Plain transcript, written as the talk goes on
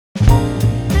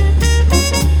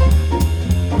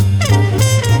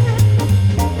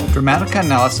Dramatica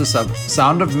analysis of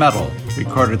Sound of Metal,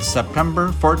 recorded September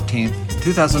 14th,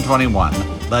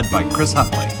 2021, led by Chris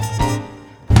Huntley.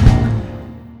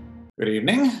 Good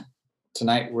evening.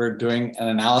 Tonight we're doing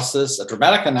a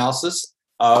dramatic analysis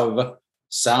of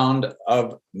Sound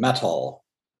of Metal,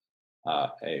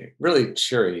 a really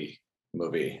cheery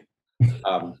movie.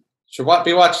 Should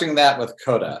be watching that with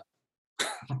Coda,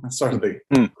 sort of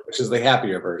which is the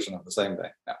happier version of the same thing.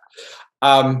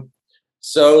 No.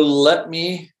 So let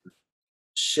me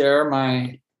share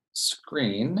my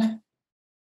screen,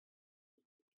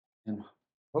 and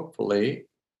hopefully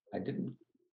I didn't.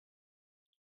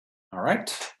 All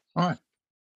right.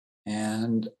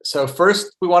 And so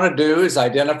first we want to do is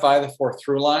identify the four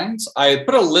through lines. I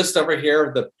put a list over here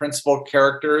of the principal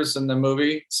characters in the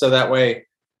movie, so that way,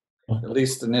 at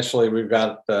least initially, we've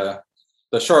got the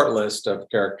short list of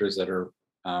characters that are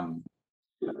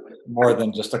more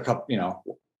than just a couple,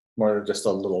 more than just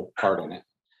a little part in it.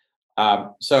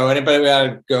 So anybody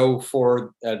want to go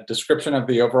for a description of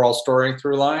the overall story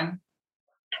through line?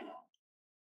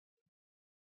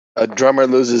 A drummer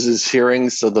loses his hearing,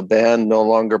 so the band no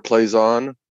longer plays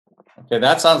on. Okay,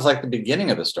 that sounds like the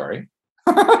beginning of the story.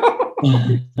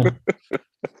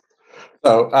 So,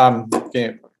 can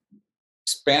you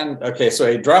expand? Okay, so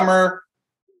a drummer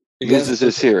loses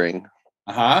his hearing.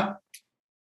 And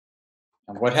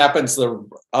what happens the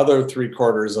other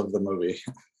 3/4 of the movie?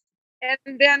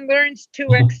 And then learns to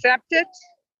accept it.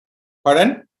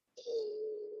 Pardon?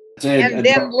 And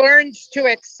then learns to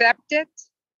accept it.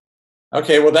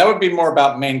 Okay, well, that would be more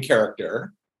about main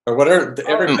character. But what are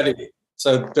everybody?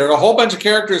 So there are a whole bunch of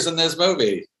characters in this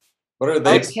movie. What are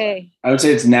they? Okay. I would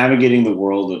say it's navigating the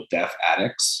world of deaf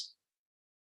addicts.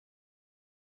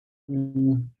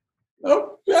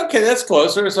 Oh, okay, that's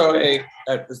closer. So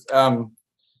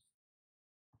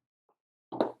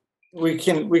we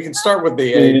can start with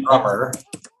the drummer.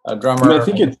 A drummer, I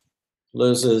think it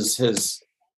loses his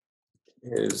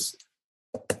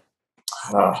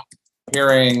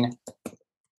hearing,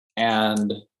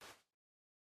 and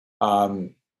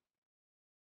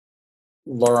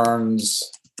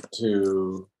learns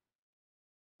to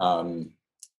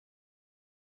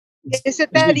is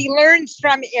it that he learns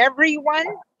from everyone?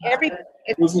 It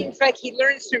seems like he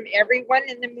learns from everyone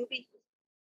in the movie.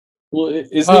 Well,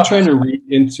 isn't he trying to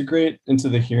reintegrate into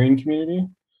the hearing community?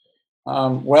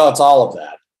 Well, it's all of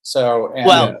that. So,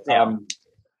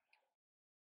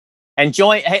 and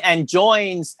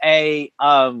joins a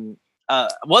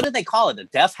what do they call it? A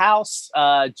deaf house?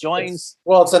 Joins.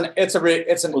 It's an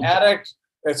addict.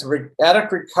 It's an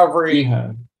addict recovery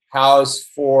house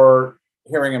for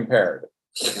hearing impaired.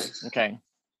 Okay.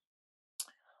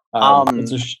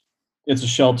 It's a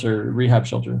shelter, rehab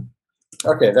shelter.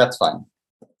 Okay, that's fine.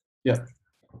 Yeah,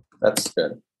 that's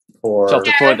good.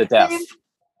 Shelter for the deaf.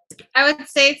 I would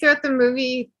say throughout the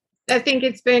movie, I think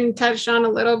it's been touched on a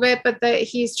little bit, but that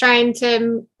he's trying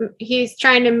to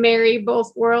marry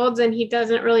both worlds, and he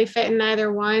doesn't really fit in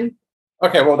either one.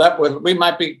 Okay, well we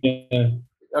might be. Yeah.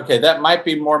 Okay, that might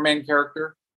be more main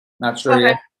character. Not sure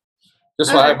yet.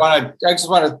 I just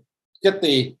want to get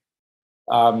the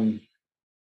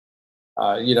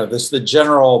the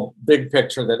general big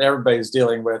picture that everybody's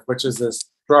dealing with, which is this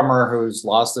drummer who's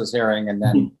lost his hearing and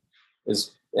then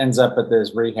ends up at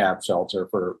this rehab shelter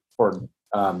for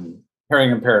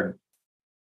hearing impaired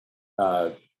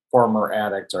former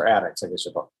addicts, I guess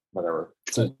you call it, whatever.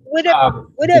 Would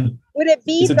it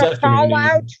be the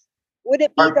fallout? Would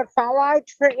it be the fallout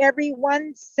for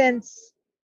everyone, since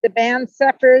the band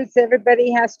suffers,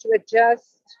 everybody has to adjust?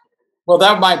 Well,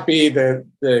 that might be that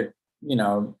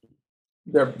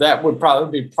would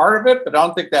probably be part of it, but I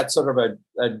don't think that's sort of a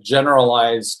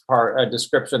generalized a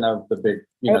description of the big,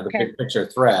 the big picture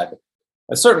thread.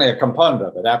 It's certainly a component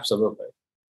of it, absolutely.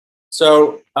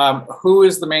 So, who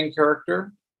is the main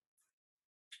character?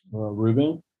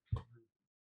 Ruben.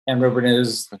 And Ruben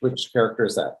is, which character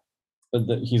is that?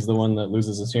 He's the one that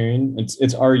loses his hearing.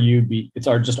 It's R-U-B. It's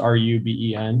just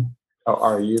R-U-B-E-N. Oh,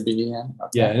 R-U-B-E-N.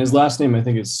 Okay. Yeah, and his last name I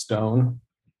think is Stone.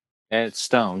 And it's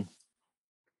Stone.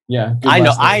 Yeah, I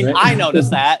know. I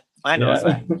noticed that. I noticed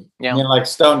that. Yeah, you mean like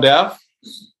Stone Deaf?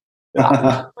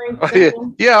 Yeah,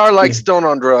 or like Stone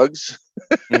on drugs.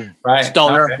 Right.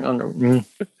 Stoner. Okay.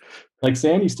 Like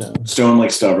Sandy Stone. Stone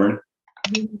like stubborn.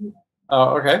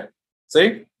 Oh, okay.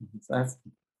 See? That's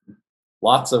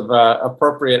lots of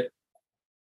appropriate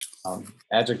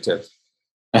adjectives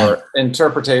or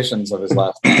interpretations of his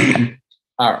last name.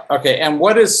 All right. Okay. And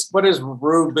what is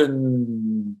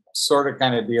Ruben sort of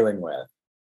kind of dealing with?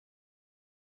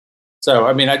 So,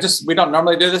 I mean, we don't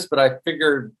normally do this, but I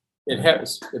figured it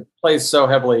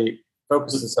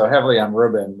focuses so heavily on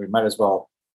Ruben. We might as well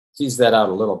tease that out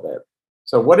a little bit.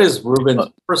 So what is Ruben's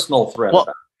personal threat well,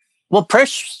 about? Well,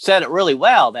 Prish said it really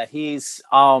well that he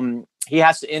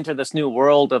has to enter this new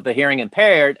world of the hearing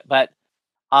impaired, but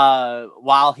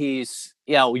while he's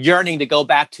yearning to go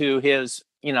back to his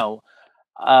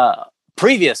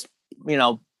previous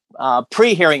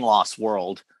pre-hearing loss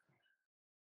world.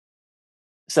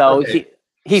 So Okay.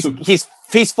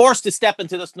 he's forced to step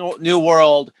into this new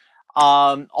world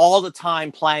all the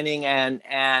time, planning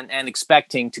and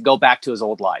expecting to go back to his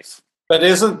old life. But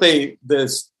isn't the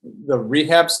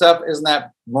rehab stuff, isn't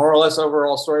that more or less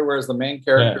overall story? Whereas the main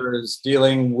character is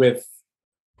dealing with,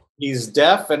 he's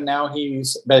deaf and now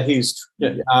he's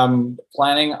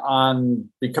planning on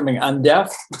becoming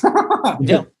undeaf.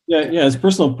 Yeah. His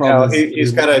personal problem.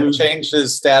 He's got to change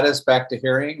his status back to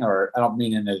hearing, or I don't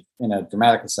mean in a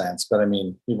dramatic sense, but I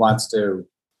mean he wants to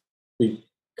get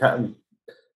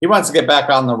back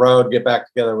on the road, get back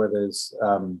together with his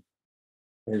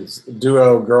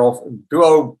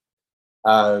duo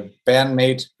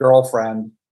bandmate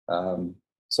girlfriend,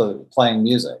 so playing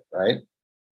music, right?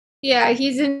 Yeah,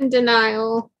 he's in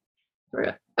denial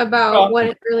about what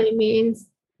it really means.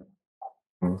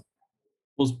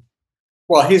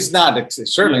 Well, he's not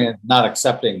certainly not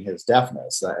accepting his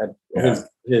deafness,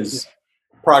 his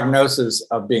prognosis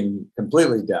of being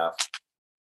completely deaf.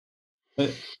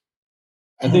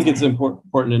 I think it's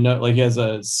important to note, like, he has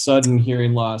a sudden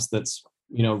hearing loss that's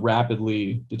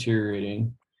rapidly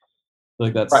deteriorating.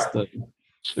 Like that's right.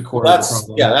 the core. Of the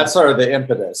problem. Yeah, that's sort of the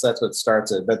impetus. That's what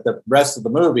starts it. But the rest of the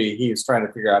movie, he's trying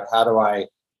to figure out how do I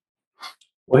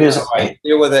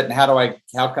deal with it, and how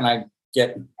can I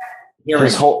get hearing?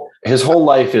 His whole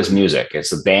life is music.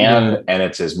 It's the band and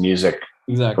it's his music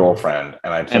girlfriend.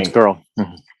 And I think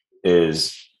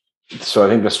is. So I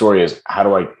think the story is how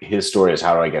do I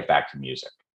get back to music?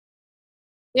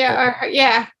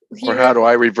 Yeah. Or how do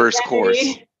I reverse course?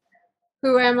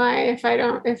 Who am I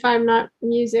if I'm not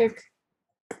music?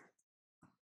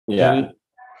 Yeah.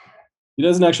 He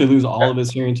doesn't actually lose all of his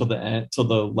hearing till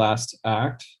the last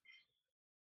act.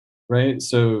 Right?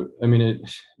 So I mean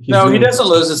he doesn't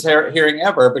lose his hearing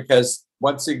ever, because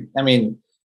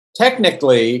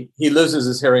technically he loses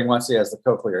his hearing once he has the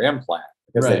cochlear implant,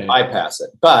 because they bypass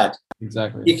it. But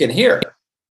he can hear.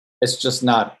 It's just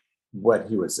not what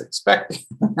he was expecting.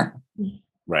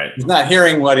 Right. He's not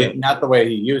hearing not the way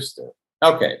he used to.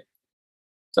 Okay.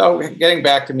 So getting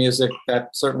back to music,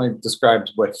 that certainly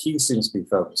describes what he seems to be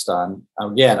focused on.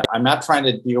 Again, I'm not trying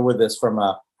to deal with this from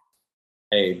a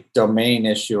domain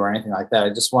issue or anything like that. I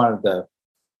just wanted to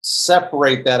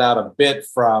separate that out a bit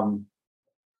from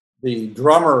the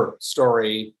drummer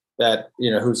story that,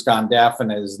 who's gone deaf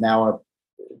and is now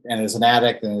is an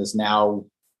addict and is now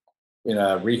in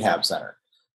a rehab center,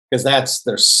 because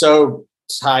they're so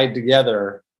tied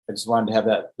together. I just wanted to have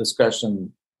that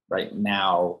discussion right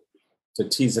now to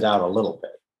tease it out a little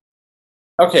bit.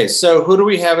 Okay, so who do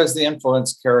we have as the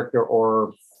influence character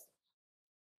or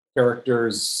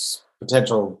characters,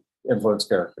 potential influence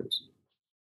characters?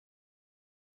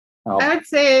 I would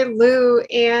say Lou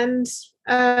and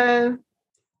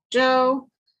Joe.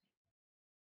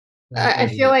 I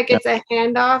feel like it's a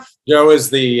handoff. Joe is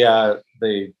the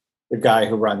guy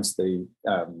who runs the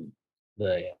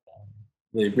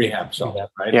rehab shelter,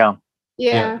 right?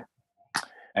 Yeah.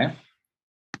 Okay.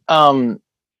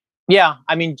 Yeah.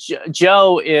 I mean,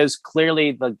 Joe is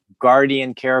clearly the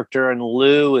guardian character, and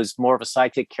Lou is more of a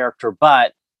sidekick character.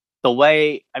 But the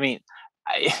way,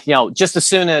 just as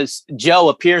soon as Joe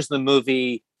appears in the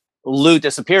movie, Lou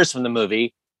disappears from the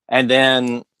movie, and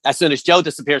then as soon as Joe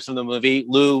disappears from the movie,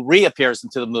 Lou reappears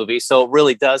into the movie. So it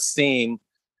really does seem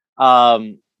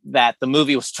that the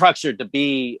movie was structured to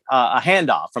be a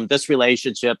handoff from this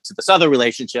relationship to this other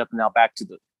relationship, and now back to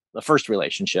the first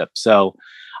relationship. So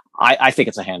I think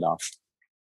it's a handoff.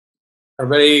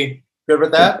 Everybody good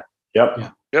with that?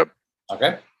 Yep.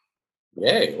 Okay.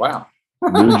 Yay! Wow.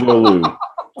 Lou Joe Lou.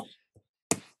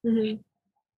 Mm-hmm.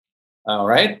 All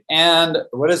right. And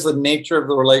what is the nature of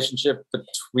the relationship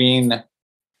between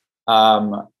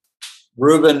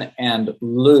Ruben and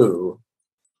Lou?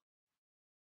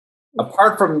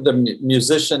 Apart from the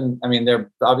musician,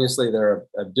 they're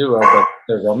a duo, but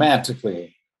they're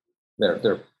romantically,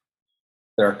 they're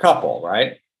a couple,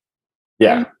 right?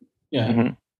 Yeah.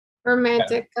 Mm-hmm.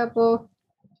 Romantic couple.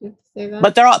 Say that.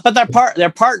 But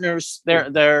they're partners.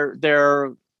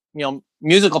 They're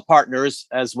musical partners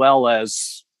as well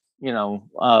as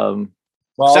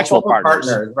sexual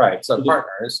partners. Right? So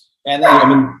partners, and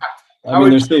then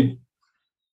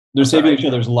they're saving each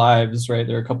other's lives, right?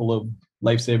 They're a couple of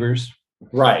lifesavers.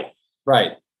 Right.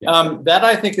 Yeah. That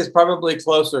I think is probably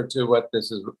closer to what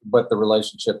the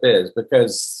relationship is,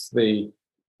 because the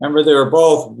Remember, they were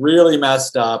both really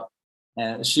messed up,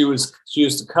 and she used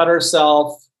to cut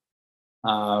herself.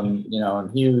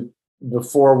 And he,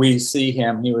 before we see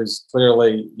him, he was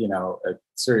clearly, a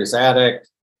serious addict.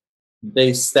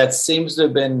 That seems to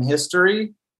have been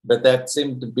history, but that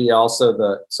seemed to be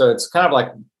also so it's kind of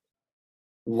like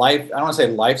life, I don't want to say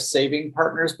life-saving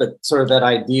partners, but sort of that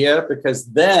idea, because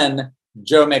then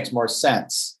Joe makes more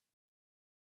sense,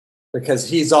 because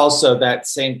he's also that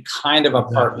same kind of a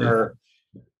partner,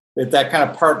 that kind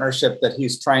of partnership that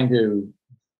he's trying to,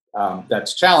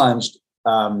 that's challenged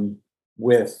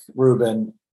with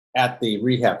Ruben at the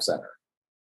rehab center,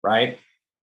 right?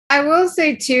 I will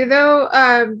say too, though,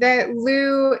 that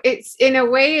Lou, it's in a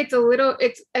way,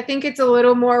 I think it's a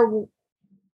little more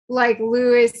like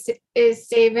Lou is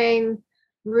saving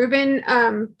Ruben,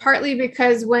 partly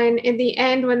because in the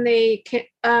end, when they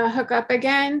hook up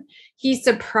again, he's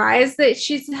surprised that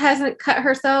she hasn't cut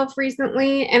herself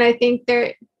recently. And I think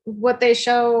what they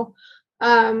show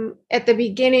at the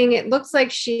beginning, it looks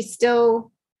like she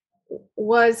still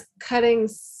was cutting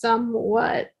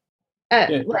somewhat.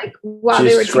 Like while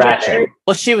she's they were scratching. together.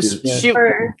 Well, she's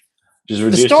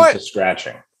reduced to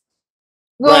scratching.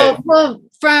 Well, in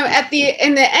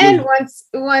the end,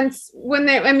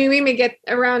 we may get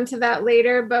around to that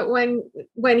later, but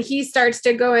when he starts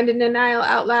to go into denial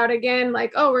out loud again,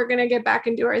 like, oh, we're gonna get back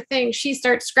and do our thing, she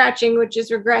starts scratching, which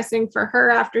is regressing for her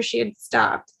after she had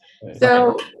stopped. Right.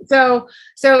 So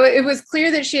it was clear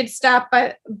that she had stopped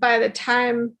by the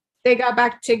time they got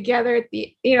back together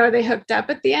they hooked up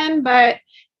at the end, but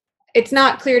it's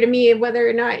not clear to me whether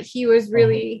or not he was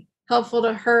really helpful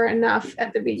to her enough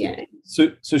at the beginning.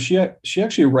 So she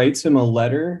actually writes him a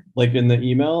letter, like in the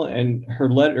email, and her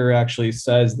letter actually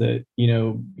says that,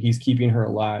 he's keeping her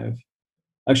alive.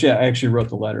 Actually, I actually wrote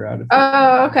the letter out of it.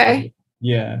 Oh, okay.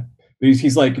 Yeah.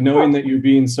 He's like, knowing that you're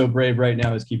being so brave right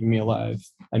now is keeping me alive.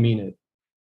 I mean it.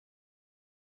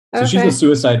 So she's a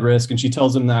suicide risk, and she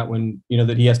tells him that when,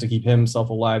 that he has to keep himself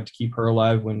alive to keep her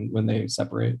alive when they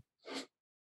separate.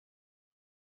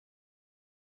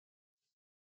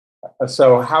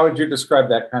 So how would you describe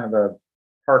that kind of a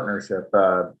partnership?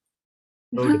 God,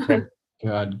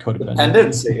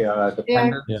 codependency.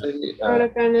 Dependency.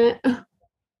 Codependent.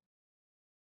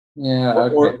 Yeah.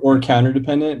 Okay. Or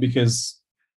counter-dependent, because,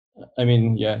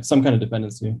 some kind of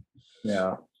dependency.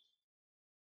 Yeah.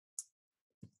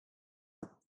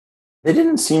 They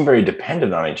didn't seem very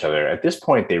dependent on each other. At this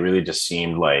point, they really just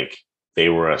seemed like they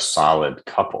were a solid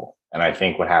couple. And I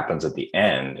think what happens at the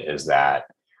end is that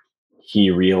he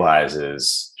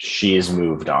realizes she's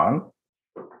moved on.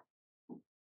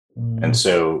 And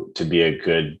so to be a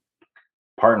good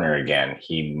partner again,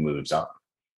 he moves on.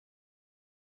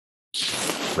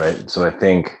 Right. So I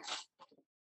think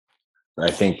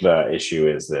the issue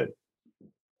is that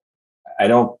I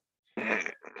don't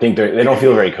think they don't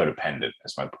feel very codependent.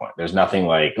 That's my point. There's nothing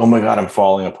like, oh my God, I'm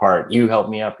falling apart. You help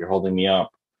me up. You're holding me up.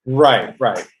 Right.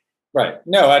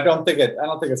 No, I don't think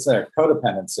it's a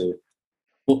codependency.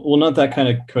 Well, not that kind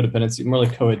of codependency, more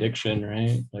like co-addiction,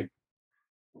 right? Like,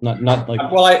 not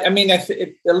like. Well, at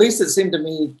least it seemed to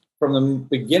me from the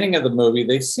beginning of the movie,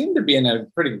 they seem to be in a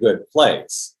pretty good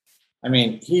place. I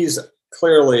mean, he's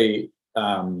clearly,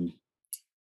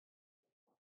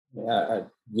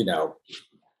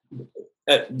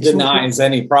 denies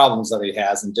any problems that he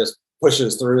has and just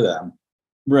pushes through them.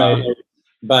 Right.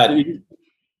 But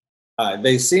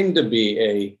they seem to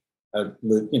be a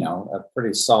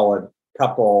pretty solid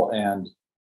couple and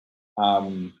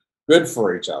good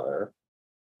for each other.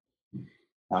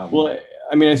 Well,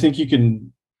 I think you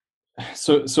can.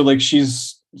 So like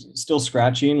she's still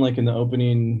scratching, like in the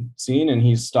opening scene, and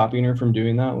he's stopping her from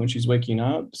doing that when she's waking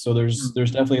up. So there's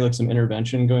definitely like some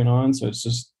intervention going on. So it's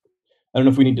just, I don't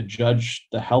know if we need to judge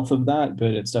the health of that,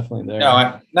 but it's definitely there.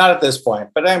 No, not at this point.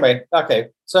 But anyway, okay.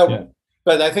 So, yeah.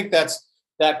 But I think that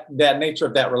nature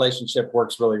of that relationship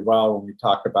works really well when we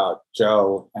talk about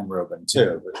Joe and Ruben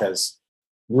too, because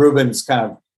Ruben's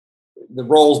kind of, the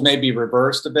roles may be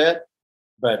reversed a bit,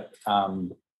 but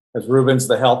because Ruben's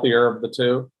the healthier of the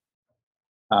two.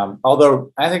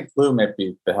 Although I think Lou may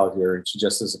be the healthier, and she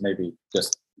just is maybe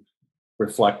just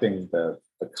reflecting the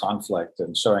conflict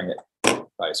and showing it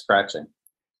by scratching.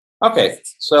 Okay,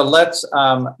 so let's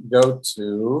go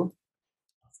to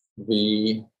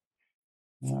the.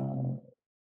 We're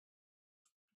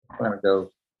going to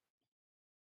go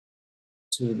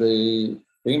to the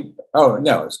theme. Oh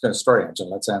no, it's going to story engine.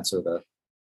 Let's answer the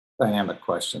dynamic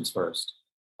questions first.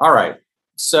 All right,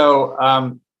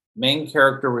 so main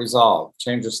character resolve,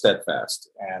 change of steadfast,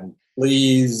 and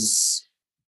please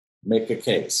make a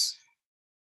case.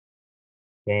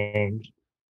 And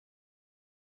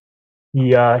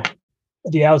he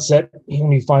at the outset,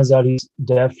 when he finds out he's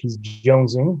deaf, he's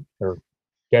jonesing or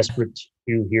desperate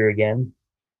to hear again.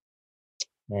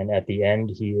 And at the end,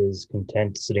 he is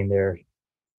content sitting there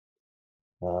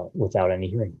without any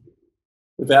hearing.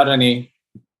 Without any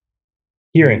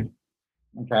hearing.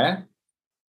 Okay.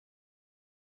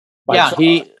 Yeah,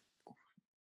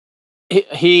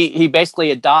 he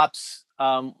basically adopts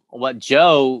what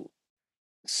Joe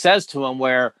says to him,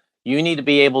 where you need to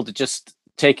be able to just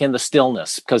take in the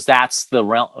stillness, because that's the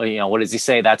realm. What does he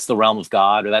say? That's the realm of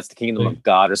God, or that's the kingdom of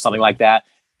God, or something like that.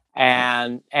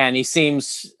 And he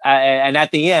seems, and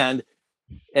at the end,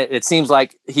 it seems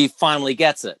like he finally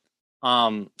gets it.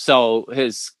 So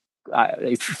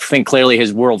I think clearly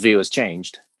his worldview has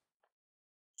changed.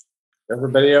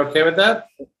 Everybody okay with that?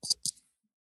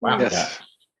 Wow. Yes.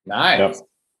 Nice.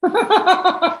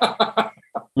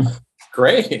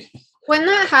 Great. When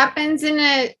that happens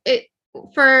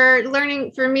for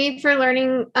learning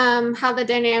how the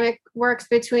dynamic works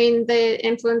between the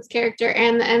influence character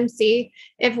and the MC,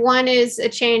 if one is a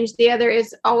change, the other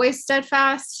is always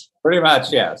steadfast. Pretty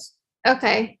much, yes.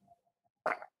 Okay.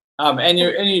 And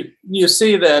you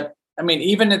see that, I mean,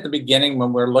 even at the beginning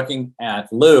when we're looking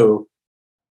at Lou,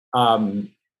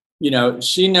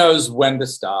 she knows when to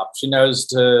stop. She knows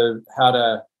how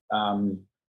to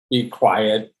be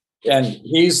quiet, and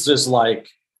he's just like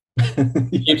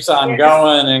keeps on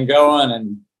going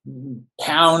and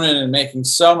pounding and making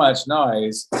so much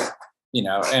noise,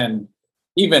 and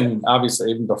even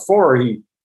obviously even before he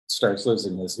starts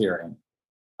losing his hearing.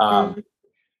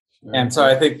 And so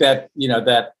I think that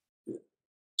that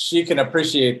she can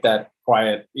appreciate that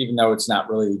quiet, even though it's not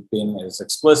really being as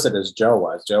explicit as Joe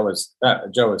was. Joe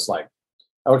was like,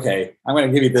 okay, I'm going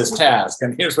to give you this task,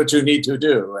 and here's what you need to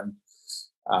do, and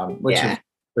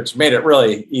which made it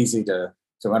really easy to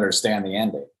understand the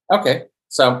ending. Okay,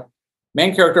 so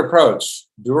main character approach,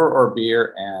 doer or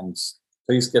beer, and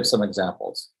please give some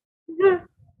examples.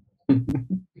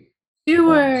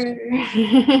 Doer.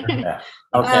 Yeah.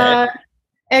 Okay.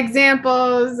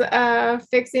 Examples: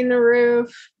 fixing the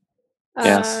roof.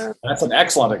 Yes, that's an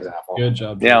excellent example. Good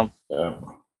job. Yeah.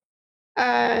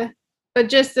 But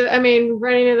just, running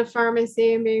to the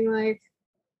pharmacy and being like,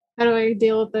 how do I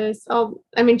deal with this?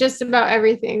 Just about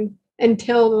everything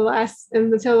until the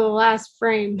last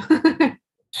frame.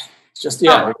 Just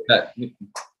but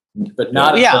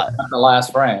not the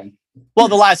last frame. Well,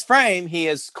 the last frame, he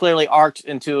is clearly arced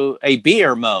into a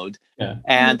beer mode,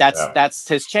 and that's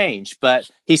his change. But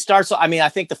he starts. I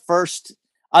think the first,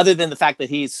 other than the fact that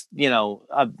he's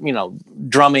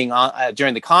drumming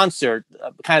during the concert,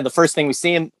 kind of the first thing we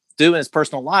see him do in his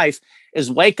personal life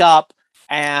is wake up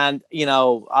and in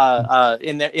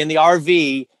the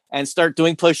RV and start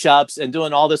doing push-ups and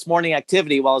doing all this morning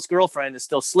activity while his girlfriend is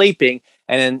still sleeping.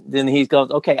 And then he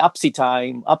goes, okay, upsy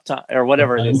time, up time, or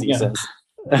whatever it is he says.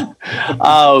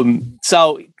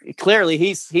 So clearly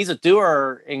he's a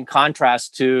doer in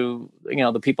contrast to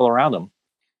the people around him.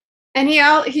 And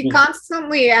he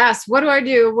constantly asks, what do I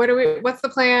do? What's the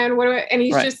plan? And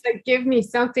he's just like, give me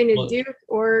something to do,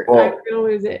 or I'm gonna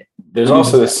lose it. There's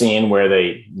also the scene where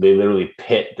they literally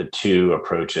pit the two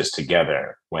approaches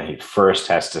together when he first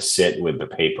has to sit with the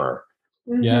paper.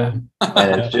 Mm-hmm. Yeah.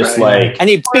 And it's just like, and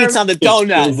he beats on the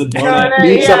donut.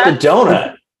 Beats up the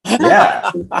donut.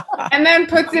 Yeah. And then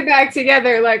puts it back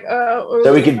together like, oh.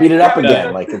 So we can beat it up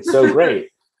again. Like, it's so great.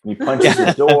 And he punches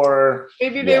the door.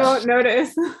 Maybe they won't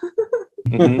notice.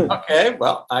 Okay,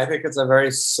 well, I think it's a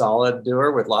very solid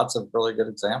doer with lots of really good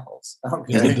examples.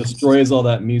 Okay. Yeah, he destroys all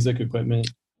that music equipment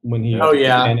when he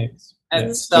panics.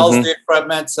 And sells the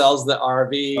equipment, sells the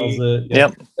RV.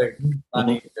 Sells it,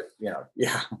 Money,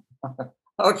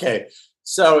 Okay,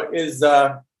 so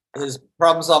his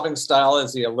problem solving style,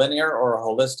 is he a linear or a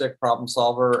holistic problem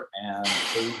solver? And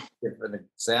please give an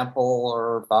example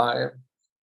or 5.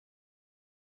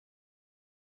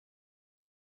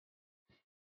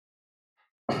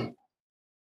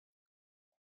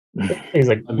 He's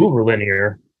like uber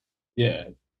linear. Yeah.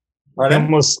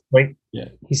 Almost like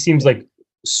he seems like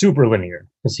super linear,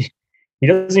 because he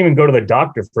doesn't even go to the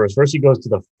doctor first. First he goes to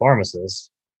the pharmacist.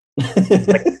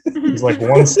 He's like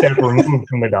one step removed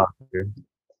from the doctor.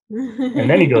 And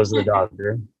then he goes to the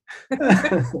doctor.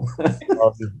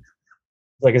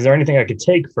 Like, is there anything I could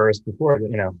take first before,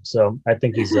 so I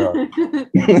think he's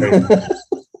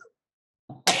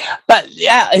but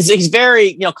he's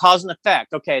very cause and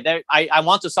effect. Okay, I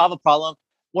want to solve a problem.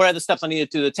 What are the steps I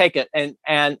need to do to take it?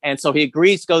 And so he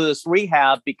agrees to go to this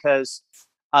rehab because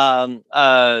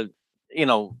I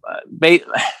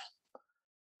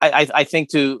think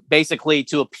to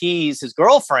appease his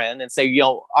girlfriend and say,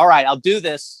 all right, I'll do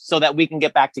this so that we can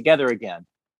get back together again.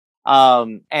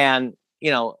 And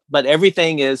but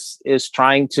everything is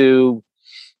trying to,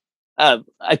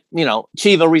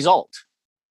 achieve a result.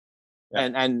 Yeah.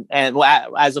 And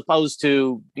as opposed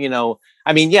to,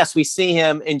 yes, we see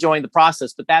him enjoying the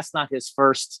process, but that's not his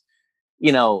first,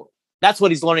 that's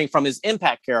what he's learning from his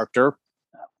impact character,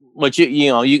 which,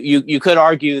 you could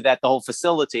argue that the whole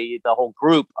facility, the whole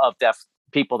group of deaf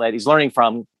people that he's learning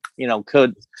from,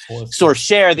 could sort of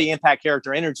share the impact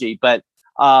character energy, but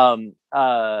by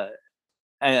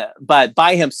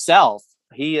himself,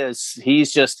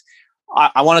 he's just,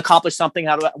 I want to accomplish something.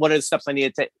 What are the steps I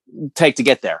need to take to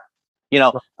get there?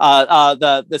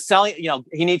 The selling,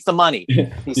 he needs the money.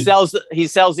 He sells the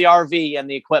RV and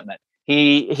the equipment.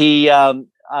 And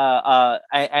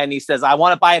he says, I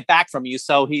want to buy it back from you.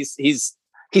 So he's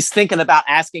thinking about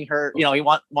asking her, he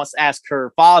wants to ask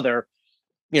her father,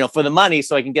 for the money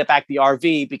so he can get back the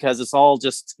RV, because it's all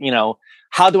just,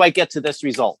 how do I get to this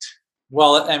result?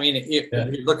 Well, I mean, if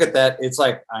you look at that, it's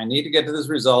like, I need to get to this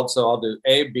result, so I'll do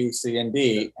A, B, C, and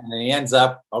D. And then he ends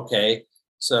up, okay,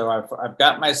 so I've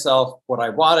got myself what I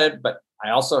wanted, but I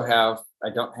don't have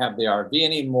the RV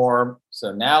anymore.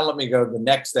 So now let me go to the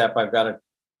next step. I've got a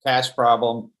cash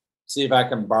problem, see if I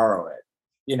can borrow it,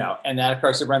 and then of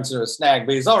course it runs into a snag,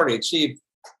 but he's already achieved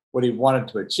what he wanted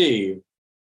to achieve.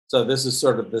 So this is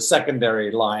sort of the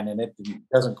secondary line, and it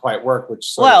doesn't quite work, what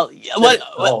he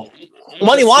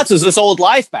wants is this old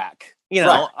life back,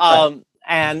 Right.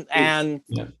 And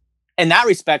in that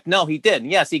respect, no, he didn't.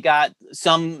 Yes, he got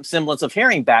some semblance of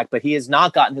hearing back, but he has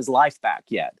not gotten his life back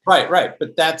yet. Right.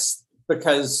 But that's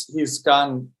because he's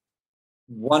gone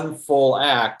one full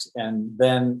act, and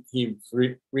then he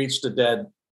reached a dead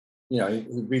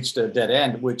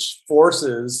end, which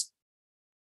forces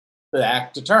the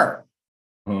act to turn.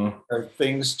 Mm-hmm.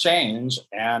 Things change,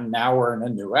 and now we're in a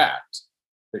new act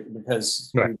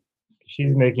because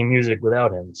she's making music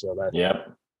without him. So that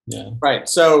right.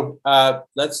 So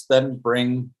let's then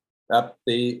bring up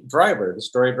the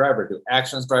story driver. Do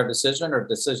actions drive decision, or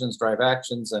decisions drive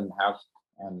actions, and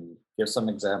give some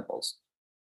examples?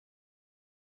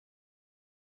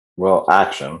 Well,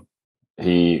 action.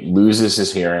 He loses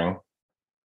his hearing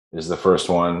is the first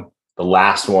one. The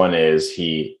last one is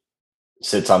he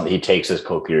takes his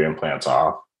cochlear implants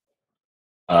off.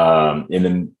 And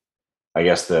then I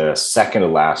guess the second to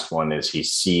last one is he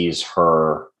sees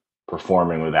her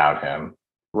performing without him.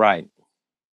 Right.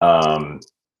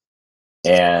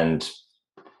 And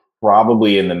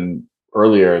probably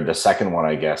the second one,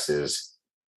 I guess, is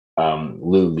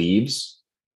Lou leaves.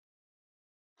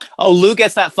 Oh, Lou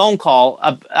gets that phone call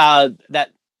that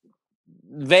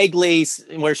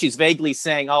where she's vaguely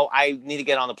saying, "Oh, I need to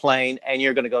get on the plane, and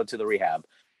you're going to go to the rehab."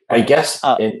 I guess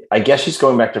she's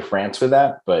going back to France with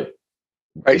that, but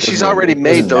she's already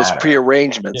made those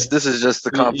prearrangements. This is just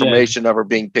the confirmation of her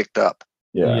being picked up.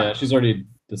 Yeah, she's already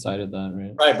decided that,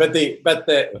 right? Right, but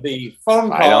the phone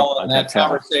call and that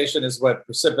conversation is what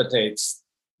precipitates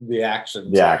the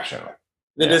action. The action.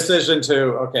 The decision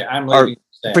to I'm leaving.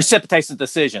 Precipitates the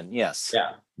decision. Yes.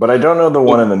 Yeah. But I don't know the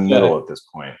one in the middle at this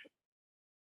point.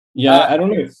 Yeah, I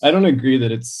don't agree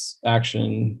that it's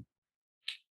action.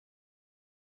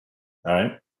 All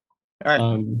right.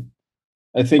 I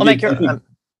think. Sorry,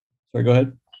 go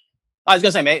ahead. I was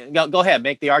going to say, go ahead,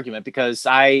 make the argument, because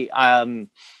okay, let him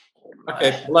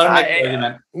make the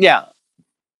argument. Yeah.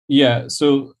 Yeah.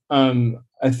 So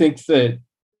I think that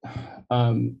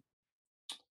I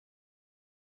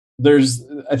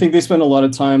think they spend a lot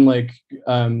of time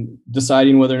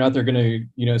deciding whether or not they're going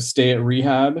to, stay at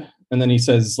rehab. And then he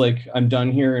says, I'm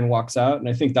done here, and walks out. And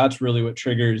I think that's really what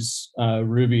triggers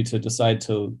Ruby to decide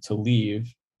to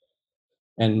leave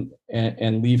and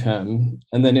leave him.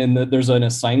 And then there's an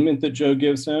assignment that Joe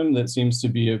gives him that seems to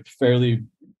be a fairly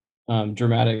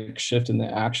dramatic shift in the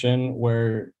action,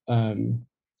 where,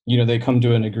 they come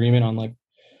to an agreement on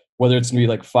whether it's gonna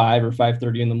be 5 or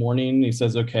 5:30 in the morning. He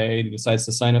says, okay, he decides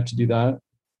to sign up to do that.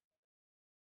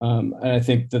 And I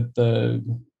think that the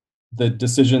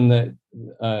decision that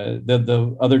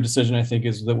the other decision, I think,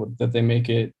 is that they make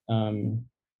it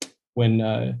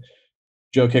when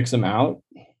Joe kicks him out,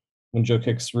 when Joe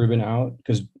kicks Ruben out,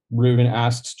 because Ruben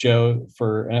asks Joe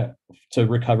to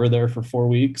recover there for 4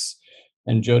 weeks,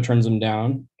 and Joe turns him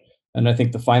down. And I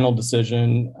think the final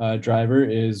decision driver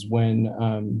is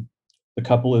when the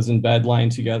couple is in bed lying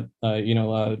together,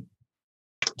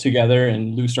 together,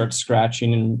 and Lou starts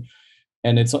scratching,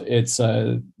 and it's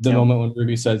the moment when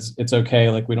Ruby says it's okay,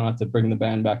 we don't have to bring the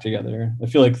band back together. I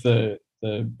feel like the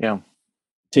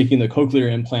taking the cochlear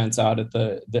implants out at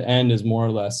the end is more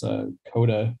or less a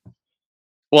coda.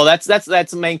 Well, that's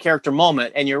the main character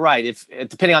moment, and you're right. If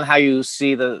depending on how you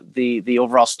see the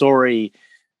overall story,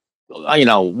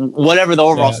 whatever the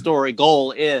overall story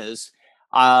goal is,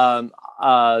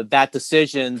 that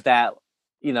decision that,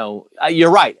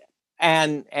 you're right.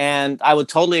 And I would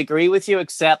totally agree with you,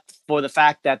 except for the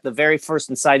fact that the very first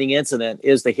inciting incident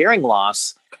is the hearing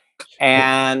loss.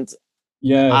 And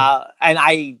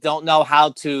I don't know how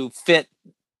to fit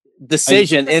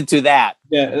decision into that.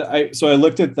 So I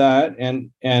looked at that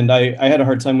and I had a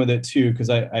hard time with it too, because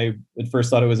I at first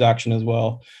thought it was action as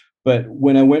well. But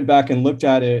when I went back and looked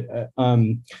at it,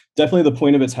 definitely the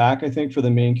point of attack, I think, for the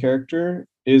main character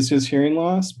is his hearing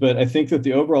loss. But I think that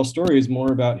the overall story is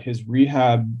more about his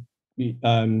rehab,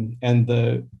 and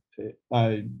the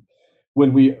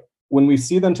when we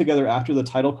see them together after the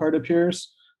title card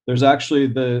appears, there's actually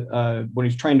when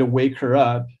he's trying to wake her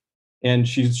up and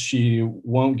she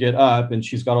won't get up and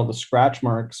she's got all the scratch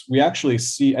marks. We actually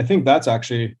see, I think that's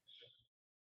actually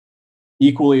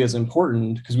equally as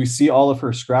important, because we see all of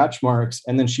her scratch marks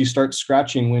and then she starts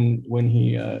scratching when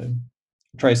he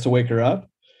tries to wake her up,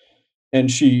 and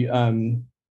she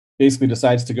basically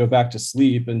decides to go back to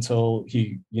sleep until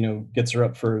he gets her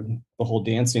up for the whole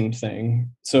dancing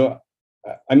thing. So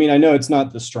I mean, I know it's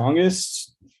not the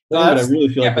strongest thing, but I really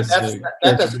feel like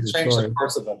that doesn't change the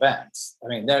course of events. I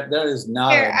mean, that is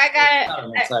not, Here, I got not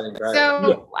an exciting driver.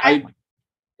 So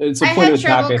it's a I point had of attack,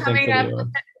 trouble I think, coming up with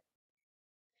it.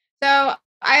 So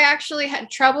I actually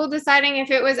had trouble deciding if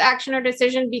it was action or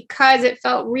decision, because it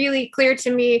felt really clear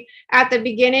to me at the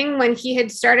beginning when he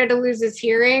had started to lose his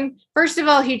hearing. First of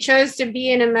all, he chose to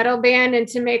be in a metal band and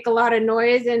to make a lot of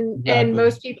noise, and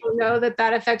most people know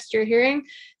that affects your hearing.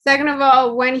 Second of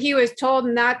all, when he was told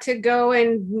not to go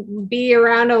and be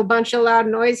around a bunch of loud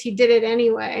noise, he did it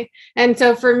anyway. And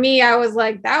so for me, I was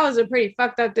like, that was a pretty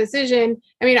fucked up decision.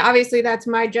 I mean, obviously that's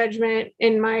my judgment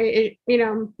and my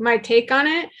take on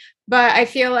it. But I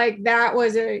feel like that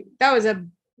was an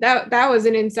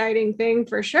inciting thing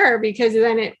for sure, because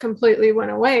then it completely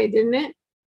went away, didn't it?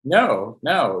 No.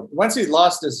 Once he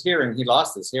lost his hearing, he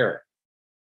lost his hearing.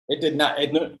 It did not.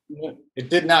 It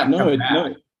did not come back.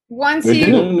 No. Once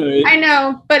I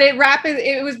know, but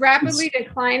it was rapidly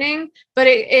declining, but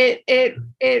it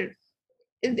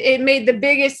made the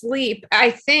biggest leap,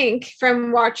 I think,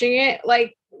 from watching it,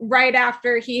 like right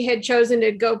after he had chosen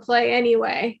to go play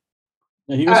anyway.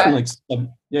 Yeah,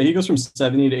 he goes from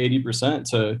 70 to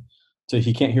 80% to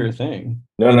he can't hear a thing.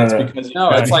 No,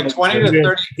 it's like 20 to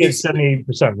 30. He's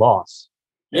 70% loss.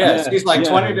 Yes, he's like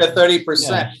 20 to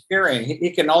 30% hearing.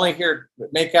 He can only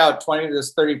make out 20 to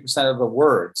 30% of the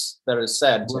words that are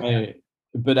said. Right.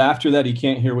 But after that, he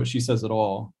can't hear what she says at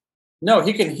all. No,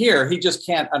 he can hear. He just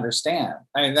can't understand.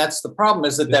 I mean, that's the problem,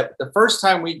 is that the first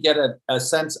time we get a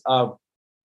sense of,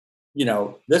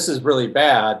 this is really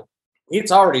bad,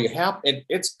 it's already happened.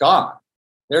 It's gone.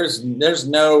 There's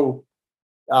no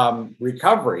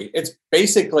recovery. It's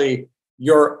basically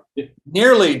you're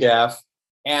nearly deaf,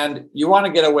 and you want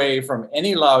to get away from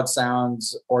any loud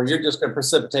sounds, or you're just going to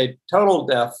precipitate total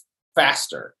death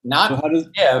faster. Not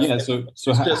faster.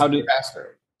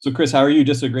 So Chris, how are you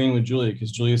disagreeing with Julia?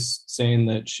 Because Julia's saying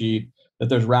that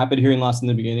there's rapid hearing loss in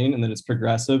the beginning, and that it's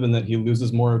progressive, and that he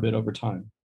loses more of it over time.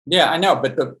 Yeah, I know,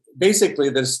 but basically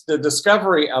the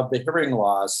discovery of the hearing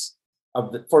loss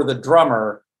for the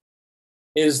drummer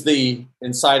is the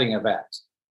inciting event.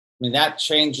 I mean, that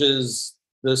changes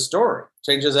the story,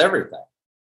 changes everything.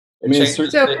 So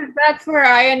that's where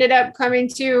I ended up coming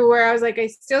to, where I was like, I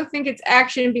still think it's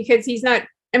action, because he's not,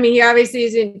 I mean, he obviously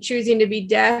isn't choosing to be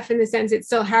deaf, in the sense it's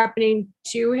still happening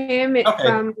to him.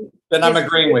 Okay, then I'm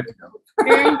agreeing with you.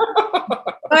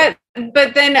 But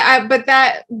then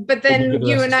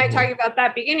you and I talking about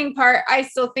that beginning part, I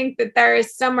still think that there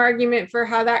is some argument for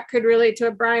how that could relate to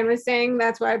what Brian was saying.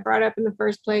 That's why I brought it up in the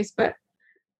first place. But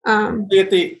at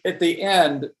the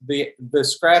end, the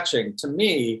scratching, to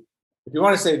me, if you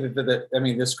want to say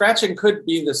the scratching could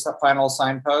be the final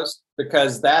signpost,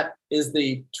 because that is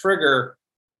the trigger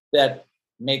that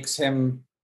makes him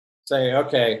say,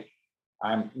 okay,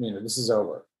 this is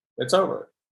over. It's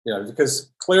over.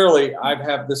 Because clearly I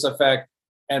have this effect,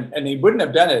 and he wouldn't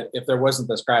have done it if there wasn't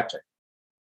the scratching.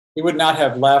 He would not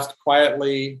have left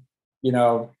quietly,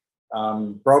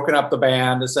 broken up the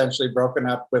band, essentially broken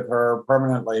up with her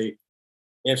permanently,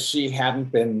 if she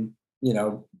hadn't been,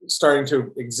 starting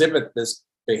to exhibit this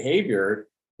behavior,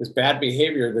 this bad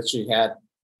behavior that she had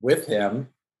with him,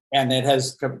 and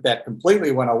that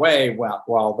completely went away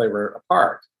while they were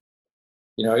apart.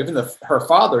 Even her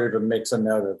father even makes a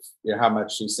note of how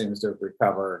much she seems to have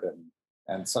recovered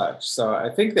and such. So I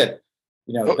think that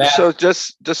So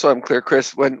just so I'm clear,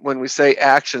 Chris, when we say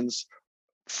actions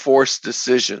force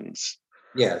decisions,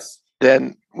 yes,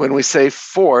 then when we say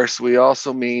force, we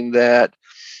also mean that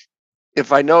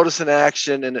if I notice an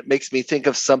action and it makes me think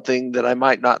of something that I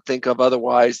might not think of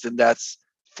otherwise, then that's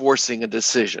forcing a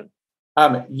decision.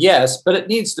 Yes, but it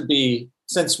needs to be,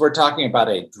 since we're talking about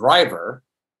a driver,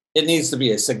 it needs to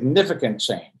be a significant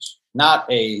change, not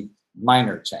a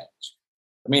minor change.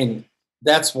 I mean,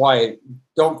 that's why,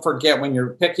 don't forget when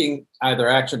you're picking either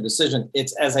action decision,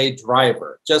 it's as a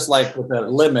driver, just like with a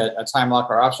limit, a time lock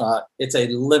or option lock, it's a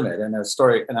limit, and a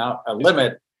story, and a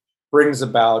limit brings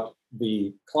about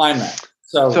the climax.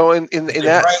 So in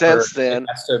that sense, then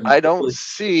I don't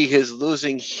see his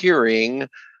losing hearing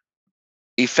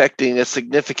effecting a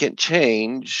significant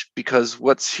change, because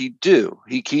what's he do?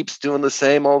 He keeps doing the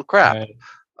same old crap. Right.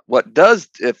 What does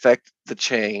affect the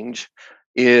change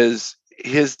is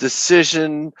his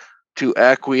decision to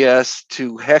acquiesce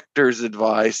to Hector's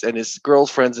advice and his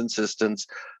girlfriend's insistence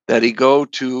that he go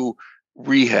to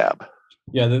rehab.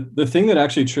 Yeah, the thing that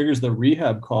actually triggers the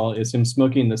rehab call is him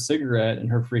smoking the cigarette and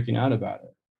her freaking out about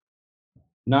it,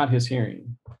 not his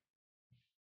hearing.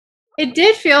 It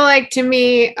did feel like to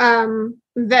me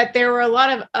that there were a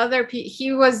lot of other people.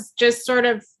 He was just sort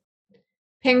of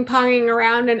ping-ponging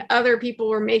around, and other people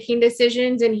were making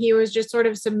decisions, and he was just sort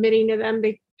of submitting to them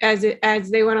as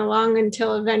they went along,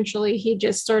 until eventually he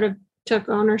just sort of took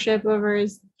ownership over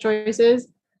his choices.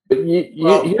 But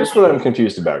here's what I'm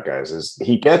confused about, guys, is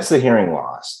he gets the hearing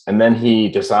loss, and then he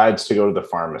decides to go to the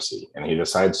pharmacy, and he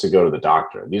decides to go to the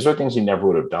doctor. These are things he never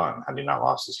would have done had he not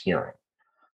lost his hearing.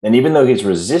 And even though he's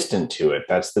resistant to it,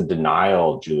 that's the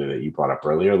denial, Julie, that you brought up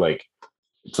earlier. Like,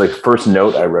 it's like first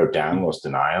note I wrote down was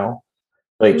denial.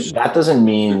 Like, that doesn't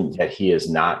mean that he is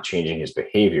not changing his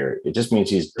behavior. It just means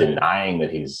he's denying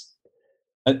that he's.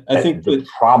 I think the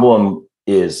problem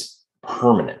is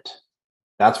permanent.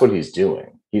 That's what he's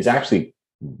doing. He's actually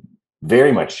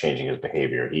very much changing his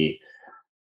behavior.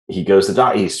 He goes to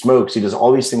die, he smokes, he does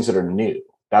all these things that are new.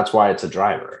 That's why it's a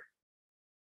driver.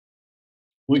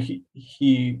 Well,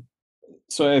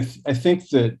 so I think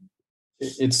that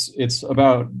it's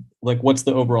about, like, what's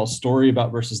the overall story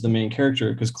about versus the main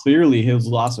character, because clearly his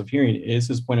loss of hearing is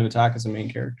his point of attack as a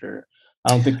main character.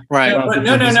 I don't think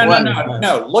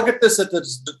No. Look at this at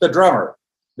the drummer.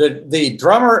 The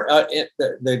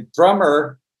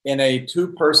drummer in a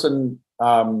two-person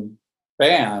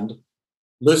band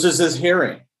loses his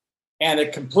hearing, and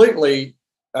it completely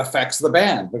affects the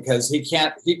band because he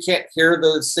can't hear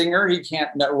the singer. He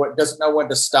doesn't know when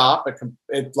to stop.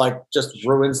 It like just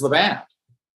ruins the band.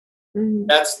 Mm-hmm.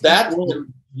 That's action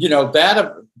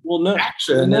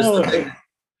is the thing.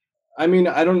 I mean,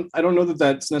 I don't know that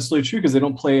that's necessarily true, because they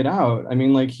don't play it out. I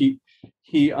mean, like they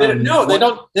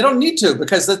don't need to,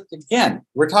 because again,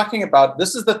 we're talking about,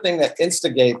 this is the thing that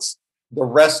instigates the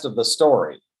rest of the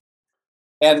story.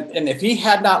 And if he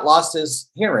had not lost his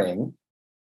hearing,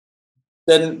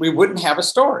 then we wouldn't have a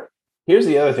story. Here's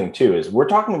the other thing too, is we're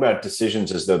talking about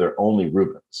decisions as though they're only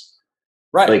Rubens.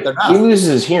 Right. Like, he loses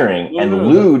his hearing and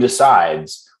Lou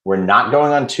decides, we're not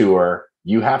going on tour.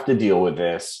 You have to deal with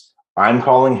this. I'm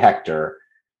calling Hector.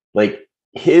 Like,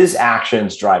 his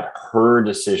actions drive her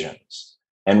decisions.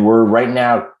 And we're right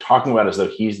now talking about as though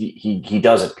he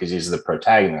does it because he's the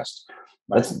protagonist.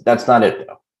 That's not it,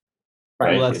 though.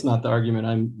 Right. Well, that's not the argument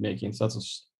I'm making. So that's a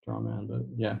straw man, but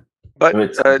yeah. But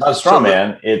it's not a straw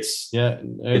man. It's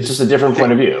just a different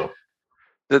point of view.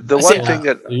 The one thing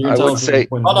that I would say.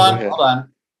 Hold on.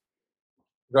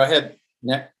 Go ahead,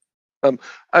 Nick.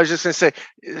 I was just going to say,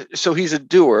 so he's a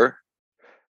doer,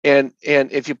 and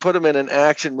if you put him in an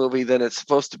action movie, then it's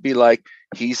supposed to be like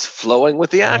he's flowing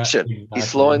with the action. Yeah, exactly.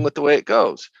 He's flowing with the way it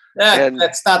goes.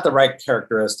 That's not the right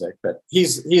characteristic, but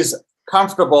he's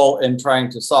comfortable in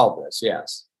trying to solve this.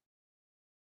 Yes.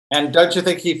 And don't you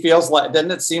think he feels like?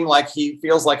 Doesn't it seem like he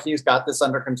feels like he's got this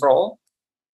under control?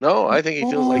 No, I think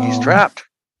he feels like he's trapped.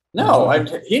 No, what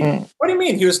do you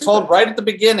mean? He was told right at the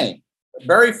beginning, the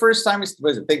very first time he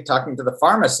was talking to the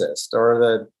pharmacist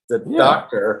or the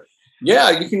doctor.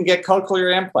 Yeah, you can get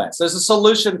cochlear implants. There's a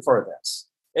solution for this.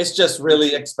 It's just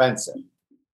really expensive.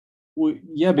 Well,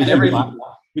 yeah, but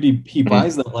he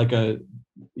buys that like a,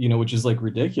 which is like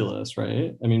ridiculous,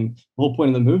 right? I mean, the whole point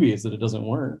of the movie is that it doesn't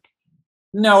work.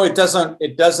 No, it doesn't.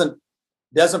 It doesn't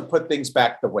put things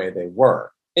back the way they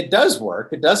were. It does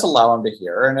work. It does allow him to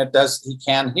hear, and he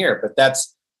can hear. But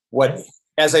that's what,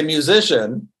 as a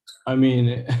musician, I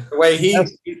mean, the way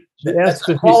that's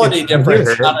a quality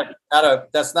difference.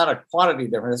 That's not a quantity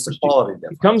difference. It's a quality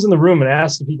difference. He comes in the room and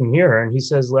asks if he can hear her, and he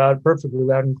says perfectly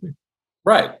loud and clear.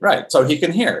 Right. So he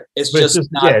can hear. It's just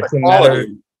not the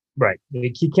quality. Right.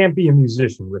 He can't be a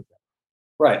musician with that.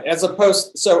 Right. As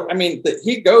opposed, so I mean,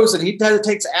 he goes and he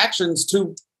takes actions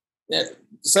to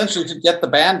essentially to get the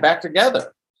band back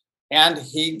together, and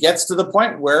he gets to the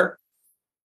point where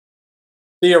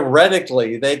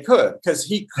theoretically they could, because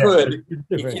he could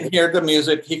hear the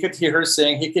music, he could hear her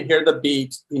sing, he could hear the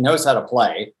beat, he knows how to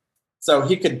play, so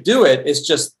he could do it. It's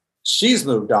just she's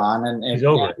moved on, and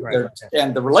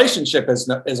the relationship is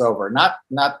over. Not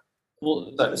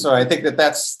so I think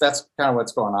that's kind of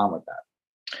what's going on with that.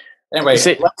 Anyway,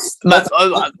 let's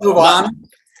move on.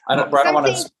 I don't want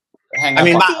to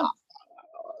hang up.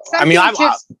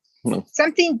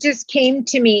 Something just came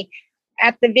to me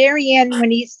at the very end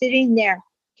when he's sitting there.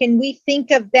 Can we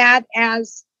think of that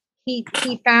as he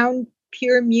found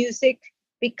pure music?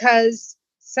 Because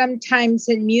sometimes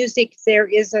in music there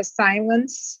is a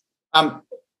silence.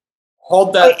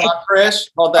 Hold that thought, Krish.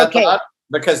 Hold that thought,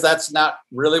 because that's not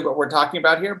really what we're talking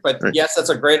about here. But yes, that's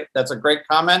a great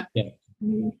comment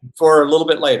for a little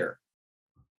bit later.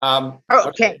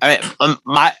 Okay.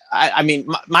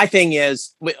 My thing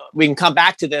is we can come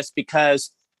back to this, because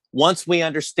once we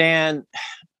understand,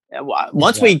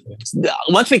 once we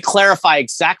clarify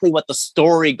exactly what the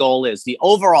story goal is, the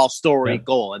overall story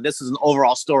goal, and this is an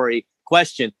overall story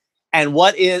question, and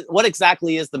what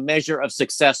exactly is the measure of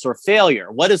success or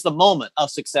failure? What is the moment of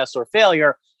success or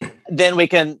failure? Then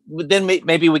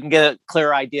maybe we can get a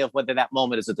clear idea of whether that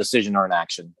moment is a decision or an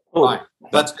action. Fine.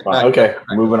 Let's get back. Okay,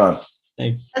 moving on.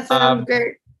 That sounds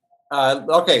great.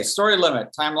 Okay, story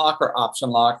limit, time lock or option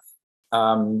lock?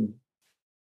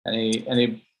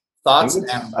 Any thoughts?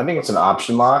 I think it's an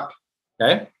option lock.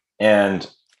 Okay. And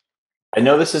I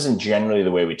know this isn't generally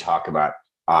the way we talk about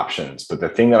options, but the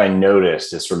thing that I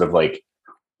noticed is sort of like,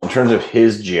 in terms of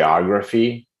his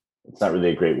geography, it's not really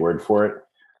a great word for it.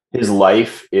 His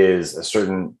life is a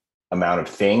certain amount of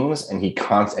things, and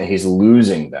he's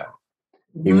losing them.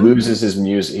 Mm-hmm. He loses his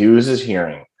music, he loses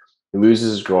hearing, he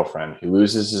loses his girlfriend, he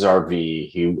loses his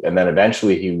RV, and then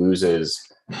eventually he loses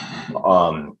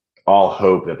all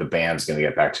hope that the band's going to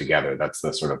get back together. That's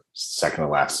the sort of second to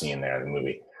last scene there in the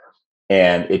movie.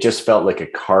 And it just felt like a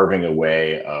carving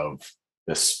away of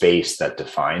the space that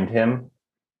defined him.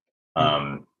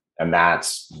 And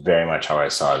that's very much how I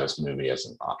saw this movie, as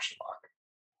an option lock.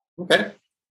 Okay.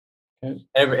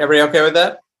 Everybody okay with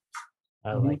that?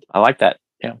 I like that.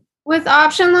 Yeah. With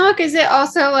option lock, is it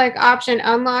also like option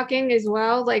unlocking as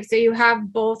well? Like, so you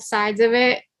have both sides of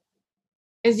it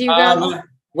as you go?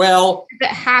 Well,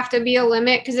 does it have to be a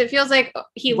limit? Because it feels like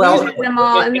he loses them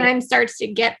all and then starts to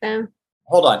get them.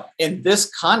 Hold on. In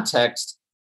this context,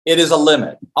 it is a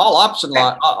limit. All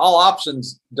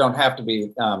options don't have to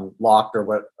be locked,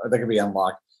 or they can be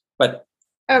unlocked. But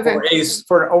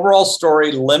for an overall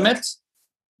story limit,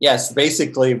 yes,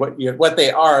 basically what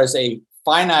they are is a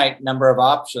finite number of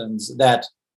options that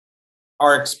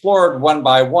are explored one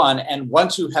by one. And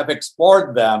once you have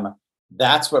explored them,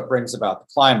 that's what brings about the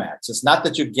climax. It's not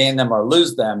that you gain them or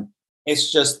lose them. It's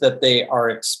just that they are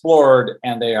explored,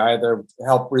 and they either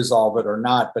help resolve it or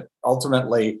not. But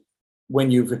ultimately, when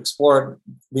you've explored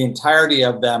the entirety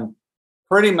of them,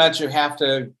 pretty much you have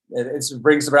to, it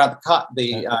brings about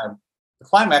the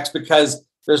climax, because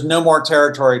there's no more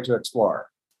territory to explore.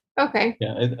 Okay.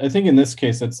 Yeah, I think in this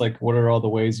case, it's like, what are all the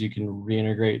ways you can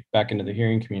reintegrate back into the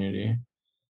hearing community?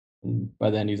 And by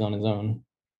then, he's on his own.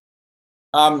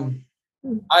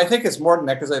 I think it's more than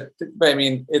that, because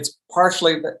it's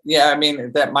partially,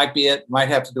 that might be it. Might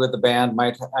have to do with the band.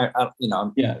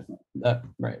 Yeah,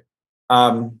 right.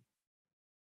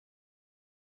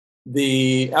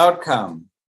 The outcome,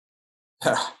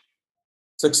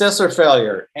 success or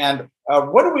failure, and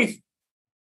what do we?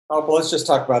 Well, let's just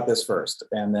talk about this first,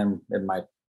 and then we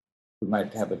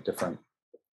might have a different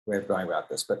way of going about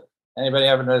this. But anybody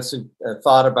have a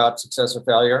thought about success or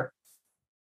failure?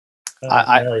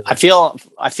 I feel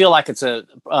like it's a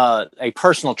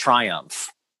personal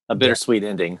triumph, a bittersweet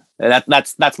ending.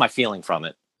 That's my feeling from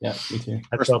it. Yeah, me too.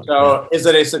 So, is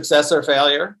it a success or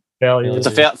failure? Failure. It's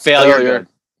a failure.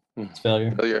 It's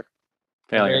failure.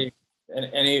 Failure.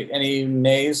 Any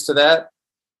nays to that?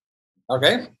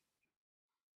 Okay.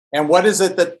 And what is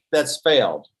it that's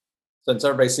failed? Since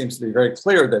everybody seems to be very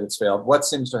clear that it's failed, what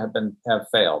seems to have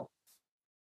failed?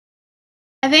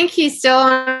 I think he's still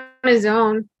on his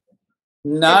own.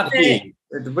 Not he.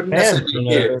 It wouldn't necessarily be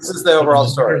he. This is the overall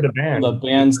story. The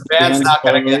band's not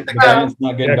going to get the band's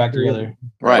not getting back together.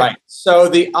 Right. So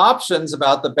the options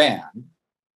about the band.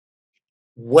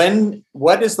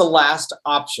 What is the last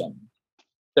option?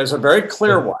 There's a very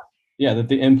clear one. Yeah, that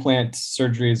the implant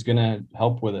surgery is going to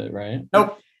help with it, right?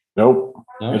 Nope. No?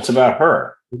 It's about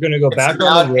her. We're going to go back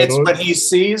on the road. It's when he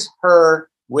sees her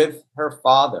with her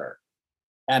father,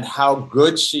 and how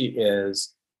good she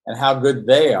is, and how good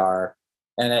they are,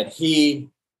 and that he's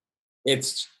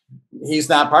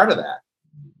not part of that.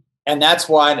 And that's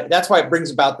why it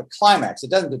brings about the climax. It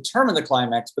doesn't determine the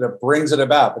climax, but it brings it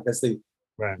about because the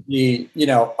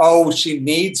she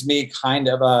needs me kind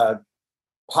of a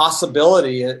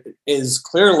possibility is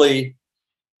clearly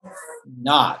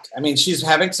not. I mean, she's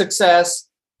having success,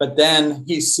 but then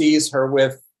he sees her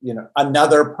with,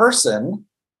 another person,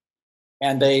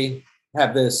 and they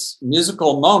have this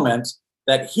musical moment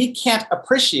that he can't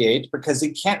appreciate because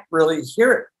he can't really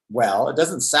hear it well. It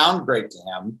doesn't sound great to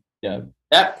him. Yeah.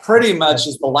 That pretty much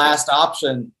is the last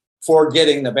option for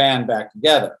getting the band back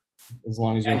together. As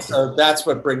long as and so that's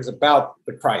what brings about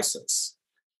the crisis.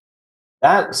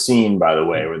 That scene, by the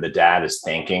way, where the dad is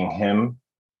thanking him,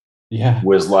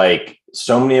 was like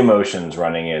so many emotions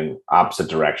running in opposite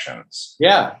directions.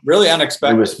 Yeah, really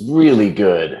unexpected. It was really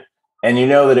good. And you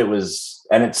know that it was,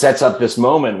 and it sets up this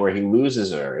moment where he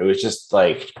loses her. It was just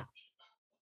like,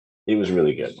 it was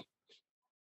really good.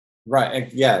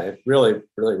 Right. Yeah, it really,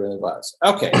 really, really was.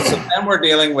 Okay, so then we're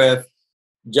dealing with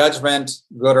judgment,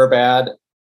 good or bad.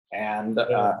 And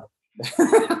I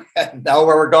know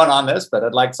where we're going on this, but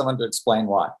I'd like someone to explain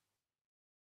why.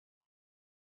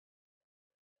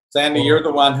 Sandy, you're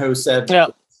the one who said, it's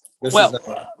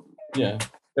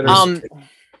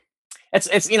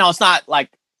not like,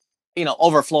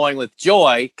 overflowing with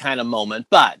joy kind of moment,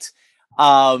 but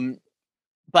the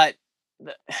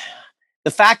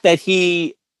fact that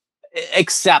he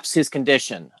accepts his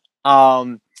condition,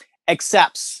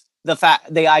 accepts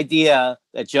the idea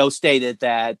that Joe stated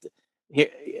that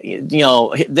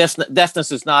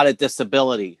deafness is not a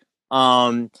disability,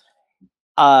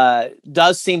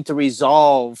 does seem to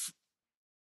resolve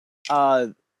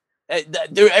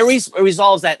it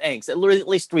resolves that angst. It at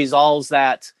least resolves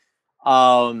that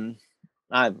not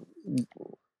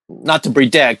to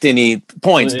predict any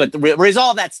points, but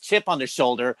resolve that chip on his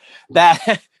shoulder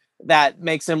that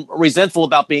makes him resentful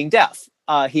about being deaf.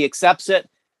 He accepts it.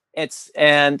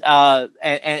 And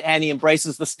he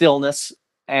embraces the stillness,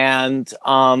 and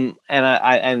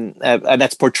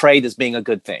that's portrayed as being a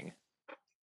good thing.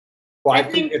 Well, I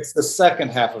think it's the second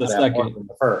half of that more than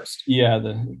the first. Yeah,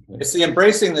 it's the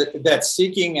embracing that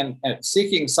seeking and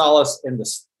seeking solace in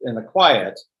the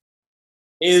quiet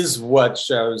is what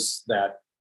shows that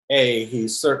A, he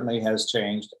certainly has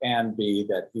changed, and B,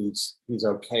 that he's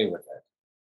okay with it,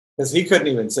 because he couldn't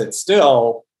even sit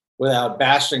still without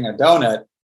bashing a donut.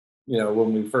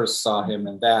 When we first saw him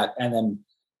in that, and then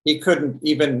he couldn't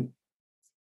even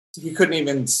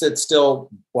sit still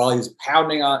while he's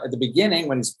pounding at the beginning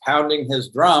when he's pounding his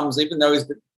drums, even though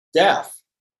he's deaf.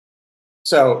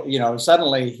 So,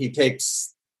 suddenly he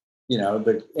takes,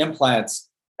 the implants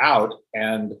out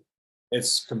and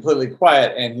it's completely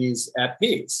quiet and he's at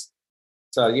peace.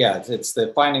 So yeah, it's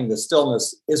the finding the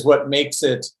stillness is what makes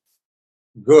it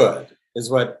good, is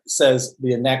what says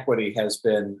the inequity has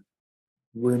been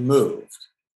removed.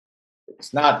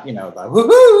 It's not, the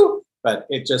woohoo, but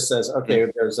it just says, okay,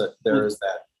 there is that.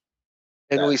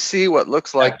 And we see what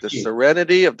looks like the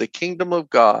serenity of the kingdom of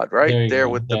God right there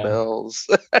with the bells.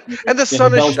 And the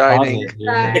sun is shining.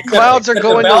 The clouds are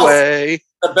going away.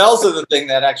 The bells are the thing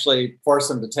that actually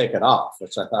forced him to take it off,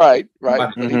 which I thought.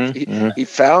 Right. He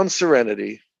found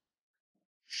serenity.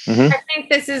 I think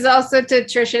this is also to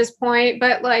Trisha's point,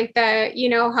 but like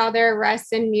how there are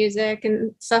rests in music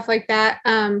and stuff like that.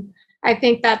 I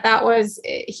think that was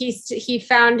he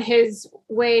found his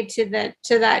way to that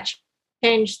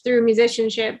change through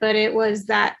musicianship, but it was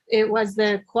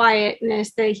the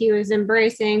quietness that he was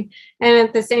embracing. And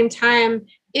at the same time,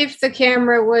 if the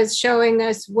camera was showing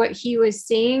us what he was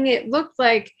seeing, it looked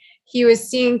like he was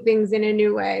seeing things in a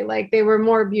new way, like they were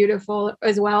more beautiful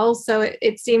as well. So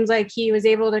it seems like he was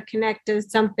able to connect to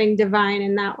something divine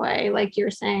in that way, like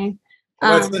you're saying.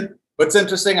 What's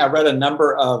interesting, I read a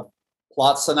number of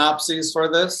plot synopses for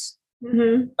this.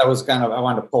 Mm-hmm. I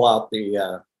wanted to pull out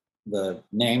the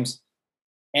names.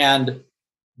 And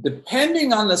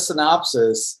depending on the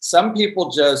synopsis, some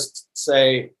people just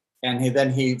say, and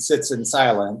then he sits in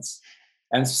silence.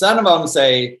 And some of them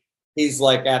say he's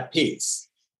like at peace.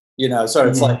 So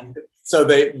it's like, so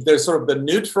there's sort of the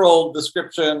neutral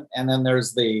description, and then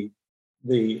there's the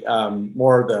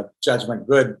more the judgment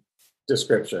good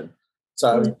description.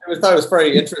 So I thought it was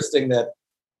very interesting that,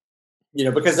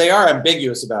 because they are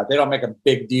ambiguous about it. They don't make a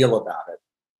big deal about it.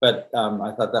 But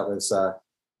I thought that was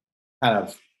kind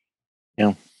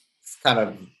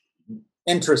of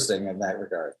interesting in that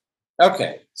regard.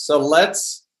 Okay, so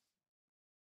let's,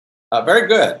 very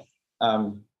good.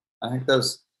 I think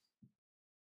that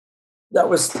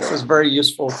was very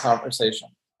useful conversation.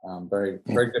 Very,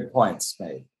 very good points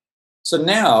made. So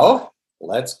now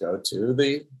let's go to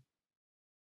the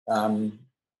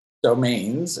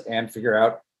domains and figure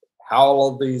out how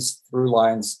all of these through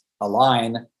lines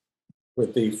align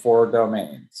with the 4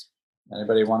 domains.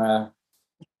 Anybody want to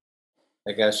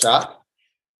take a shot?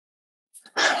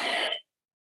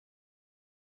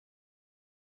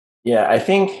 Yeah, I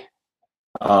think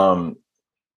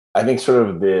sort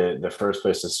of the first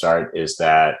place to start is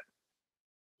that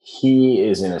he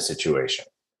is in a situation.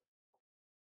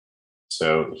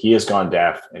 So he has gone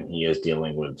deaf and he is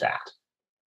dealing with that.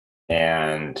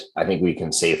 And I think we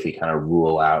can safely kind of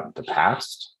rule out the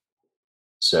past.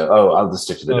 So, I'll just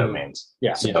stick to the domains.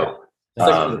 Yeah. So,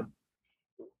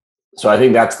 so I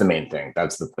think that's the main thing.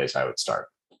 That's the place I would start.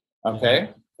 Okay.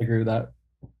 I agree with that.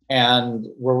 And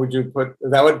where would you put,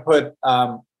 that would put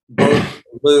both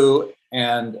Lou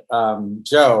and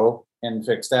Joe in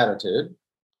fixed attitude.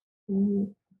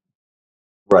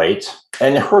 Right.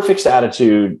 And her fixed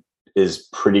attitude is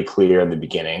pretty clear in the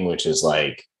beginning, which is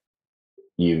like,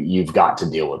 you've got to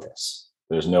deal with this.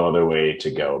 There's no other way to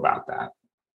go about that.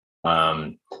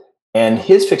 And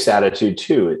his fixed attitude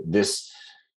too, this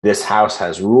house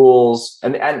has rules.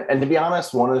 And to be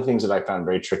honest, one of the things that I found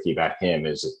very tricky about him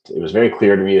is it was very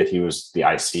clear to me that he was the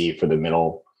IC for the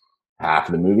middle half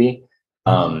of the movie.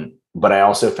 But I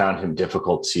also found him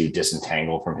difficult to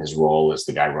disentangle from his role as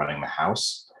the guy running the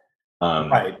house.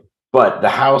 Right. But the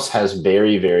house has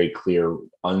very, very clear,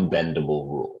 unbendable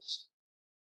rules.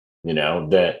 You know,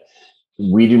 that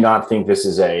we do not think this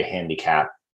is a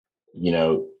handicap. You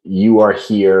know, you are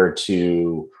here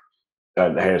to,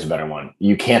 here's a better one.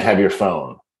 You can't have your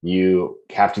phone. You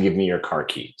have to give me your car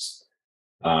keys.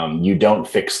 You don't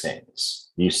fix things.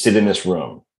 You sit in this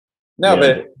room. No,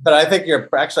 but I think your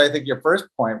first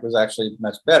point was actually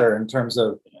much better in terms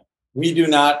of we do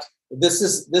not. This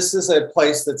is a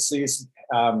place that sees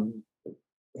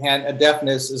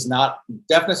deafness is not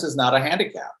a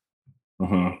handicap.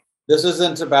 Mm-hmm. This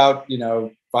isn't about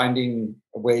finding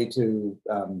a way to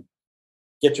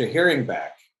get your hearing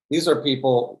back. These are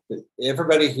people.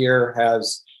 Everybody here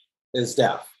is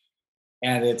deaf,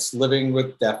 and it's living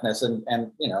with deafness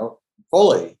and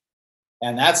fully.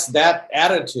 And that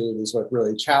attitude is what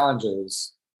really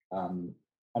challenges.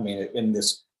 In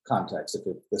this context, if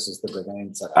this is the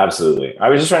domain set. Absolutely, I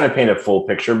was just trying to paint a full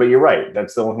picture, but you're right.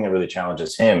 That's the only thing that really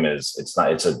challenges him is it's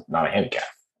not a handicap.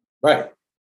 Right.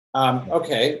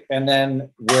 Okay. And then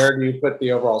where do you put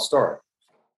the overall story?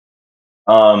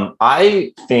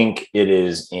 I think it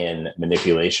is in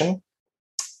manipulation,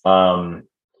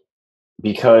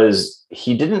 because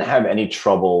he didn't have any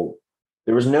trouble.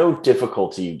 There was no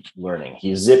difficulty learning.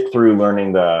 He zipped through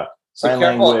learning the sign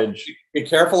language. Be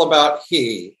careful about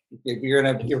he. If you're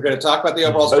gonna talk about the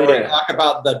overall story, talk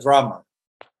about the drummer.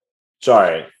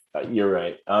 Sorry, you're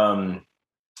right.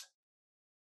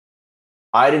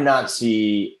 I didn't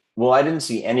see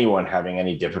anyone having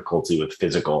any difficulty with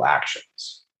physical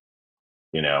actions.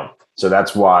 So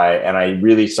that's why, and I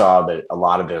really saw that a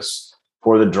lot of this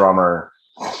for the drummer,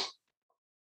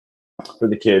 for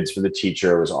the kids, for the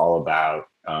teacher, was all about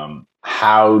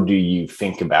how do you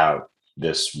think about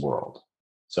this world?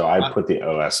 So I put the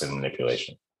OS in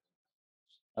manipulation.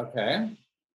 Okay.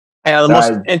 And the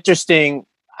most interesting,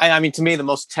 to me, the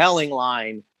most telling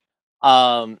line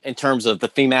in terms of the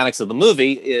thematics of the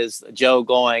movie is Joe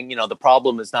going, the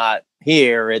problem is not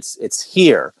here, it's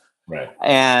here. Right.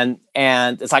 And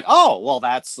it's like, oh, well,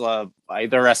 that's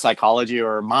either a psychology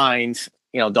or mind,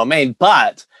 domain.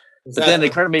 But then it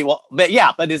occurred to me, but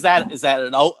is that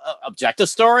an objective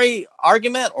story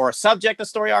argument or a subjective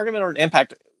story argument or an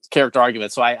impact character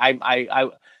argument? So I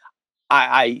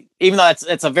even though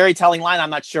it's a very telling line, I'm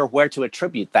not sure where to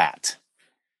attribute that.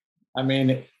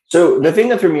 So the thing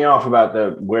that threw me off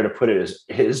about where to put it is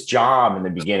his job in the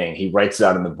beginning. He writes it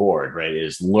out on the board, right?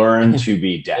 Is learn to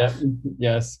be deaf.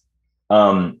 Yes.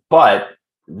 But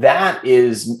that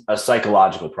is a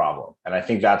psychological problem, and I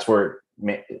think that's where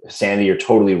Sandy, you're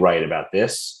totally right about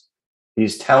this.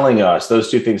 He's telling us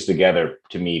those two things together,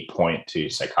 to me, point to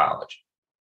psychology.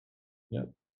 Yeah.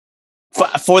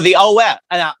 For the OS.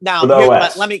 Now,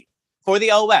 let me for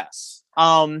the OS.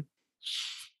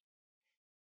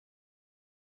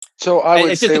 So I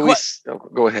would say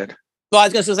go ahead. So I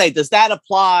was going to say, does that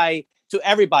apply to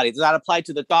everybody? Does that apply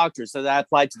to the doctors? Does that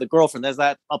apply to the girlfriend? Does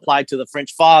that apply to the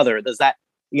French father? Does that,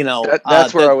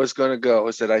 that's where I was going to go,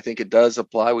 is that I think it does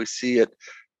apply. We see it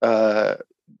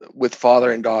with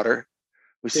father and daughter.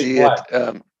 We see it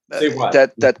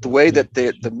that the way that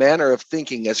the manner of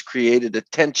thinking has created a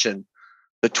tension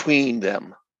between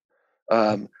them.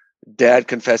 Dad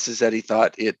confesses that he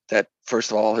thought that first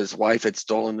of all his wife had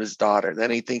stolen his daughter. Then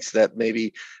he thinks that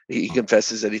maybe he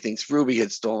confesses that he thinks Ruby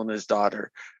had stolen his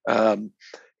daughter. And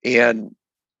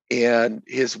and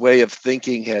his way of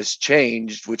thinking has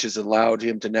changed, which has allowed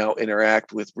him to now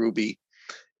interact with Ruby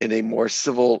in a more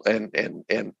civil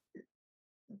and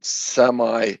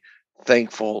semi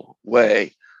thankful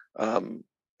way. And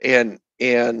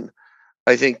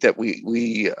I think that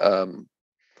we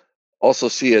also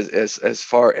see as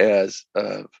far as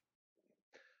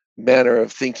manner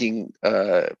of thinking,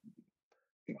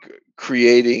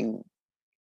 creating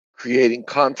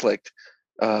conflict.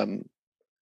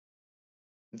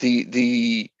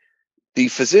 The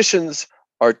physicians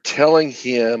are telling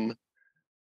him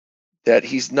that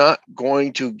he's not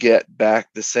going to get back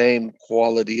the same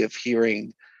quality of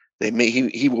hearing.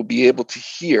 He will be able to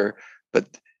hear, but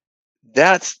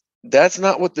that's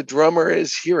not what the drummer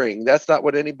is hearing. That's not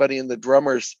what anybody in the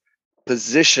drummer's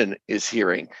position is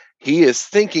hearing. He is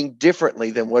thinking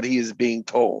differently than what he is being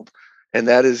told, and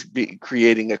that is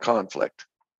creating a conflict.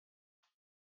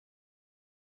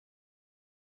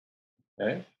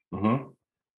 Okay. Mm-hmm.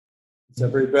 Is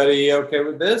everybody okay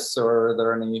with this, or are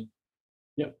there any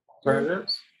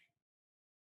alternatives?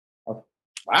 Oh,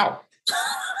 wow.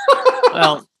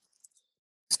 Well,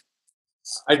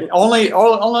 I only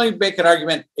make an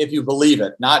argument if you believe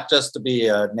it, not just to be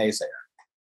a naysayer.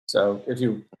 So if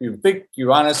you think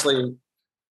you honestly,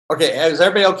 okay, is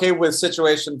everybody okay with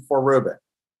situation for Ruben?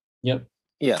 Yep.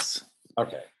 Yes.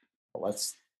 Okay. Well,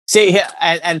 let's see.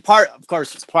 And part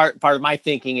of my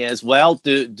thinking is, well,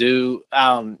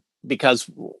 because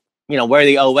where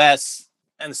the OS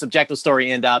and the subjective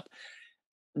story end up,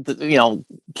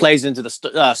 plays into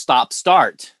the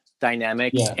stop-start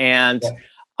dynamic, and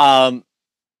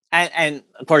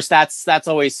of course that's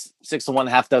always 6 of one,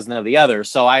 half dozen of the other.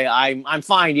 So I'm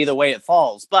fine either way it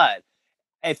falls, but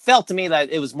it felt to me that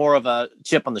it was more of a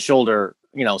chip on the shoulder,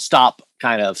 stop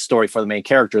kind of story for the main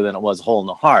character than it was a hole in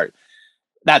the heart.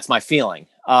 That's my feeling.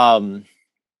 But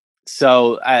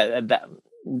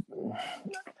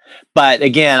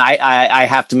again, I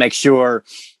have to make sure,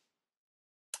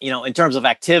 in terms of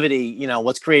activity,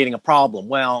 what's creating a problem.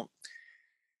 Well,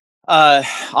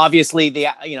 obviously the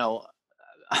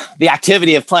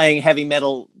activity of playing heavy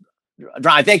metal,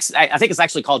 I think it's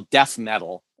actually called death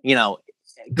metal,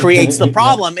 creates the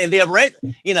problem in the,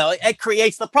 it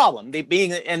creates the problem.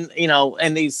 Being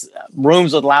in these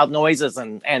rooms with loud noises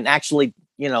and actually,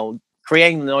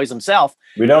 creating the noise himself.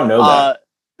 We don't know that.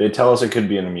 They tell us it could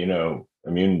be an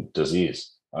immune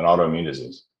disease, an autoimmune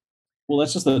disease. Well,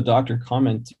 that's just the doctor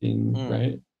commenting,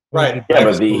 right? Right. Yeah,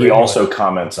 but he also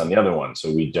comments on the other one,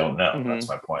 so we don't know. Mm-hmm. That's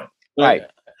my point. Right.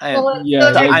 When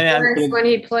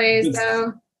he plays,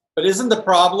 though. But isn't the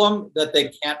problem that he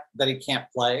can't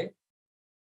play?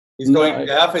 He's going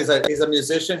deaf. He's a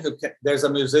musician there's a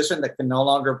musician that can no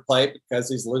longer play because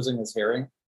he's losing his hearing.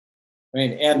 I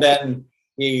mean, and then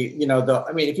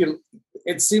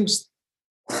it seems,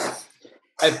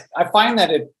 I find that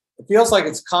it feels like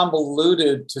it's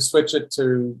convoluted to switch it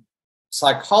to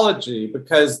psychology,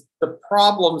 because the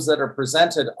problems that are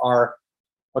presented are,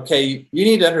 okay, you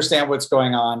need to understand what's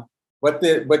going on, if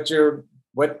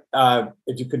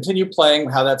you continue playing,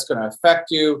 how that's going to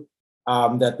affect you,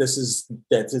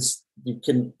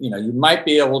 you might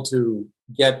be able to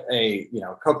get a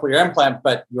cochlear implant,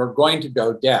 but you're going to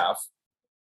go deaf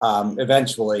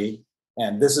eventually,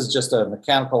 and this is just a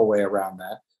mechanical way around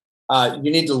that.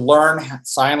 You need to learn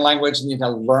sign language. You need to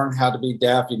learn how to be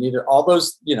deaf. You need all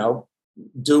those,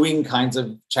 doing kinds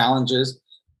of challenges.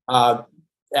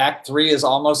 Act 3 is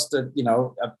almost I'm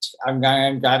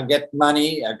got to get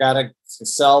money. I got to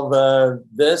sell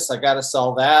this. I got to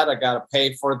sell that. I got to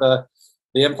pay for the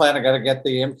implant. I got to get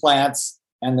the implants,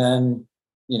 and then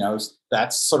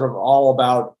that's sort of all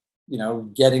about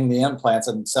getting the implants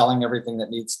and selling everything that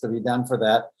needs to be done for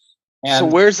that. And so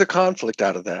where's the conflict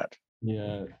out of that?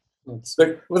 Yeah.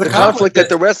 The conflict that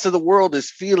the rest of the world is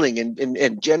feeling and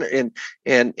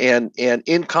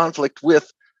in conflict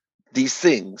with these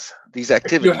things, these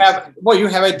activities. You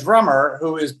have a drummer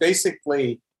who is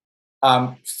basically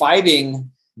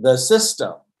fighting the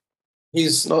system.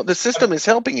 The system is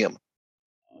helping him.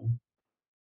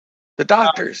 The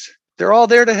doctors, they're all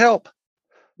there to help.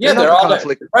 Yeah, they're all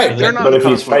conflict. Right. But if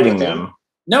he's fighting them.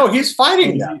 No, he's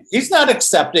fighting them. He's not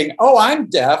accepting, oh, I'm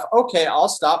deaf. Okay, I'll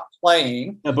stop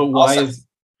playing. Yeah, but why is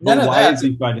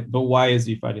he fighting? But why is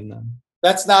he fighting them?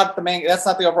 That's not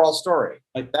the overall story.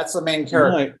 That's the main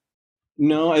character.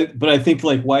 But I think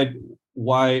why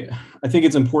I think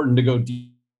it's important to go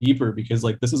deeper, because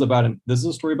this is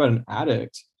a story about an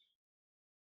addict,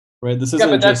 right? This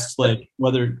isn't just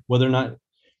whether or not.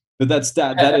 But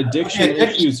that addiction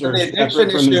issues are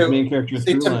separate from his main character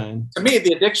through line. To me,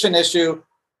 the addiction issue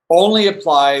only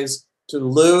applies to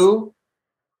Lou,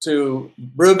 to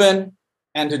Ruben,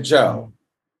 and to Joe.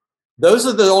 those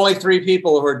are the only 3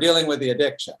 people who are dealing with the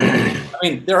addiction. I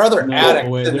mean, there are other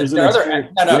addicts. There's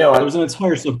an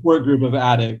entire support group of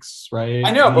addicts, right?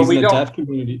 I know, but we don't. Deaf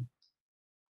community.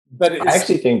 But I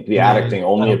actually think the addict thing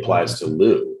only applies to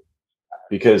Lou,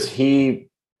 because he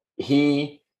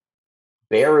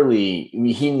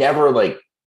never like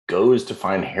goes to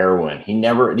find heroin. He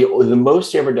never, the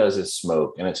most he ever does is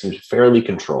smoke, and it seems fairly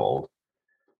controlled,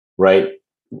 right?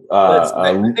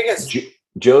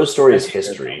 Joe's story is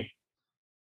history.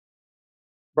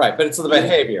 Right, but it's the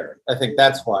behavior. I think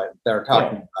that's what they're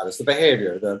talking about. It's the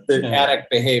behavior, the addict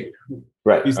behavior.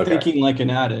 Right. He's thinking like an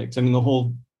addict. I mean, the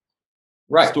whole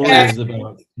story is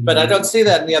about. But I don't see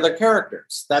that in the other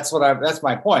characters. That's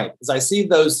my point. Is I see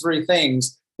those 3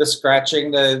 things: the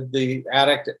scratching, the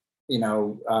addict,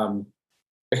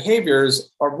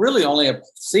 behaviors are really only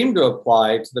seem to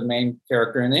apply to the main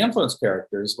character and the influence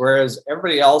characters, whereas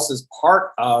everybody else is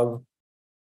part of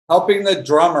helping the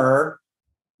drummer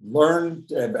learn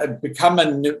to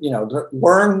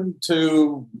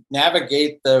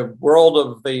navigate the world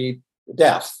of the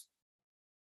deaf,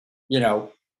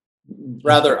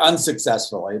 rather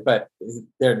unsuccessfully, but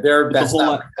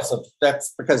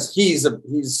that's because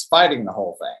he's fighting the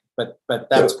whole thing, but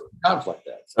that's what conflict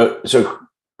is. So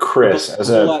Chris,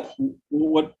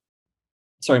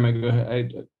 sorry, Mike, go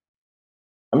ahead.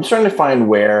 I'm trying to find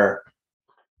where,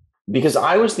 because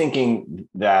I was thinking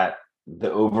that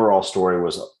the overall story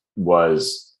was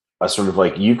a sort of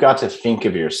like, you've got to think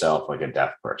of yourself like a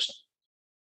deaf person.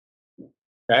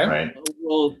 Okay. Right.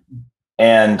 Well,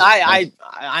 and I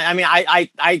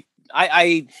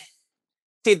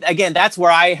see, again, that's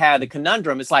where I had a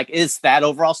conundrum. It's like, is that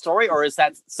overall story or is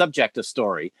that subjective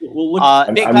story? Well,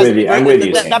 I'm with you. I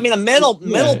mean, the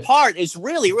middle part is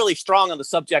really, really strong on the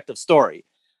subjective story.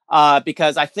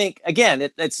 Because I think, again,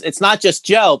 it's not just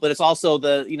Joe, but it's also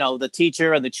the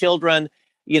teacher and the children,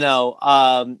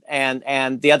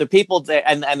 and the other people there,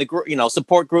 and the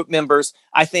support group members.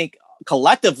 I think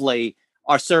collectively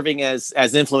are serving as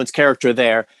influence character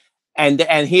there, and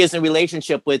he is in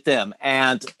relationship with them,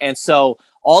 and so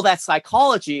all that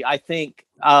psychology, I think,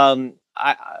 I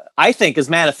think is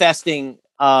manifesting.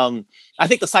 I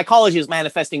think the psychology is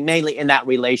manifesting mainly in that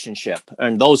relationship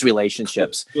and those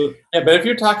relationships. Yeah, but if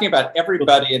you're talking about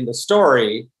everybody in the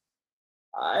story,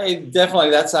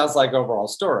 that sounds like overall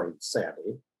story,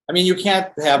 Sandy. I mean, you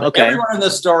can't have everyone in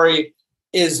the story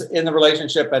is in the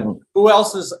relationship, and who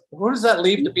does that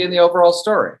leave to be in the overall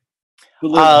story?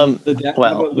 The dad,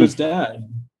 about Lou's dad.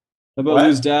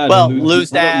 Lou's dad. Well,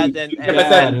 Lou's dad and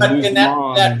but in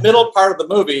that middle part of the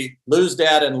movie, Lou's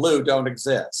dad and Lou don't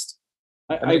exist.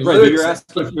 But you're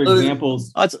asking for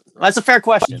examples. That's a fair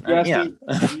question. You're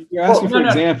asking for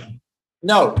examples.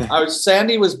 No,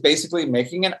 Sandy was basically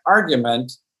making an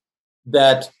argument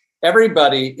that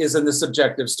everybody is in the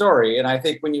subjective story. And I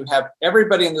think when you have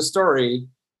everybody in the story,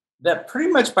 that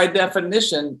pretty much by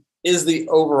definition is the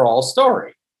overall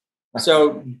story.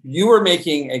 So you were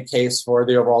making a case for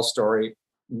the overall story,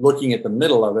 looking at the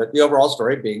middle of it, the overall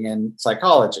story being in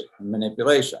psychology and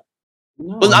manipulation.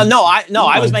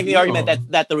 I was making the argument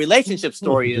that the relationship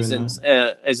story is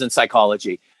in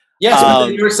psychology. Yes,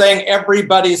 but you were saying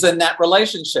everybody's in that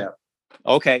relationship.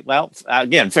 Okay, well,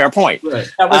 again, fair point. Right.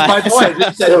 That was my point.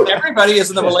 You said everybody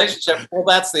is in the relationship. Well,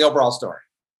 that's the overall story.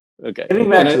 Okay. Getting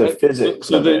back to the physics.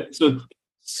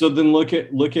 So then look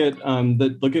at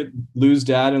Lou's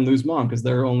dad and Lou's mom, because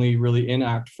they're only really in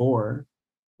Act 4.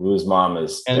 Lou's mom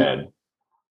is dead.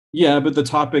 Yeah, but the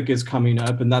topic is coming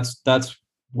up, and that's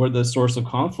where the source of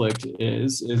conflict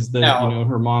is that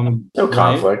her mom. No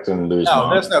conflict in Lou's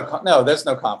mom. There's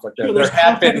no conflict there. There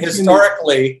have been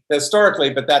historically,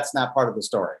 but that's not part of the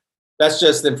story. That's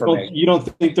just information. Well, you don't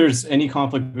think there's any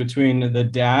conflict between the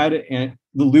dad and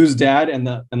Lou's dad and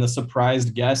the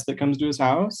surprised guest that comes to his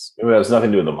house? It has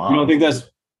nothing to do with the mom. You don't think that's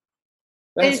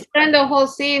they spend a whole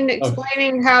scene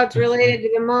explaining how it's related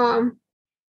to the mom,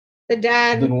 the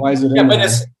dad. Then why is it?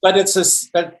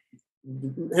 But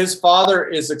his father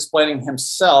is explaining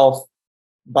himself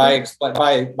by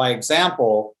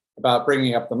example about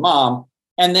bringing up the mom,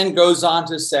 and then goes on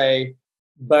to say,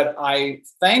 but I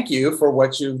thank you for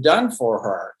what you've done for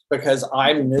her, because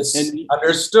I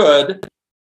misunderstood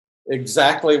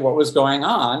exactly what was going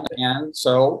on, and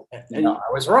so I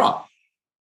was wrong.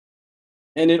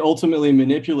 And it ultimately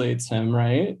manipulates him,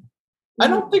 right? I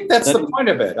don't think that's the point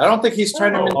of it. I don't think he's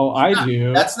trying to. I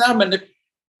do. That's not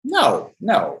No.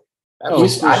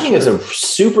 I think it's a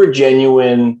super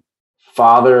genuine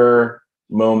father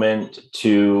moment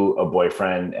to a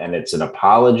boyfriend, and it's an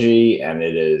apology, and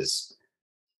it is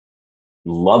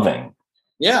loving.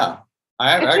 Yeah,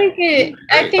 I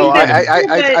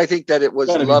think that it was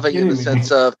loving in the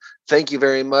sense of thank you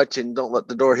very much and don't let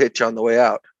the door hit you on the way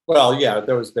out. Well, yeah,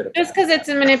 there was a bit of just because it's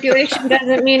a manipulation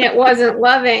doesn't mean it wasn't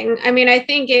loving. I mean, I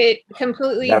think it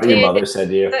completely did. Your mother said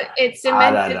to you? It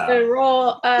cemented the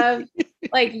role of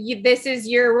like this is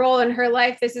your role in her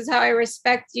life. This is how I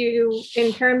respect you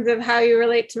in terms of how you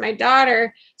relate to my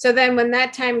daughter. So then when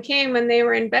that time came, when they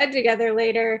were in bed together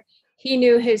later, he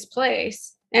knew his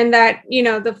place. And that, you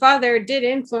know, the father did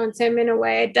influence him in a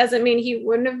way. It doesn't mean he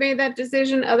wouldn't have made that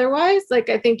decision otherwise. Like,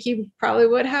 I think he probably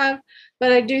would have,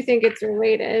 but I do think it's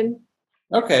related.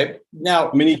 Okay.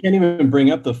 Now, I mean, you can't even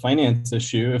bring up the finance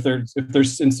issue if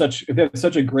they have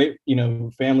such a great, you know,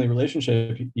 family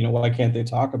relationship, you know, why can't they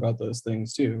talk about those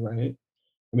things too, right?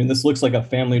 I mean, this looks like a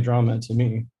family drama to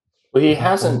me. Well, he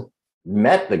hasn't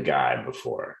met the guy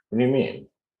before. What do you mean?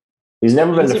 He's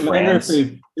never been to France.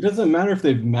 It doesn't matter if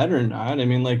they've met or not. I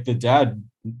mean, like the dad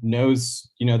knows,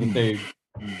 you know, that they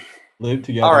live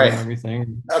together. All right. And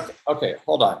everything. Okay,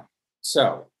 hold on.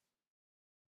 So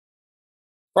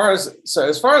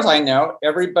as far as I know,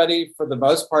 everybody for the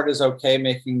most part is okay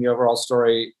making the overall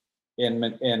story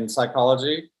in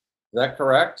psychology. Is that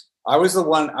correct? I was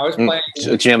playing.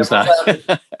 Jim's not.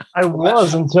 I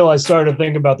was until I started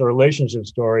thinking about the relationship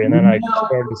story, and then I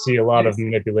started to see a lot of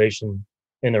manipulation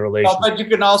in the relationship. Well, but you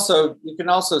can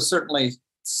also certainly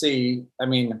see, I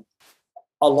mean,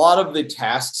 a lot of the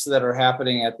tasks that are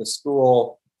happening at the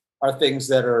school are things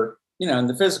that are, you know, in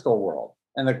the physical world.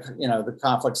 And the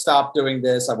conflict, stop doing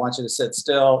this, I want you to sit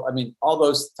still. I mean, all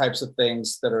those types of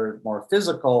things that are more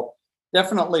physical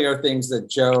definitely are things that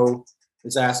Joe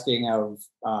is asking of.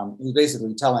 He's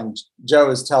basically Joe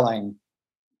is telling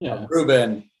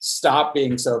Ruben, stop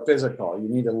being so physical. You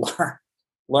need to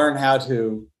learn how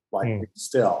to be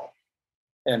still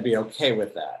and be okay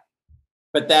with that.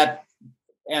 But that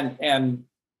and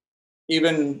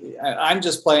even I'm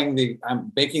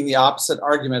making the opposite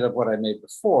argument of what I made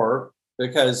before,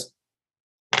 because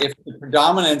if the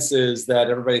predominance is that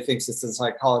everybody thinks it's in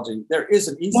psychology, there is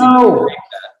an easy way to break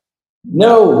that.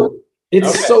 No,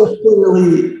 it's so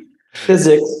clearly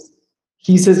physics.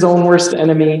 He's his own worst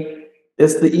enemy.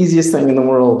 It's the easiest thing in the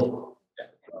world.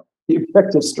 The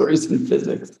effective stories in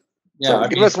physics. Yeah, so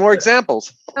give us more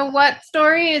examples. So what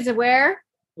story is where?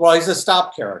 Well, he's a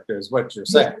stop character, is what you're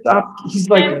saying. He's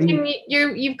like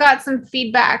you've got some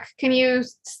feedback. Can you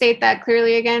state that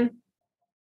clearly again?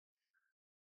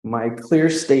 My clear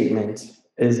statement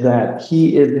is that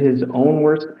he is his own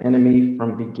worst enemy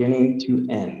from beginning to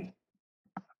end.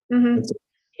 Mm-hmm. It's an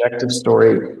objective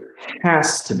story,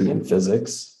 has to be in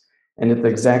physics, and it's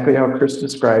exactly how Chris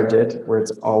described it, where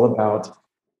it's all about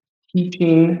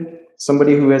teaching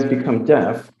somebody who has become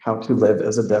deaf how to live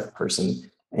as a deaf person,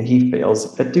 and he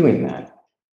fails at doing that.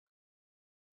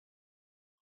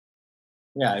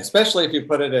 Yeah, especially if you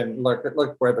put it in look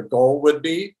where the goal would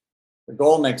be. The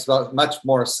goal makes much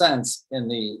more sense in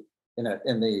the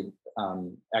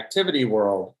activity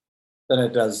world than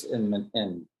it does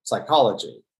in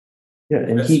psychology. Yeah,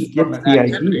 and he gets the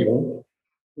idea.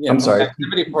 Yeah, I'm sorry. From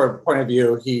an activity point of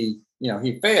view, he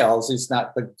fails. He's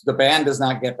not the band does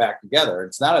not get back together.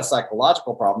 It's not a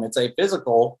psychological problem. It's a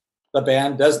physical. The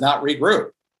band does not regroup.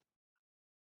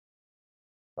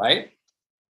 Right?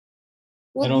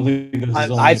 I don't think this is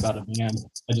only about a band.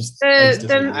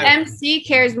 The MC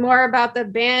cares more about the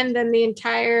band than the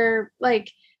entire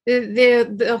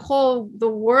the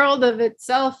world of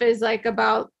itself is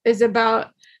about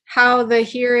how the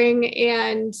hearing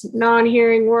and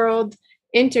non-hearing world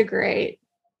integrate.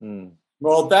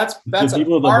 Well, that's a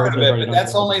part of it, but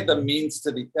that's only the means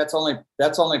to the that's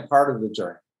only part of the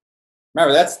journey.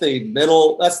 Remember, that's the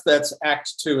middle. That's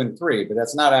Act 2 and 3, but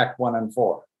that's not Act 1 and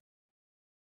 4.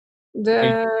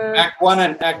 Act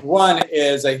 1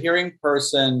 is a hearing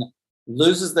person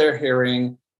loses their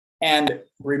hearing and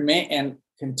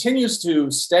continues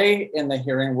to stay in the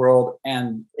hearing world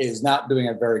and is not doing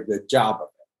a very good job of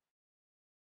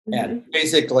it. Mm-hmm. And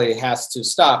basically has to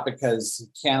stop because he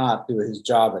cannot do his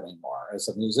job anymore. As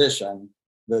a musician,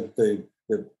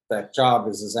 that job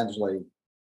is essentially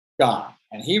gone.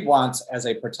 And he wants, as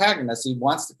a protagonist, he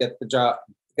wants to get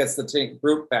gets the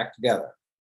group back together.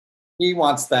 He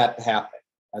wants that to happen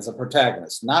as a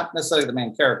protagonist, not necessarily the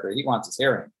main character. He wants his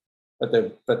hearing, but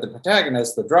the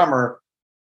protagonist, the drummer,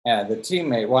 and the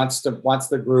teammate wants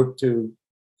the group to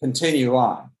continue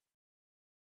on,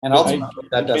 and ultimately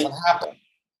that doesn't happen.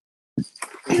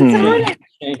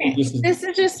 This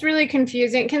is just really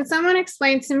confusing. Can someone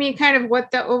explain to me kind of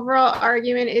what the overall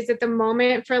argument is at the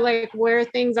moment for where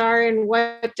things are in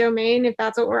what domain, if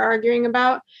that's what we're arguing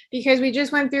about? Because we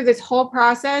just went through this whole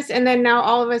process and then now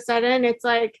all of a sudden it's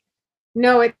like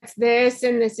no, it's this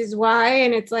and this is why,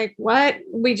 and it's like, what?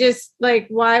 We just like,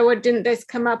 why didn't this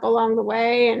come up along the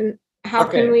way, and how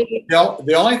can we?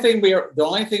 The only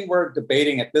thing we're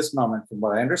debating at this moment, from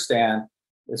what I understand,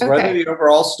 is whether the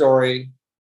overall story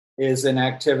is in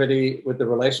activity with the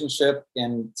relationship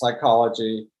in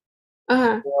psychology,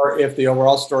 or if the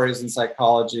overall story is in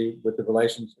psychology with the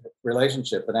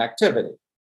relationship and activity.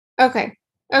 Okay.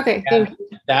 Thank you.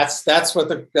 That's what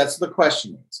the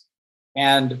question is.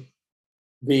 And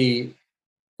the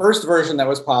first version that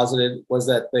was posited was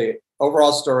that the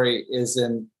overall story is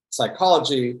in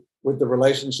psychology with the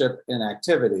relationship in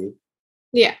activity.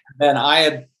 Yeah. Then I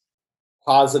had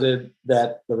posited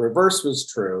that the reverse was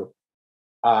true,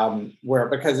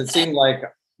 because it seemed like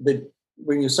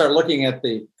when you start looking at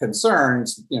the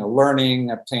concerns,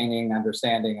 learning, obtaining,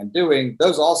 understanding, and doing,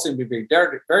 those all seem to be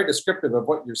very, very descriptive of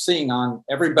what you're seeing on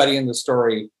everybody in the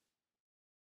story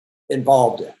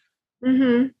involved in.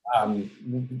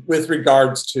 With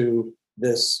regards to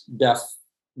this deaf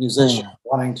musician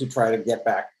wanting to try to get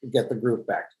the group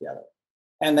back together,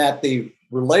 and that the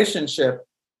relationship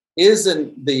is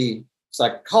in the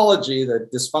psychology, the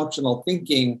dysfunctional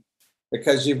thinking,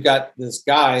 because you've got this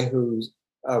guy who's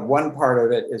one part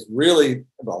of it is really,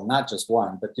 well, not just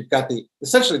one, but you've got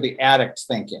essentially the addict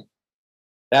thinking.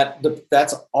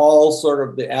 That's all sort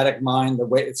of the addict mind. The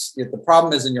way the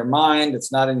problem is in your mind.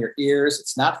 It's not in your ears.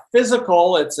 It's not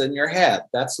physical. It's in your head.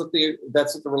 That's what the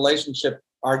relationship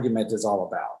argument is all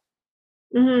about.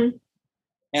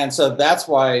 And so that's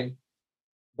why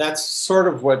that's sort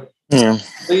of what I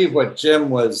believe what Jim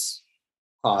was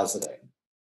positing.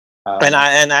 And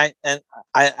I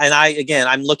again,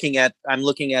 I'm looking at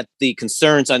the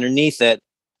concerns underneath it,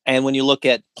 and when you look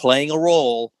at playing a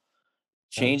role,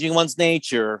 changing one's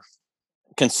nature,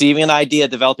 conceiving an idea,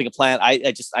 developing a plan,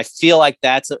 I feel like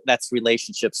that's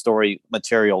relationship story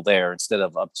material there instead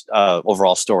of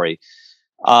overall story.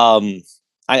 I'm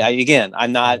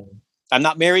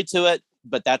not married to it,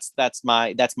 but that's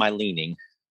my leaning.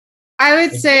 I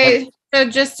would say, so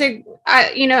just to,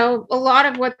 a lot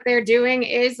of what they're doing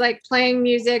is like playing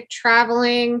music,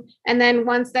 traveling. And then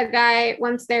once they're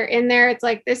in there, it's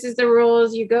like, this is the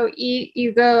rules. You go eat,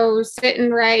 you go sit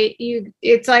and write.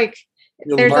 It's like,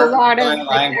 there's a lot of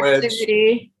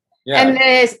activity. Yeah. And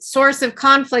the source of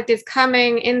conflict is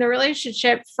coming in the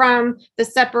relationship from the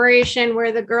separation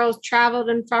where the girl's traveled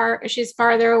and she's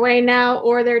farther away now,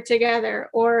 or they're together,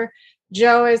 or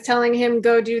Joe is telling him,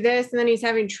 go do this. And then he's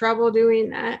having trouble doing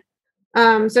that.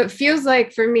 So it feels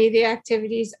like for me, the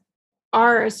activities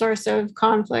are a source of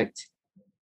conflict.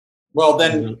 Well,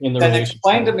 then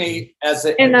explain to me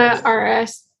in the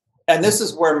RS. And this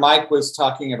is where Mike was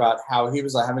talking about how he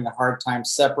was having a hard time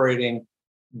separating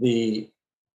the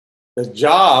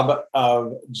job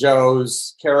of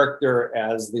Joe's character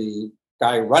as the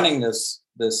guy running this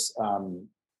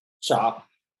shop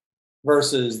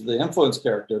versus the influence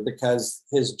character, because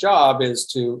his job is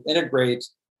to integrate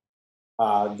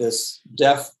this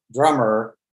deaf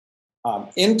drummer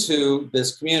into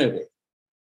this community.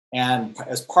 And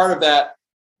as part of that,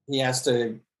 he has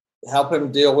to help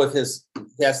him deal with his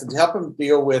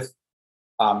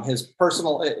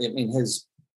personal, his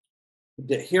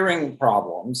hearing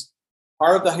problems.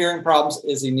 Part of the hearing problems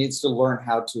is he needs to learn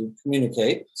how to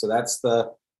communicate. So that's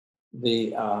the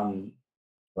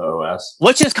OS,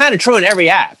 which is kind of true in every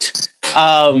act.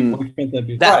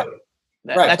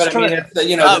 Right. That's true.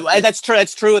 That's true.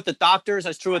 That's true with the doctors.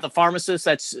 That's true with the pharmacists.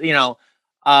 That's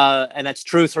and that's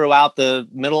true throughout the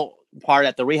middle part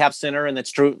at the rehab center, and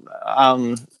that's true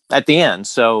at the end.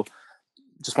 So,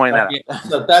 just pointing that out.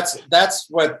 So that's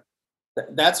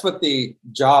what the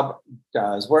job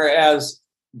does. Whereas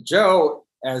Joe,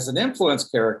 as an influence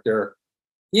character,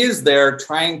 he is there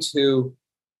trying to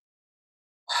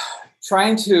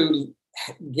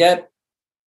get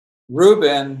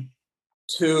Ruben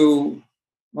to,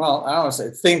 well, I don't want to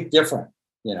say think different,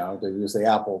 to use the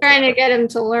Apple. Trying to get him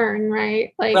to learn,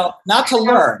 right? Like, well, not to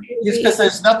learn, because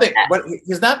there's nothing. But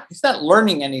he's not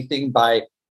learning anything by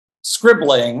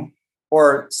scribbling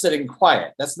or sitting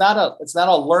quiet. It's not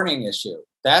a learning issue.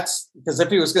 That's because if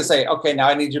he was going to say, okay, now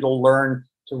I need you to learn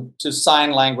to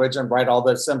sign language and write all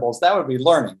the symbols, that would be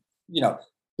learning.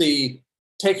 The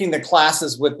taking the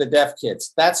classes with the deaf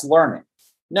kids, that's learning.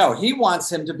 No, he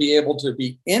wants him to be able to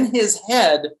be in his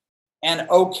head and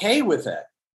okay with it.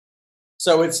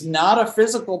 So it's not a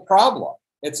physical problem.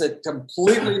 It's a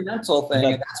completely mental thing.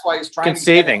 And that's why he's trying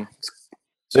conceiving.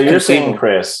 So you're saying,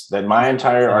 Chris, that my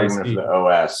entire argument for the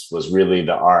OS was really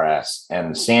the RS,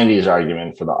 and Sandy's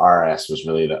argument for the RS was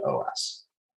really the OS.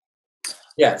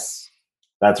 Yes.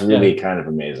 That's really kind of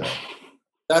amazing.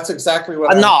 That's exactly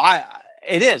what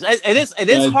It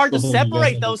is hard to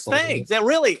separate those things.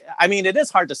 It is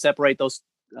hard to separate those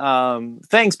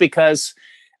things because,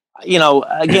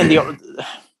 again,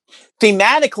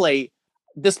 thematically,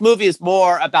 this movie is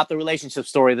more about the relationship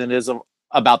story than it is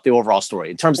about the overall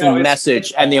story in terms of the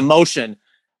message and the emotion.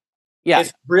 Yeah,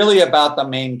 it's really about the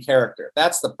main character.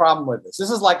 That's the problem with this. This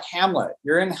is like Hamlet.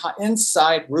 You're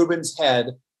inside Reuben's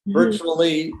head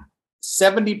virtually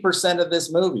 70% of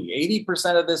this movie,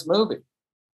 80% of this movie.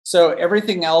 So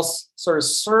everything else sort of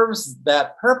serves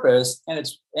that purpose, and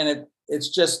it's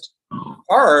just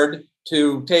hard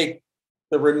to take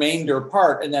the remainder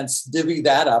part and then divvy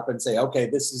that up and say, okay,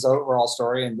 this is overall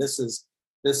story, and this is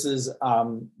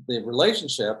the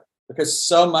relationship, because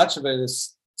so much of it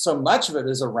is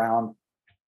around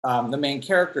the main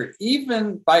character,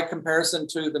 even by comparison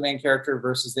to the main character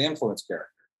versus the influence character.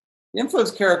 The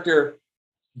influence character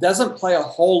doesn't play a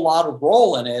whole lot of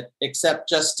role in it, except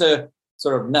just to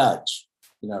sort of nudge,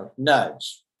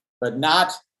 but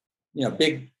not,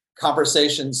 big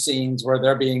conversation scenes where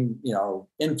they're being,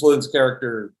 influence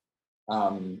character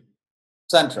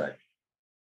centric.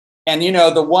 And,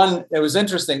 it was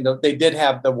interesting that they did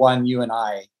have the one you and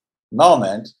I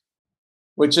moment,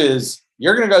 which is,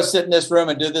 you're going to go sit in this room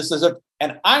and do this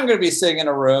and I'm going to be sitting in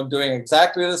a room doing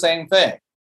exactly the same thing.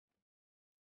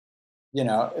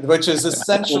 Which is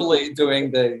essentially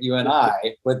doing the you and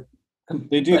I with.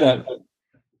 They do that.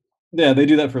 Yeah, they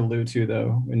do that for Lou too,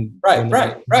 though. Right.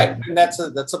 And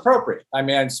that's appropriate.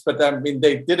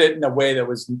 They did it in a way that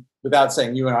was without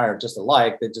saying you and I are just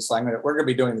alike. They just like, we're going to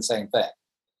be doing the same thing.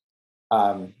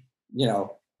 And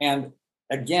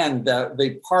again,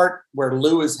 the part where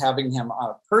Lou is having him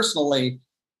personally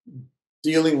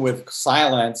dealing with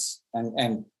silence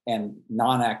and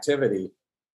non-activity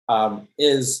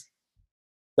is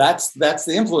that's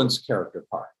the influence character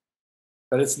part,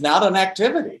 but it's not an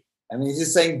activity.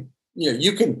 He's saying,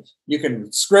 you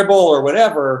can scribble or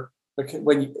whatever, but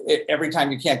every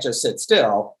time you can't just sit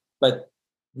still, but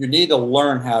you need to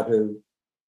learn how to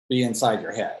be inside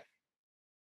your head.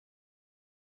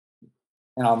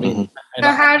 And I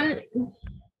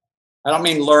don't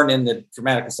mean learn in the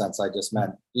dramatic sense. I just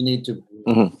meant you need to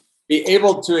be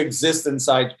able to exist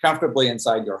comfortably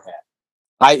inside your head.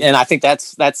 I think that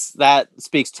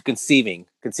speaks to conceiving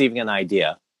an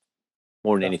idea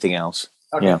more than anything else.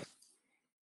 Okay. Yeah.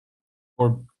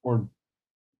 Or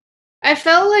I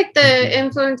felt like the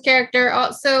influence character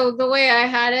also, the way I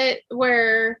had it,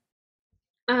 where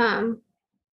oh,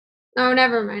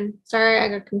 never mind. Sorry, I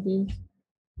got confused.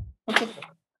 Okay.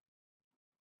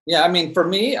 Yeah, for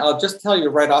me, I'll just tell you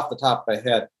right off the top of my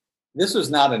head, this was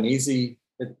not an easy.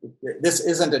 This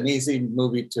isn't an easy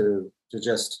movie to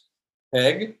just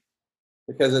peg,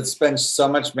 because it spends so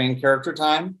much main character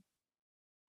time.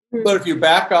 But if you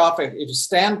back off, if you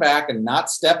stand back and not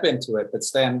step into it, but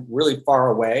stand really far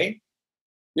away,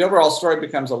 the overall story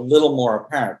becomes a little more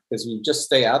apparent, because you just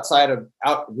stay outside of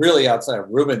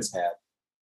Reuben's head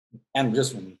and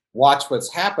just watch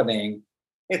what's happening.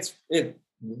 The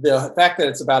fact that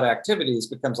it's about activities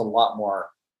becomes a lot more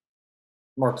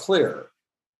clear,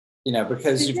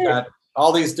 because you've got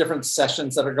all these different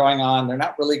sessions that are going on. They're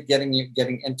not really getting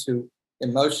into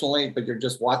emotionally, but you're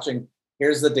just watching.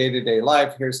 Here's the day-to-day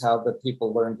life. Here's how the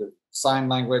people learn the sign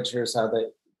language. Here's how they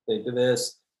do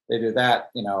this, they do that,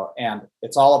 and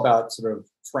it's all about sort of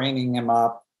training him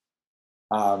up.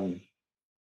 And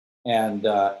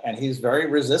he's very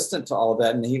resistant to all of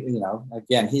that. And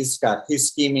he's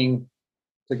scheming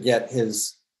to get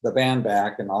the band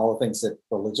back and all the things the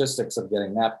logistics of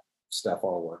getting that stuff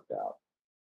all worked out.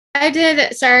 I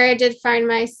did find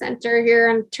my center here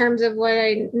in terms of what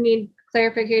I need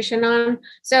clarification on.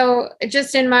 So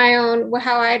just in my own,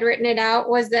 how I'd written it out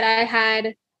was that I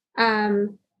had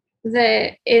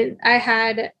the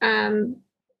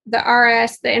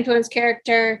RS, the influence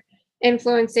character,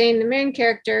 influencing the main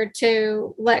character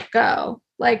to let go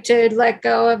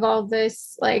of all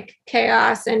this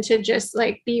chaos and to just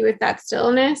be with that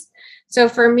stillness. So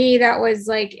for me, that was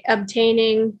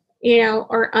obtaining,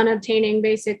 or unobtaining,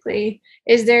 basically.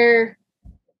 Is there?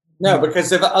 No, because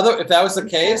if that was the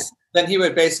case, then he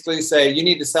would basically say, you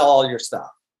need to sell all your stuff.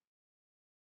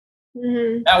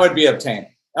 Mm-hmm. That would be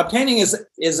obtaining. Obtaining is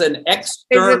an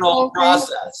external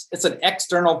process. It's an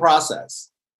external process.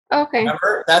 Okay.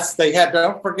 Remember,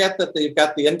 don't forget that they've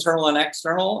got the internal and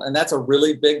external, and that's a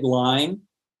really big line.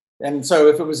 And so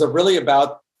if it was really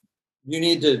about, you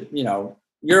need to,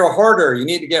 you're a hoarder, you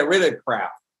need to get rid of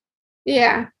crap.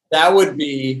 Yeah. That would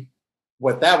be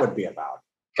what that would be about.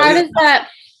 How does that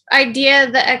idea,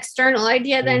 the external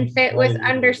idea, then fit with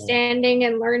understanding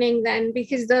and learning then,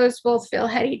 because those both feel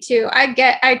heady too.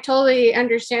 I totally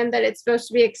understand that it's supposed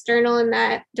to be external in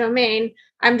that domain.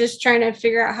 I'm just trying to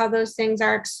figure out how those things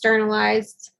are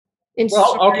externalized.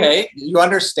 Well, okay, you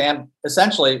understand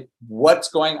essentially what's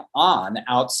going on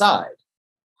outside,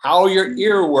 how your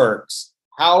ear works,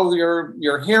 how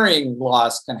your hearing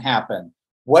loss can happen,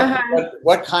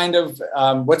 what kind of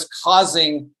what's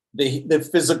causing the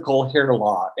physical hearing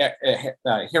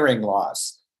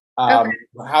loss, how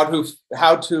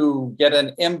to get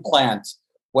an implant,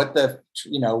 what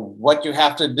you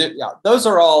have to do. Yeah, those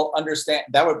are all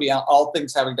that would be all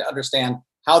things having to understand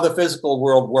how the physical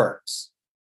world works.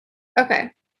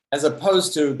 Okay. As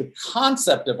opposed to the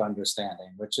concept of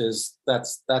understanding, which is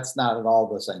that's not at all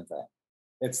the same thing.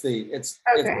 It's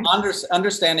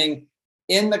understanding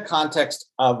in the context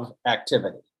of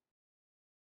activity.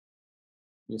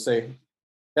 You see,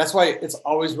 that's why it's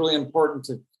always really important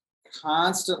to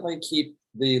constantly keep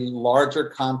the larger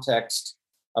context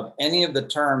of any of the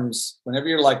terms. Whenever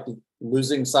you're like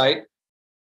losing sight,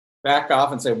 back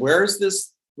off and say, where's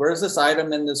this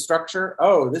item in the structure?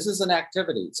 Oh, this is an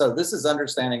activity. So this is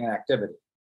understanding an activity,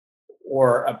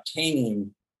 or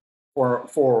obtaining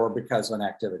for because of an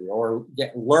activity, or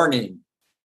learning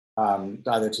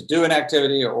either to do an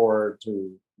activity or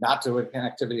to not do an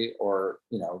activity, or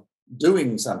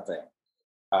doing something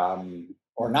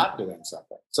or not doing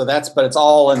something. So but it's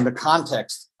all in the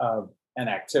context of an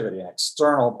activity, an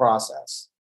external process.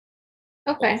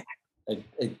 Okay.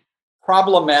 A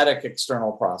problematic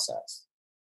external process.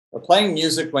 But playing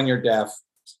music when you're deaf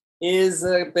is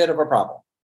a bit of a problem.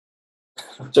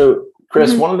 So,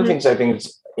 Chris, one of the things I think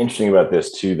is interesting about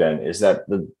this too, then, is that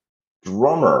the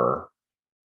drummer,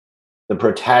 the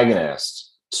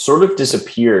protagonist, sort of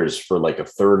disappears for like a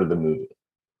third of the movie.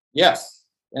 Yes,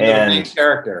 and the main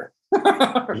character.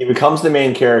 He becomes the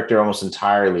main character almost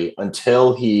entirely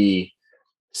until he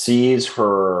sees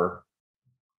her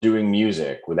doing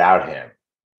music without him.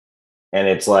 And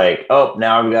it's like, oh,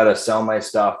 now I've got to sell my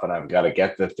stuff and I've got to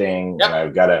get the thing. Yep. And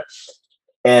I've got to,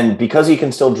 and because he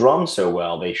can still drum so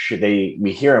well, we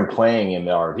hear him playing in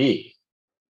the RV.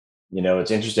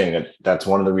 It's interesting that's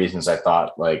one of the reasons I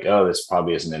thought like, oh, this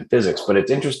probably isn't in physics, but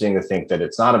it's interesting to think that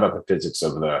it's not about the physics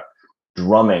of the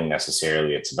drumming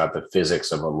necessarily. It's about the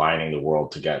physics of aligning the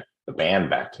world to get the band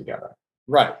back together.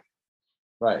 Right.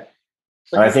 And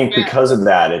I think because of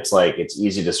that, it's like, it's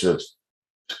easy to sort of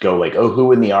go like, oh,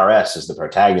 who in the RS is the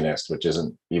protagonist, which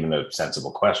isn't even a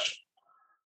sensible question.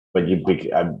 But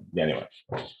anyway.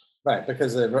 Right,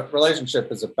 because the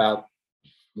relationship is about,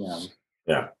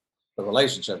 the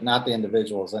relationship, not the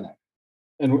individuals in it.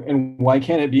 And why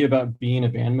can't it be about being a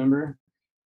band member?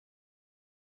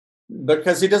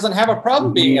 Because he doesn't have a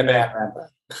problem being a band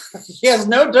member. He has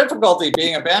no difficulty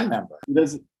being a band member.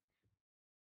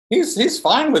 He's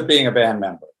fine with being a band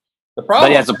member. The problem,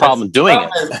 but he has a problem doing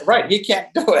it. Right, he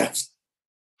can't do it,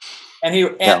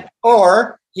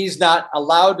 or he's not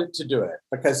allowed to do it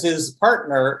because his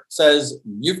partner says,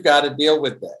 "You've got to deal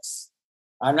with this.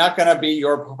 I'm not going to be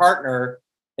your partner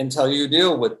until you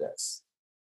deal with this."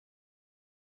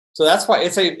 So that's why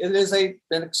it is an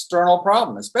external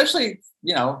problem, especially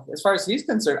as far as he's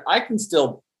concerned. I can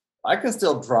still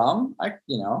drum.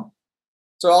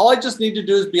 So all I just need to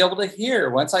do is be able to hear.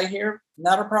 Once I hear,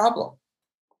 not a problem.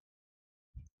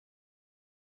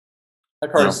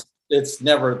 Of course, it's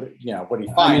never, what he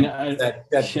finds.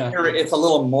 It's a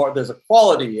little more, there's a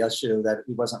quality issue that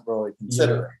he wasn't really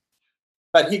considering. Yeah.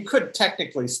 But he could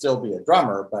technically still be a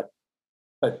drummer, but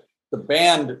the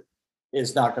band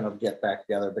is not going to get back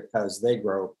together because they've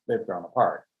grown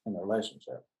apart in their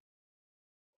relationship.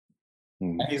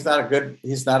 And he's not a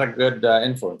good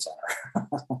influence on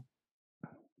her.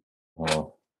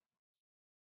 Well,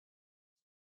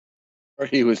 or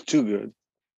he was too good.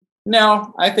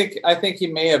 No, I think he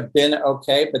may have been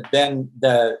okay, but then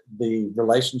the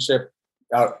relationship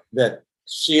that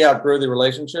she outgrew the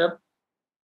relationship.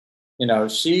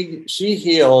 She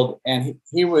healed, and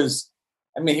he was.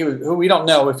 I mean, we don't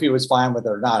know if he was fine with it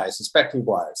or not. I suspect he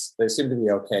was. They seem to be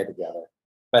okay together,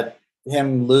 but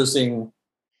him losing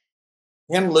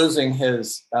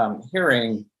his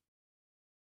hearing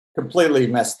completely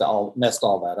messed all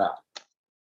that up.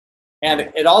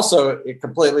 And it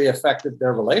completely affected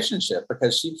their relationship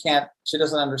because she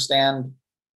doesn't understand,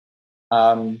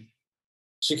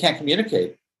 she can't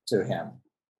communicate to him.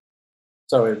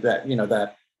 So that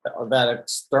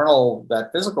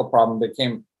physical problem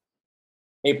became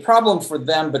a problem for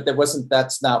them, but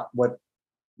that's not what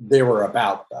they were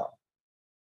about though.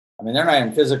 I mean, they're not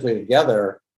even physically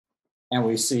together, and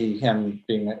we see him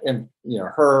being,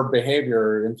 her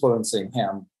behavior influencing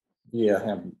him via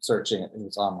him searching,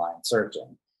 he's online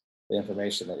searching the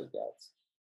information that he gets.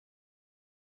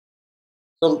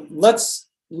 So let's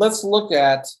look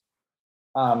at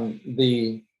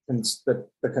the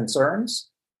concerns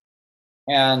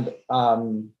and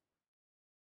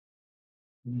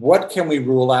what can we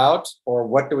rule out, or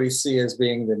what do we see as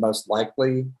being the most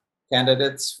likely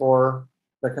candidates for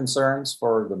the concerns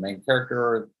for the main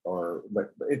character, or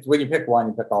when you pick one,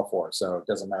 you pick all four, so it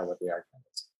doesn't matter what the argument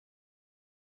is.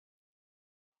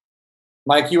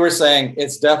 Mike, you were saying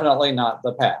it's definitely not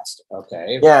the past.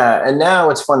 Okay. Yeah, and now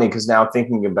it's funny because now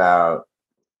thinking about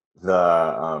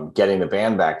the getting the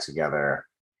band back together.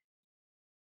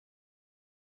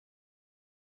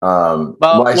 Again,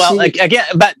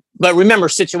 but remember,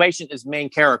 situation is main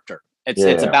character.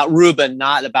 It's about Ruben,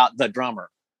 not about the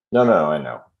drummer. No, I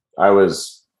know. I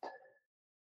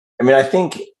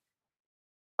think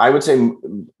I would say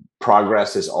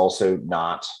progress is also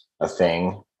not a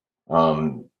thing.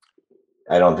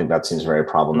 I don't think that seems very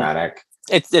problematic.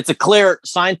 It's a clear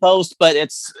signpost, but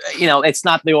it's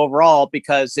not the overall,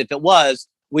 because if it was,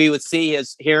 we would see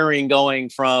his hearing going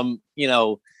from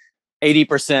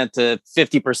 80% to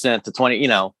 50% to 20,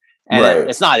 and right.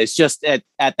 It's not. It's just at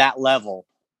that level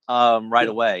right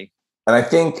away. And I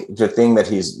think the thing that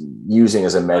he's using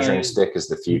as a measuring stick is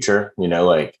the future.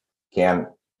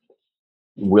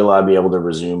 Will I be able to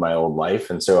resume my old life?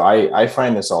 And so I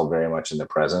find this all very much in the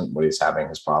present, what he's having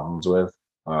his problems with.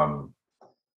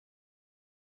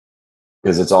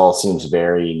 Because it all seems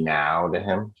very now to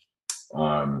him.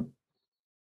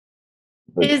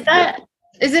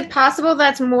 Is it possible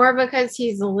that's more because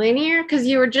he's linear? Because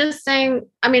you were just saying,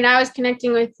 I was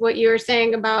connecting with what you were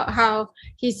saying about how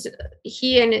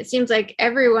and it seems like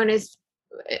everyone is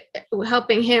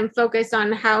helping him focus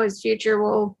on how his future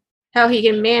how he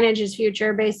can manage his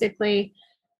future, basically.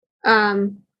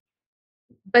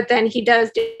 But then he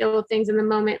does deal with things in the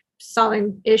moment,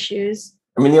 solving issues.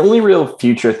 The only real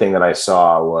future thing that I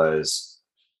saw was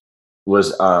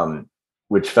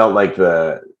which felt like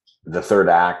the third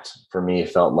act for me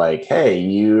felt like, hey,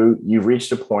 you've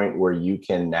reached a point where you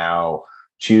can now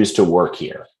choose to work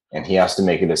here, and he has to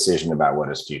make a decision about what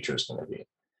his future is going to be.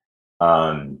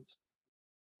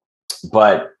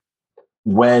 But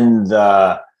when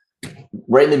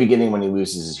right in the beginning, when he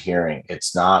loses his hearing,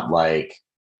 it's not like,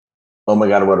 oh my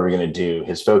God, what are we going to do?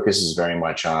 His focus is very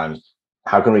much on,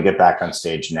 how can we get back on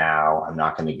stage now? I'm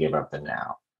not going to give up the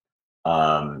now.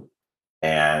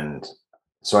 And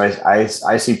so I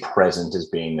see present as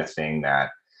being the thing that,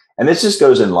 and this just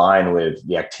goes in line with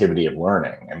the activity of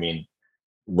learning.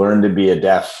 Learn to be a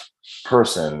deaf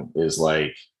person is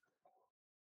like,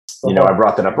 I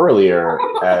brought that up earlier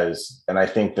and I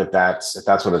think if that's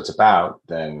what it's about,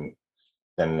 then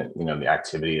the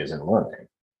activity is in learning.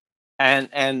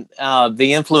 And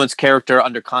the influence character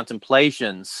under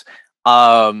contemplations,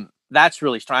 that's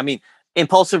really strong.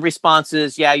 Impulsive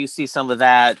responses, you see some of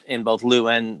that in both Lou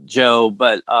and Joe,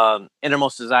 but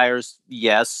innermost desires,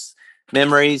 yes.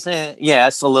 Memories,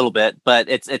 yes, a little bit, but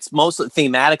it's mostly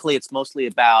thematically, it's mostly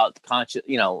about conscious,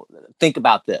 think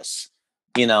about this,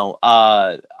 sort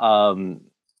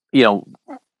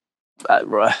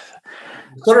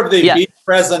of be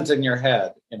present in your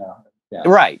head, Yeah.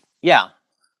 Right. Yeah.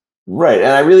 Right.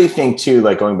 And I really think too,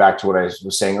 like going back to what I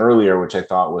was saying earlier, which I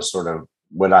thought was sort of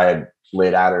what I had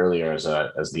laid out earlier as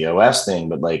the OS thing,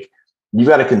 but like, you've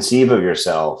got to conceive of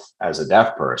yourself as a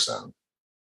deaf person.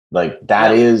 Like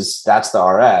that's the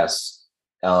RS.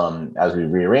 As we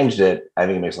rearranged it, I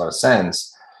think it makes a lot of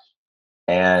sense.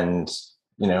 And,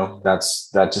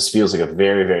 that just feels like a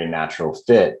very, very natural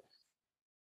fit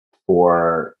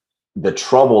for the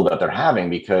trouble that they're having,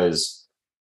 because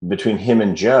between him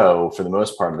and Joe, for the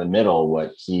most part, in the middle,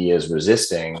 what he is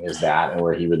resisting is that, and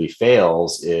where he really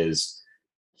fails is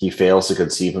he fails to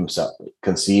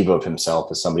conceive of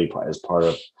himself as part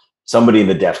of somebody in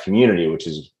the deaf community, which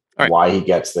is why he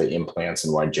gets the implants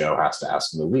and why Joe has to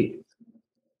ask him to leave.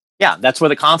 Yeah, that's where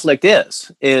the conflict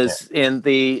is in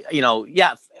the,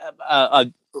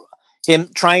 him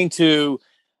trying to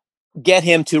get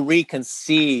him to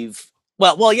reconceive.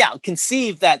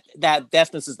 Conceive that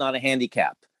deafness is not a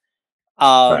handicap.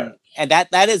 And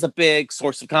that is a big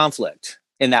source of conflict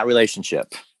in that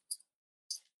relationship.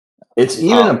 It's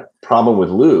even a problem with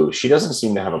Lou. She doesn't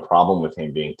seem to have a problem with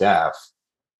him being deaf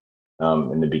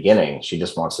in the beginning. She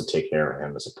just wants to take care of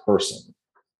him as a person.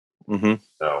 Mm-hmm.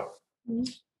 So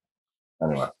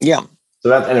anyway. Yeah. So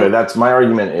that's my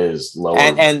argument is lower.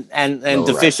 And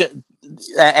deficient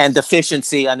and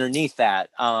deficiency underneath that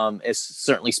is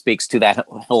certainly speaks to that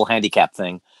whole handicap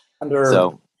thing.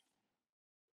 Under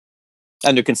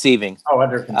conceiving.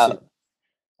 Under conceiving.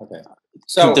 Okay.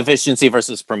 So deficiency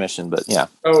versus permission, but yeah.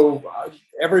 So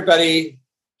everybody,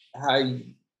 how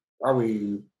are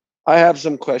we? I have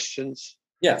some questions.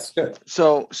 Yes, good.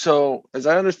 So as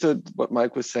I understood what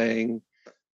Mike was saying,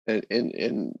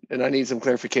 and I need some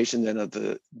clarification then of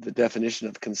the definition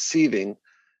of conceiving.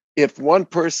 If one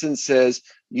person says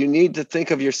you need to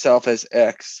think of yourself as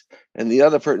X, and the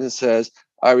other person says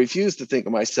I refuse to think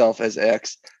of myself as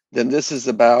X, then this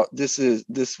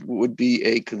would be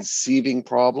a conceiving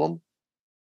problem.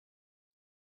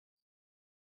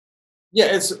 Yeah,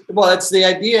 it's the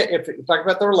idea. If you talk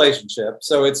about the relationship,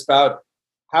 so it's about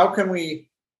how can we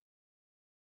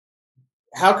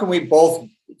both,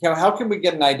 how can we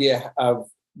get an idea of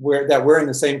that we're in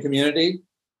the same community?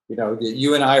 That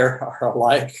you and I are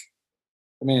alike.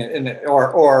 I mean,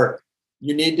 or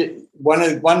you need to.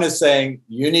 One is saying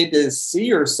you need to see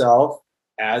yourself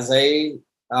as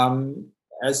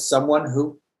as someone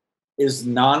who is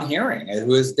non-hearing and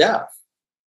who is deaf,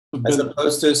 as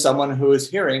opposed to someone who is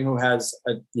hearing who has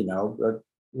a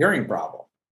hearing problem.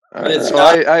 But it's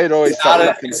not. I had always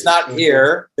thought it's not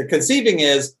here. The conceiving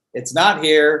is it's not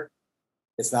here.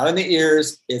 It's not in the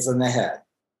ears. It's in the head.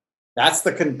 That's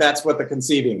what the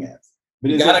conceiving is.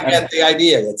 But you got to get the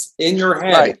idea. It's in your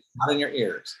head, right, not in your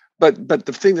ears. But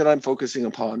the thing that I'm focusing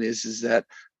upon is that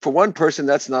for one person,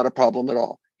 that's not a problem at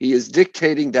all. He is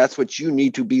dictating that's what you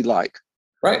need to be like.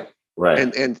 Right.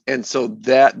 And so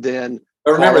that then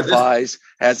qualifies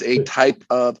as a type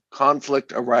of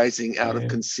conflict arising out of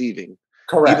conceiving.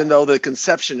 Correct. Even though the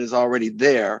conception is already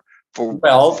there for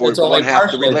it's only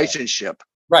half the relationship.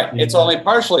 There. Right. It's only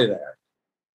partially there.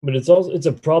 But it's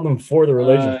a problem for the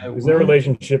relationship because their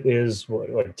relationship is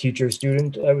like teacher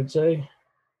student, I would say.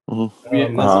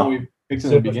 Mm-hmm. That's what we picked in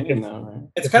the beginning, though, right?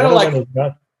 It's kind of like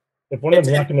if one of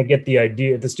them's not going to get the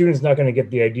idea, if the student's not going to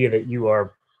get the idea that you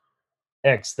are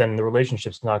X, then the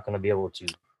relationship's not going to be able to.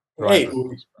 Hey,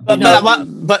 but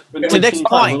to Nick's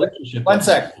point, one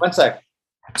sec.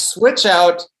 Switch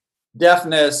out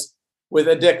deafness with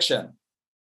addiction,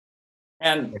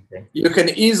 and you can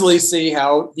easily see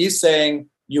how he's saying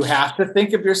you have to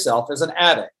think of yourself as an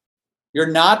addict.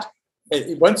 You're not.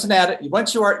 Once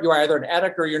you are either an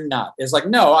addict or you're not. It's like,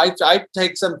 no, I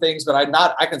take some things, but I'm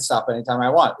not. I can stop anytime I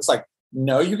want. It's like,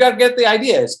 no, you got to get the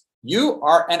idea. Is you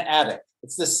are an addict.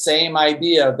 It's the same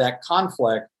idea of that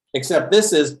conflict, except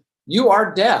this is you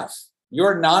are deaf.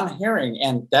 You're non-hearing,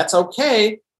 and that's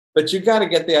okay. But you got to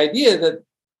get the idea that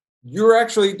you're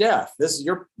actually deaf. It's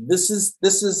a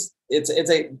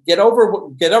get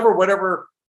over whatever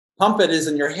hump it is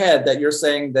in your head that you're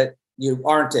saying that you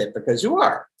aren't it because you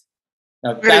are.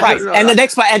 Now, right. And the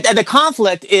next and the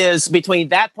conflict is between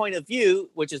that point of view,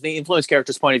 which is the influence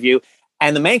character's point of view,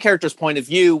 and the main character's point of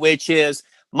view, which is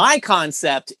my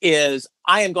concept is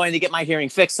I am going to get my hearing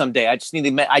fixed someday. I just need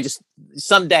to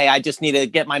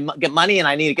get money and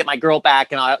I need to get my girl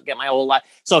back and I'll get my whole life.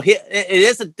 So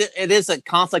it is a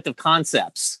conflict of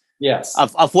concepts. Yes.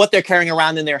 Of what they're carrying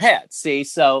around in their heads. See,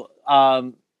 so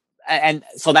and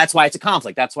so that's why it's a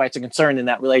conflict. That's why it's a concern in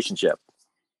that relationship.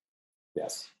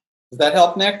 Yes. Does that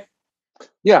help, Nick?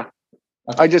 Yeah.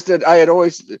 Okay. I had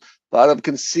always thought of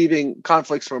conceiving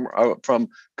conflicts from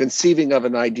conceiving of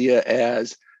an idea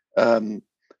as where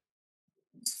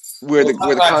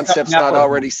the concept's not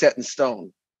already set in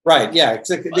stone. Right. Yeah.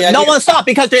 No one stop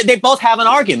because they both have an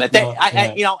argument.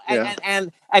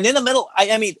 And in the middle,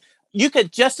 I mean, you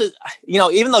could just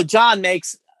even though Joe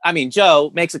makes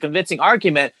a convincing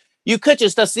argument, you could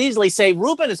just as easily say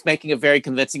Ruben is making a very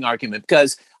convincing argument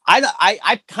because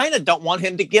I kind of don't want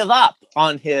him to give up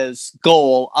on his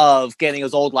goal of getting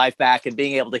his old life back and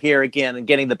being able to hear again and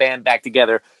getting the band back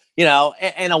together. In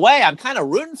a way, I'm kind of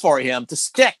rooting for him to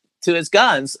stick to his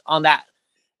guns on that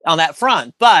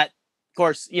front. But of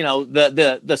course,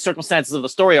 the circumstances of the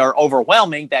story are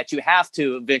overwhelming that he has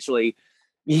to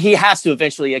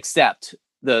eventually accept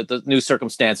the new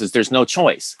circumstances. There's no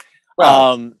choice.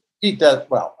 Well, he does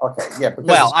well. Okay, yeah.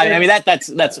 Well, I mean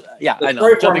that's yeah. I know.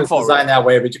 The story form is designed that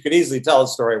way, but you could easily tell a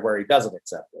story where he doesn't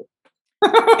accept it.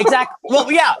 Exactly.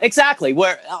 Well, yeah, exactly.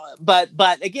 Where, but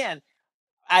again,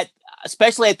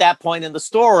 especially at that point in the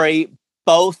story,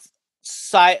 both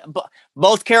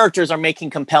characters are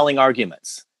making compelling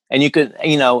arguments, and you could,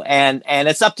 and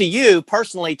it's up to you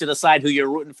personally to decide who you're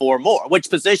rooting for more,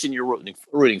 which position you're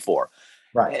rooting for.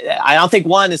 Right. I don't think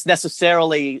one is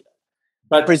necessarily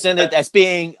presented as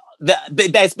being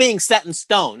set in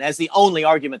stone as the only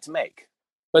argument to make.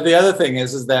 But the other thing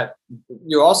is that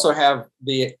you also have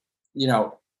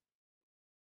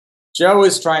Joe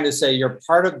is trying to say you're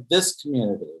part of this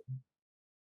community,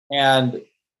 and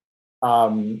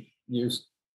you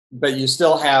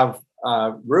still have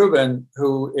Reuben,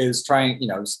 who is trying,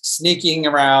 sneaking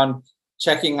around,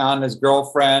 checking on his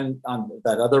girlfriend, on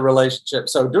that other relationship.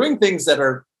 So doing things that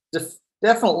are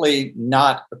definitely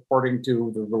not according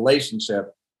to the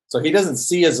relationship. So he doesn't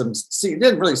he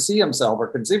didn't really see himself or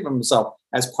conceive of himself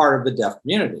as part of the deaf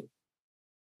community.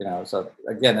 So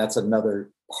again, that's another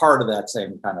part of that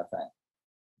same kind of thing.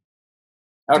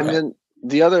 Okay. And then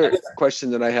the other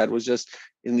question that I had was just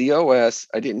in the OS,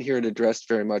 I didn't hear it addressed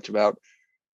very much about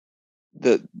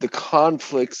the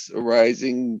conflicts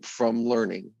arising from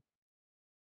learning.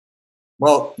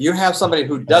 Well, you have somebody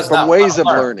who does from not ways of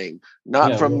learning,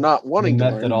 not from not wanting to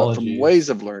learn, but from ways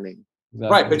of learning. Exactly.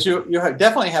 Right, but you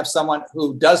definitely have someone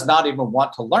who does not even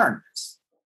want to learn this.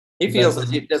 He feels that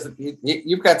he doesn't.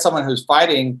 You've got someone who's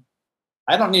fighting.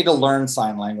 I don't need to learn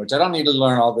sign language. I don't need to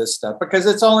learn all this stuff because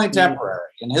it's only temporary.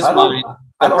 In his mind,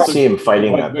 I don't see him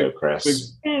fighting that though,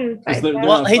 Chris.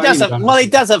 Well, he doesn't. Well, he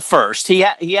does it first. He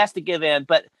has to give in,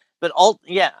 but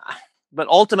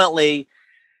ultimately,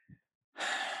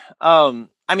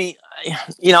 I mean,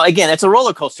 again, it's a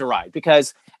roller coaster ride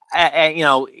because,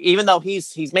 even though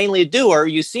he's mainly a doer,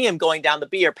 you see him going down the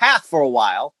beer path for a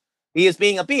while. He is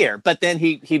being a beer, but then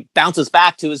he bounces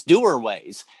back to his doer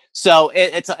ways. So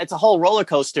it's a whole roller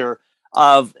coaster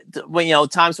of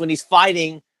times when he's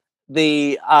fighting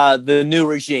the new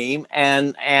regime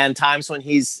and times when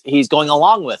he's going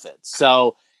along with it.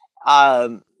 So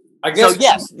I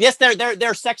guess yes, there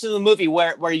are sections of the movie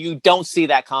where you don't see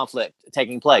that conflict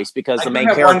taking place because the main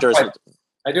characters.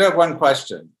 I do have one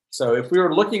question. So if we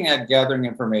were looking at gathering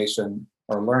information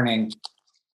or learning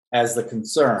as the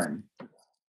concern,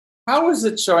 how is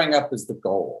it showing up as the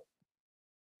goal?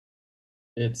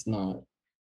 It's not.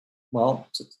 Well,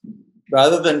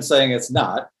 rather than saying it's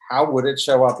not, how would it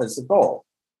show up as the goal?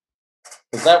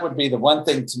 Because that would be the one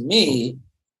thing to me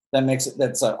that makes it,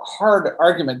 that's a hard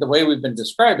argument. The way we've been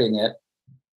describing it,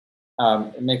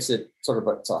 it makes it sort of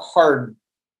it's a hard.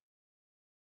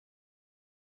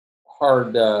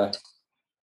 I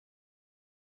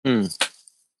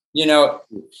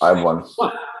have one.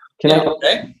 Can I?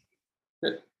 Okay.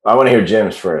 I want to hear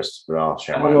Jim's first, but I'll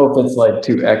share. I don't know if it's like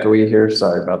too echoey here.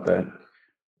 Sorry about that.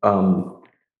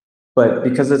 But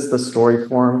because it's the story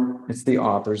form, it's the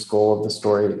author's goal of the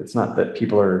story. It's not that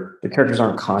the characters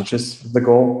aren't conscious of the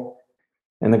goal.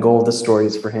 And the goal of the story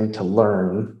is for him to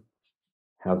learn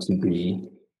how to be.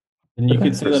 And you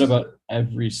could say that about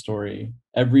every story.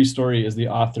 Every story is the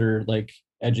author like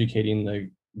educating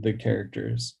the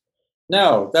characters.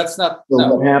 No, that's not. So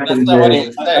no, what happens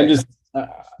that's not I'm just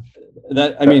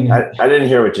I mean, I didn't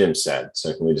hear what Jim said,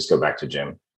 so can we just go back to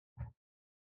Jim?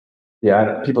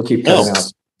 Yeah, people keep cutting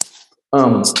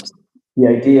out. The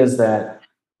idea is that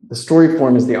the story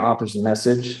form is the author's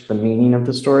message, the meaning of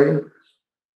the story.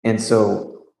 And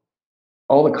so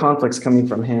all the conflicts coming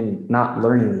from him not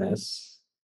learning this,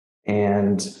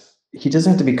 and he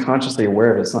doesn't have to be consciously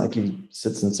aware of it. It's not like he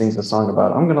sits and sings a song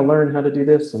about, I'm going to learn how to do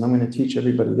this and I'm going to teach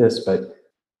everybody this, but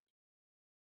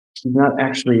he's not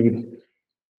actually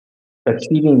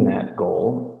achieving that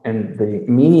goal. And the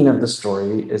meaning of the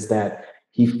story is that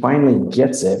he finally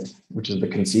gets it, which is the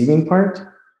conceiving part,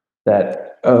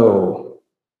 that, oh,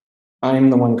 I'm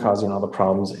the one causing all the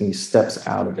problems, and he steps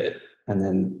out of it, and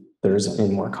then there isn't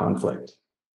any more conflict.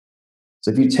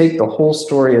 So if you take the whole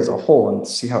story as a whole and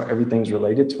see how everything's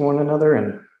related to one another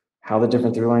and how the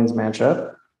different through lines match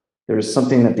up, there's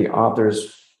something that the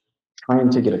author's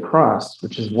trying to get across,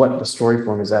 which is what the story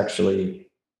form is actually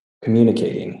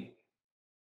communicating.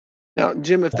 Now,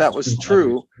 Jim, if that was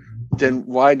true, then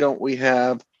why don't we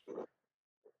have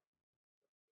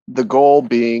the goal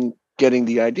being getting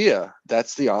the idea?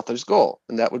 That's the author's goal,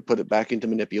 and that would put it back into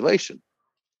manipulation.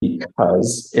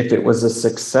 Because if it was a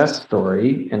success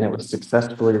story and it was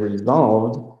successfully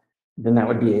resolved, then that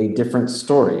would be a different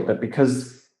story. But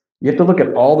because you have to look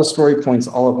at all the story points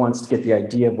all at once to get the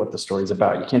idea of what the story is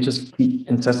about. You can't just keep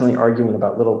incessantly arguing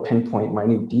about little pinpoint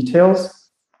minute details,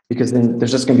 because then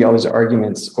there's just going to be all these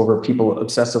arguments over people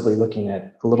obsessively looking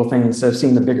at a little thing instead of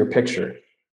seeing the bigger picture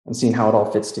and seeing how it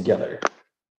all fits together.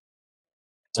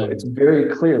 So it's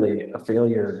very clearly a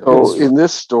failure. So in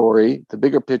this story, the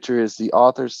bigger picture is the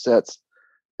author sets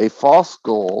a false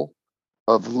goal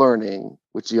of learning,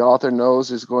 which the author knows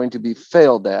is going to be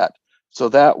failed at. So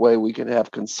that way we can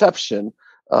have conception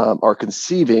or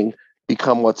conceiving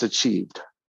become what's achieved.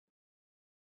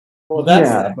 Well,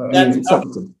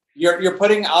 you're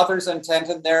putting author's intent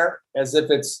in there as if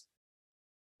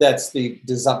that's the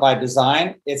by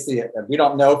design. We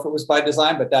don't know if it was by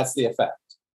design, but that's the effect.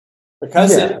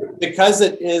 Because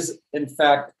it is, in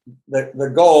fact,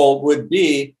 the goal would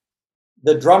be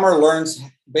the drummer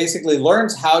basically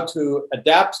learns how to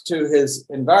adapt to his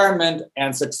environment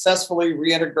and successfully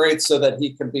reintegrate so that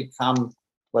he can become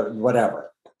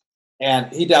whatever.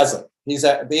 And he doesn't. He's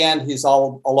at the end, he's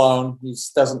all alone.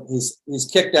 He's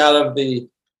kicked out of the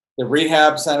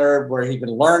rehab center where he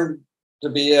can learn to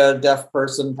be a deaf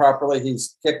person properly.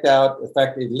 He's kicked out. In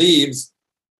fact, he leaves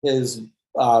his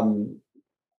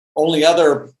only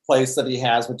other place that he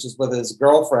has, which is with his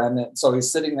girlfriend. And so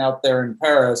he's sitting out there in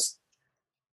Paris,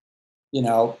 you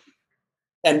know,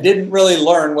 and didn't really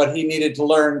learn what he needed to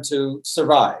learn to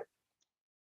survive.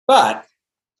 But,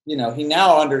 you know, he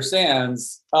now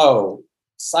understands, oh,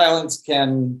 silence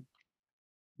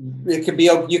you can be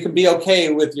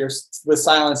okay with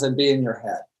silence and be in your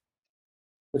head,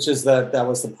 which is that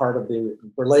was the part of the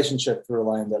relationship through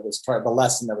line that was the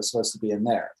lesson that was supposed to be in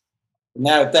there.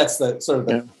 Now that's the sort of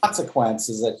the consequence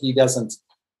is that he doesn't,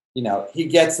 you know, he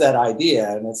gets that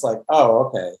idea and it's like, oh,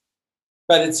 okay,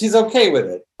 but he's okay with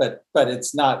it, but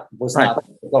it's not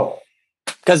the goal.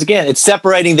 Because again, it's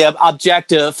separating the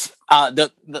objective,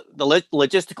 the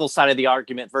logistical side of the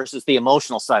argument versus the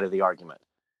emotional side of the argument.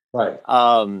 Right.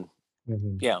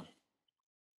 Yeah.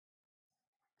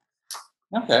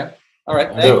 Okay. All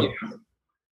right. Thank you.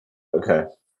 Okay.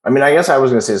 I mean, I guess I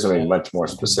was going to say something much more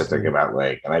specific about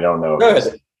Lake, and I don't know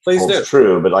if it's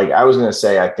true, but like I was going to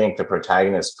say, I think the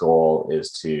protagonist's goal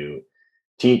is to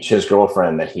teach his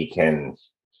girlfriend that he can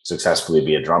successfully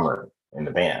be a drummer in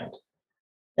the band.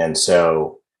 And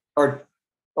so, or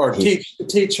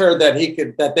teach her that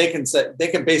they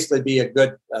can basically be a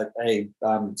good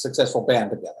successful band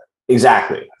together.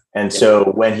 Exactly. And so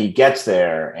when he gets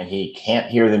there and he can't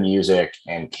hear the music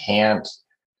and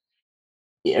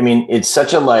it's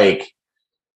such a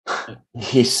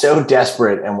he's so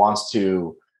desperate and wants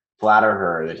to flatter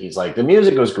her that he's like, the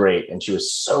music was great and she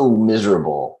was so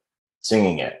miserable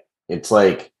singing it. It's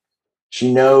like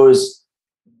she knows.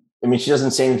 I mean, she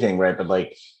doesn't say anything, right? But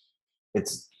like,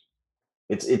 it's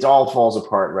all falls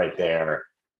apart right there,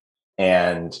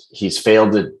 and he's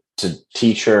failed to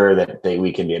teach her that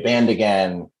we can be a band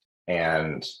again,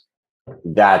 and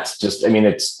that's just. I mean,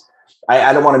 it's.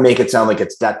 I don't want to make it sound like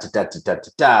it's da da da da da da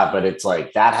da, but it's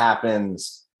like that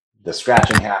happens. The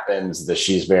scratching happens.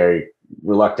 She's very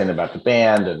reluctant about the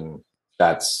band, and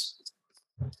that's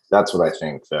what I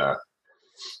think the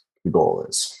goal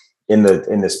is in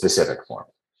the specific form.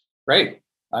 Great.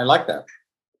 I like that.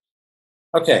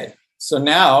 Okay, so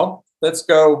now let's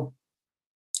go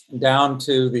down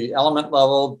to the element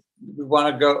level.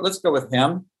 Let's go with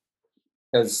him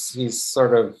because he's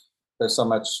there's so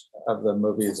much of the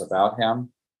movie is about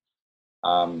him.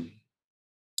 And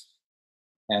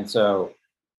so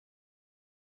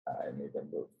I need to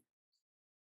move.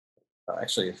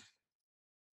 Actually,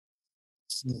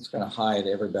 I'm just going to hide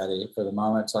everybody for the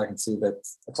moment so I can see that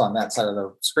it's on that side of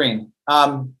the screen.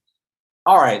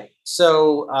 All right,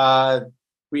 so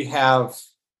we have,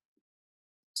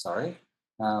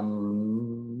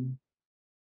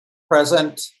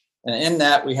 present, and in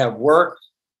that we have work,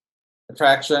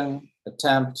 attraction,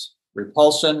 attempt,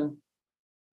 repulsion,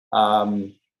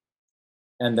 and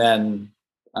then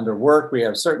under work we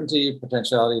have certainty,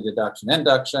 potentiality, deduction,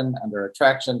 induction. Under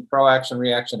attraction, proaction,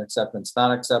 reaction, acceptance,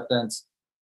 non-acceptance,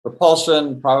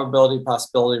 repulsion, probability,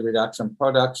 possibility, reduction,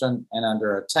 production, and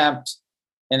under attempt,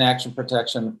 inaction,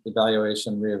 protection,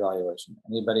 evaluation, reevaluation.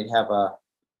 Anybody have a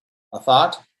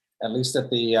thought, at least at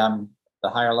the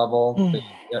higher level, the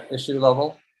issue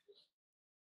level?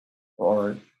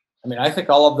 Or, I mean, I think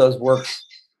all of those work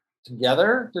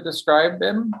together to describe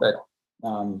him, but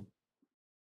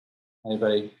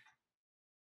anybody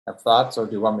have thoughts, or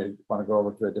do you want to go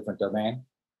over to a different domain,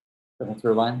 different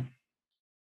through line?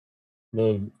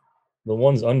 The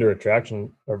ones under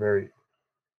attraction are very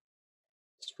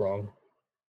strong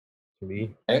to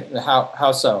me. Okay.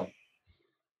 How so?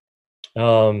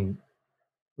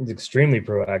 He's extremely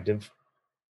proactive.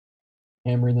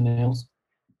 Hammer the nails.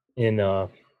 In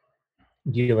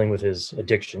dealing with his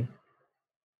addiction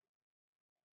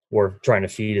or trying to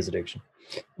feed his addiction.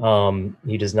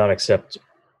 He does not accept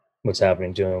what's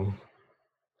happening to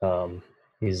him.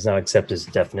 He does not accept his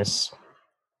deafness,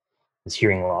 his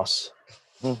hearing loss.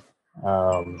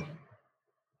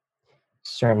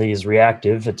 Certainly is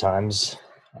reactive at times,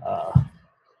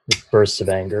 with bursts of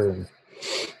anger and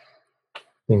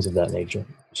things of that nature.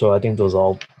 So I think those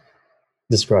all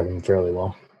describe him fairly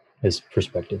well, his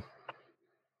perspective.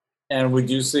 And would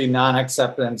you see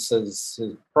non-acceptance as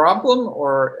his problem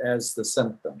or as the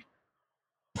symptom?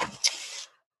 It's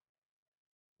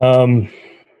a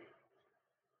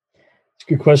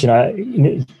good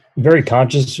question. Very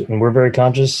conscious, and we're very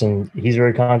conscious, and he's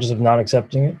very conscious of not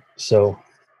accepting it. So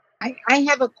I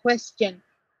have a question.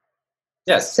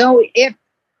 Yes. So if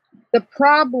the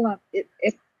problem,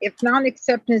 if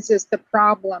non-acceptance is the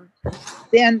problem,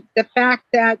 then the fact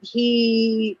that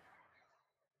he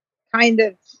kind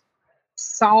of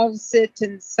solves it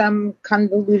in some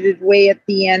convoluted way at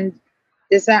the end,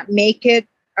 does that make it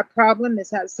a problem?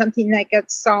 Is that something that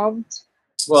gets solved?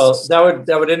 Well,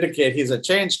 that would indicate he's a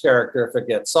change character if it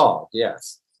gets solved.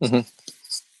 Yes. Mm-hmm.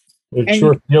 It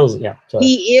sure feels, yeah. Sorry.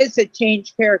 He is a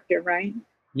change character, right?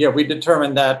 Yeah, we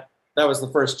determined that was the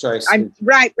first choice.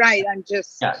 Right. I'm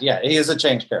just. Yeah, he is a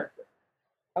change character.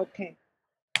 Okay.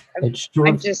 I'm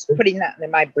just putting that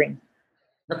in my brain.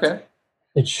 Okay.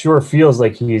 It sure feels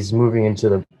like he's moving into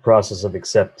the process of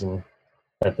accepting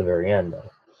at the very end, though.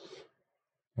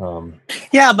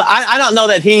 Yeah, but I don't know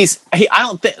that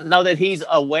know that he's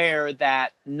aware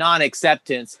that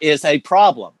non-acceptance is a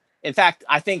problem. In fact,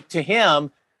 I think to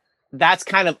him, that's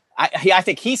kind of I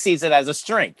think he sees it as a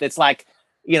strength. It's like,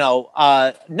 no,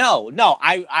 I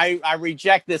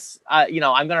reject this. I'm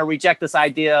going to reject this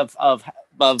idea of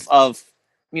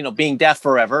being deaf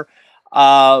forever.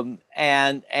 And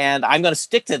I'm going to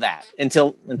stick to that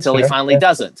until he finally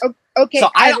doesn't. Okay. So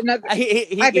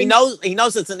he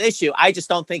knows it's an issue. I just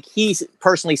don't think he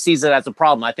personally sees it as a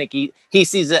problem. I think he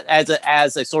sees it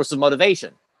as a source of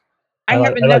motivation. I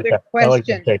have another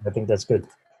question. I think that's good.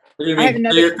 I have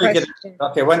another question.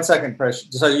 Okay, 1 second, Chris.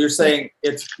 So you're saying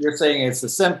it's a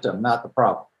symptom, not the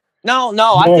problem. No,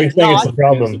 I think it's a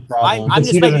problem. I'm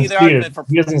just making the argument for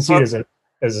he doesn't see it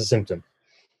as a symptom.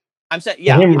 I'm saying,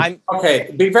 yeah.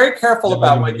 Okay. Be very careful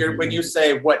about when you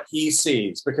say what he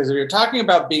sees, because if you're talking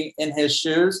about being in his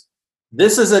shoes,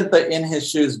 this isn't the in his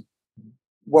shoes.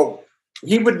 Well,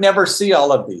 he would never see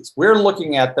all of these. We're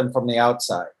looking at them from the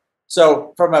outside.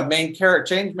 So, from a main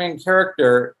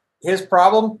character, his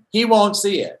problem, he won't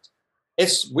see it.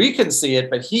 We can see it,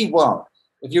 but he won't.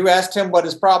 If you asked him what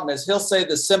his problem is, he'll say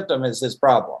the symptom is his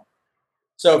problem.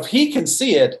 So, if he can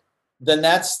see it, then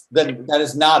that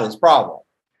is not his problem.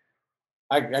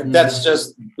 That's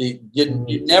just you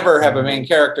never have a main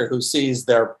character who sees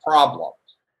their problem.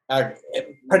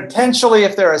 Potentially,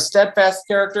 if they're a steadfast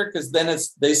character, because then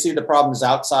they see the problems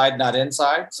outside, not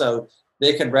inside, so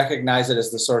they can recognize it as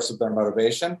the source of their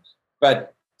motivation.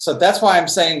 But so that's why I'm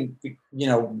saying,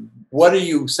 what are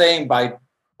you saying by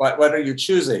what are you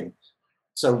choosing?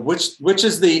 So which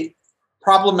is the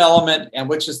problem element and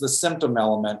which is the symptom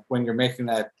element when you're making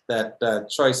that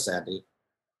choice, Sandy?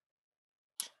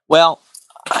 Well,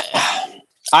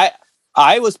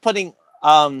 I was putting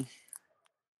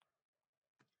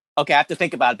okay, I have to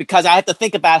think about it, because I have to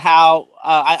think about how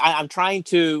I'm trying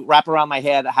to wrap around my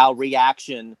head how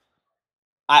reaction.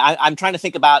 I'm trying to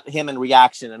think about him and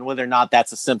reaction and whether or not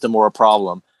that's a symptom or a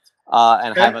problem,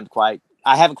 and I haven't quite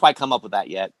come up with that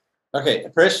yet. Okay,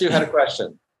 Chris, you had a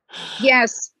question.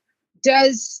 Yes.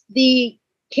 Does the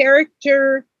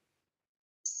character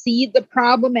see the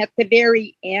problem at the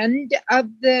very end of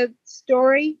the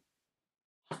story?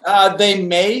 They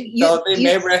may, they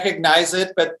may recognize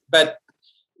it, but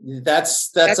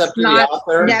that's up to the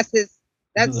author.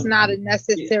 That's not a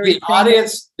necessary thing.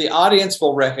 The audience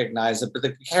will recognize it, but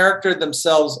the character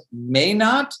themselves may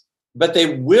not, but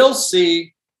they will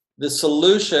see the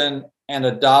solution and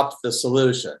adopt the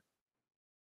solution.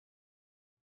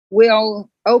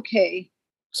 Okay.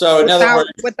 So in other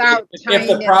words, if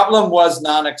the problem was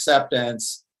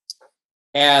non-acceptance,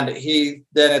 and he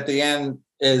then at the end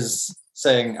is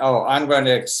saying, "Oh, I'm going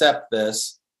to accept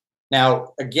this."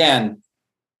 Now, again,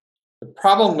 the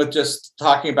problem with just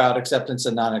talking about acceptance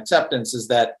and non-acceptance is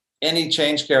that any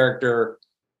change character,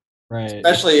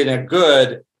 especially in a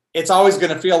good, it's always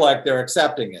going to feel like they're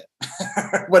accepting it.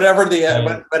 whatever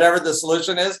the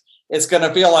solution is, it's going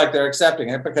to feel like they're accepting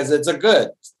it because it's a good.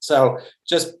 So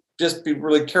just be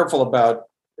really careful about,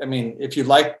 if you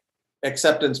like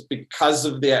acceptance because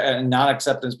of the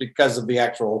non-acceptance because of the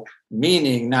actual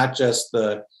meaning, not just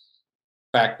the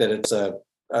fact that it's a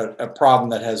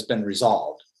problem that has been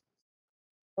resolved.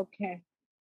 Okay.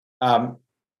 And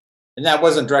that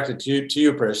wasn't directed to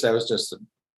you, Prish. That was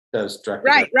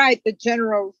directed. Right. The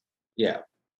general. Yeah.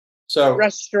 So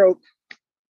brushstroke.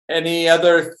 Any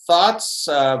other thoughts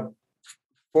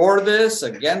for this,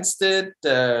 against it,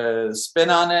 spin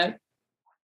on it?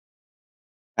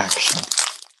 Action.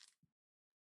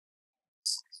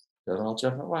 Doesn't all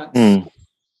jump at once.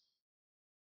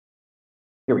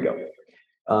 Here we go.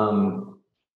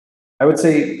 I would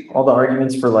say all the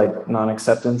arguments for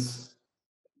non-acceptance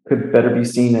could better be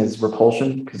seen as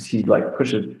repulsion, because he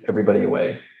pushes everybody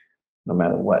away, no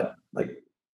matter what.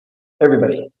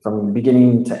 Everybody from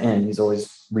beginning to end, he's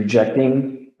always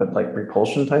rejecting, but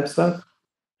repulsion type stuff.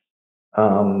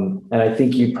 And I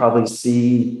think you probably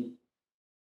see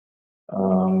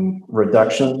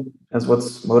reduction as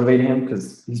what's motivating him,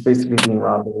 because he's basically being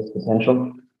robbed of his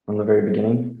potential from the very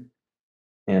beginning.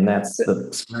 And that's the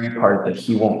scary part that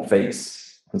he won't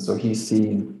face. And so he's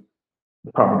seeing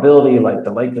the probability, like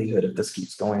the likelihood, if this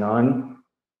keeps going on.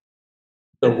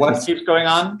 So what keeps going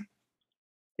on?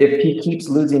 If he keeps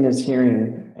losing his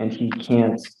hearing and he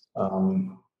can't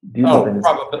do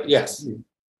probably, yes.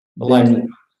 Then,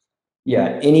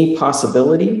 yeah, any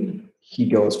possibility he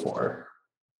goes for.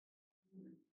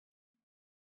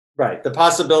 Right. The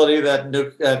possibility that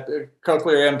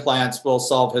cochlear implants will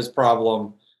solve his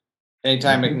problem.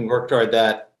 Anytime he can work toward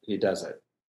that, he does it.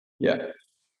 Yeah.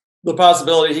 The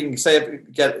possibility he can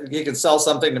he can sell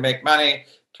something to make money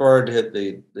toward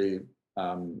the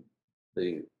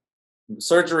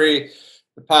surgery.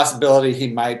 The possibility he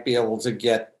might be able to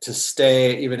get to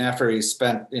stay even after he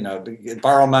spent, to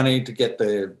borrow money to get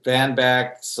the van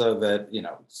back, so that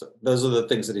so those are the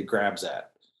things that he grabs at.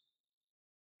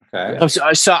 Okay.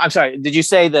 I'm sorry. Did you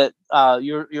say that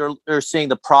you're seeing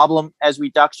the problem as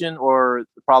reduction, or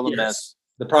the problem as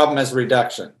the problem as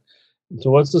reduction?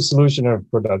 So what's the solution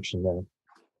of production then?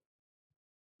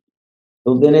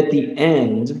 So then at the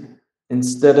end,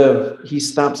 instead of, he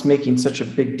stops making such a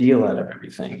big deal out of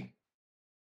everything.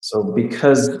 So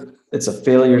because it's a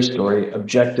failure story,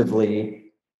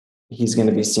 objectively, he's going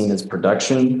to be seen as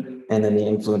production, and then the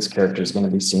influence character is going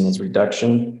to be seen as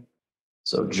reduction.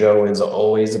 So Joe is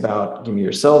always about, give me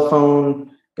your cell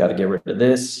phone, got to get rid of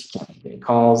this, can't make any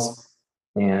calls.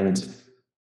 And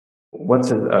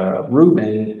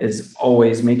Ruben is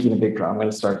always making a big problem. I'm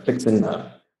going to start fixing the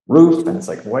roof. And it's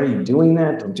like, why are you doing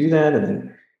that? Don't do that. And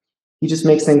then he just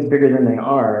makes things bigger than they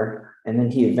are. And then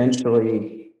he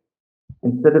eventually,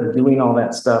 instead of doing all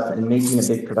that stuff and making a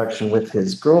big production with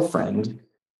his girlfriend,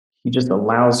 he just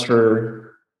allows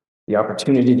her the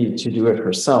opportunity to do it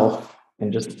herself,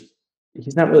 and just,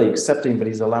 he's not really accepting, but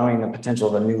he's allowing the potential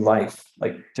of a new life,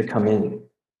 like, to come in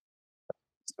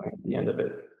at the end of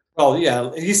it. Well,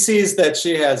 yeah, he sees that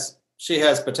she has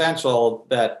potential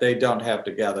that they don't have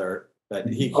together, that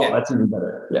he can't. Oh, that's even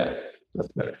better. Yeah, that's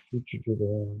better.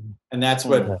 And that's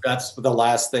the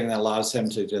last thing that allows him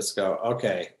to just go,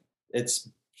 okay,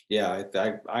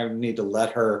 I need to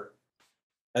let her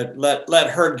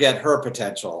get her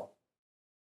potential.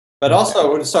 But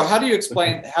also, so how do you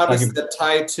explain, how does that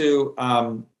tie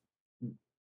to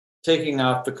taking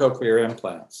off the cochlear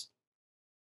implants?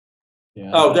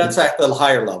 Yeah. Oh, that's at the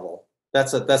higher level.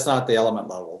 That's not the element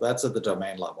level. That's at the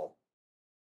domain level.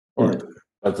 Or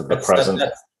that's at the present.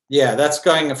 That's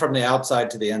going from the outside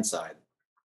to the inside.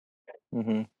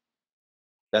 Mm-hmm.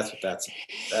 That's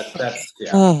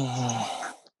yeah.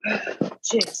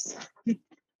 Jeez.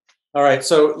 All right,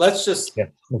 so let's just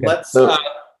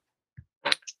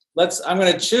I'm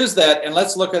going to choose that, and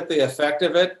let's look at the effect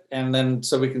of it, and then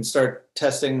so we can start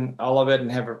testing all of it,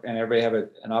 and everybody have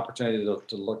an opportunity to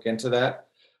look into that.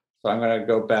 So I'm going to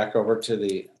go back over to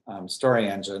the story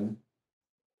engine.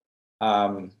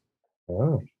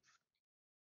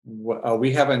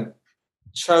 We haven't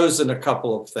chosen a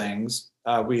couple of things.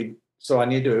 So I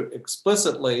need to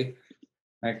explicitly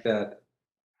make that.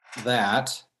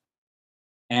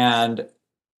 And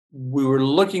we were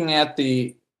looking at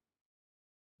the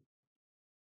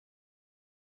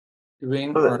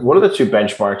what are the two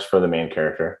benchmarks for the main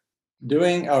character?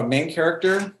 Main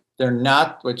character, they're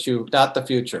not the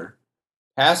future.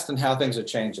 Past and how things are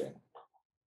changing.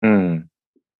 Interesting.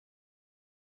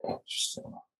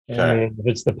 Okay. I mean, if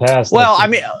it's the past. Well, I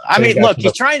mean, look,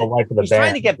 he's trying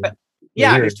to get back.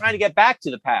 Yeah, he's trying to get back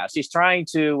to the past. He's trying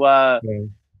to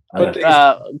get back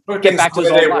to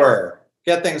the way they were.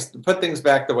 Put things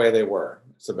back the way they were.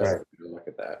 It's the best way to look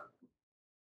at that.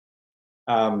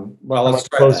 Well, let's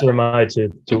try closer am I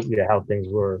to how things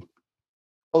were.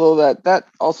 Although that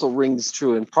also rings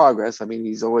true in progress. I mean,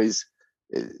 he's always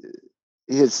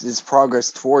his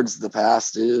progress towards the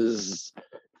past is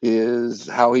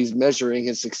how he's measuring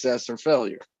his success or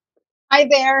failure. Hi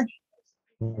there.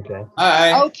 Okay.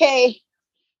 Hi. Okay.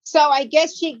 So I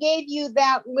guess she gave you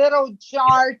that little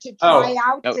jar to try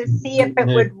out to see if it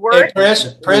would work. Hey,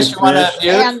 Prish, you want to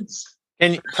mute?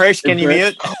 Can you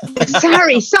mute?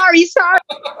 Sorry.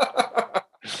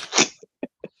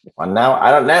 Well, now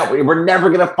I don't know. We're never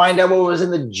gonna find out what was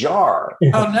in the jar.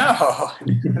 Oh no!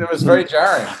 It was very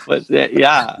jarring. But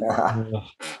yeah.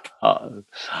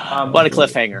 What a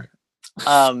cliffhanger.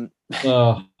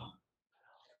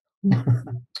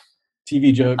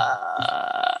 TV joke.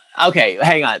 Okay,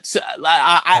 hang on. So,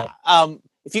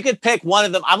 if you could pick one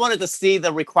of them, I wanted to see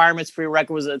the requirements,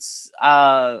 prerequisites.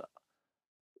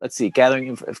 Let's see.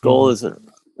 Gathering if goal is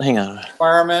hang on.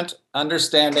 Requirement,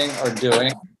 understanding, or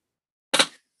doing.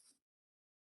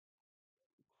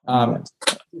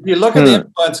 If you look at the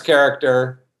influence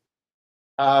character,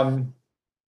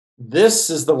 this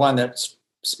is the one that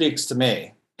speaks to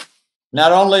me.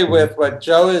 Not only with what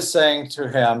Joe is saying to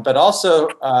him, but also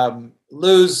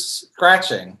Lou's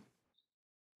scratching.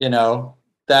 You know,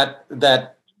 that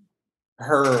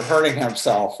her hurting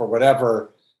himself or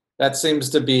whatever. That seems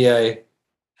to be a,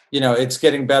 you know, it's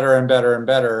getting better and better and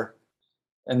better,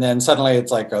 and then suddenly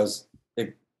it's like goes,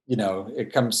 it, you know,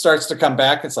 it starts to come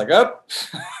back. It's like, oh,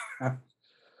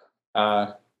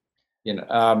 you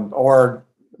know, or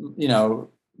you know,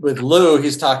 with Lou,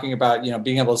 he's talking about, you know,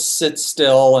 being able to sit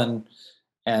still and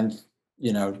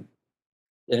you know,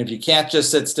 and if you can't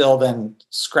just sit still, then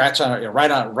scratch on it,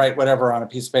 write whatever on a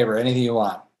piece of paper, anything you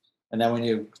want, and then when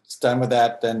you're done with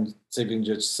that, then see if you can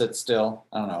just sit still.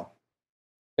 I don't know,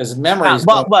 because memories.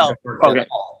 Okay.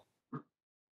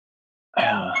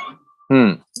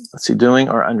 Let's see, doing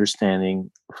or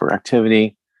understanding for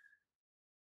activity.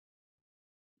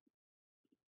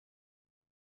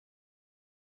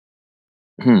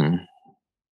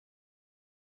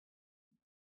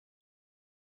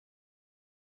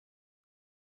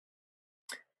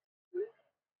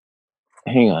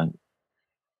 Hang on.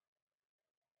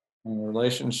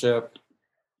 Relationship.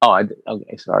 Oh,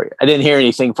 okay. Sorry, I didn't hear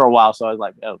anything for a while, so I was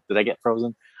like, "Oh, did I get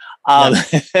frozen?"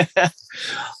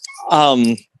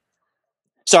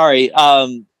 Sorry.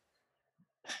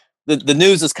 The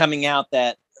news is coming out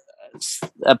that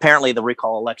apparently the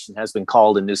recall election has been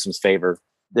called in Newsom's favor.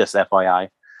 This FYI.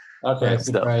 Okay.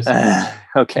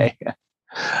 Okay.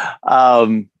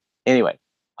 Anyway.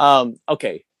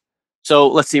 Okay. So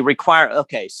let's see.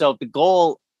 Okay. So the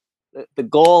goal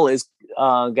is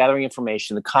gathering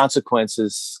information. The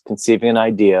consequences, conceiving an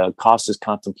idea. Cost is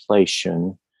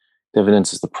contemplation.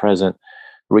 Dividends is the present.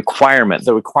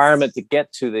 The requirement to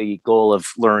get to the goal of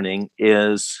learning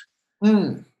is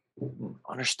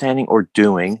understanding or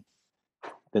doing.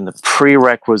 Then the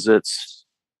prerequisites.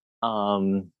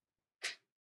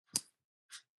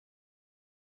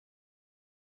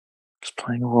 Just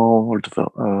playing a role or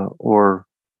develop or.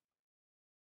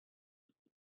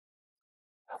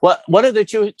 What are the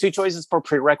two choices for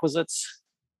prerequisites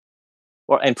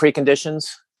and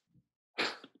preconditions?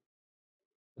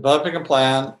 Developing a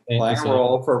plan, playing a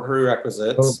role for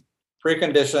prerequisites.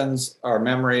 Preconditions are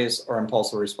memories or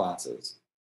impulsive responses.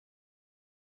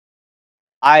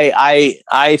 I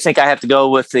think I have to go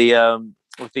with the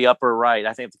upper right.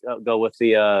 I think I'll go with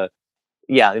the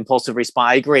impulsive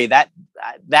response. I agree that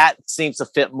seems to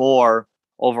fit more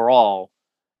overall,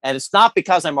 and it's not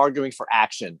because I'm arguing for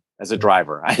action as a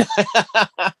driver.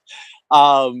 Well,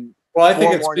 I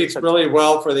think it speaks really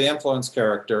well for the influence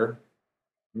character.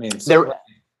 I mean,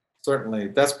 certainly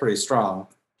that's pretty strong.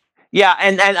 Yeah,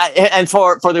 and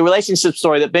for the relationship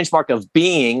story, the benchmark of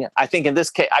being, I think in this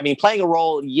case, I mean, playing a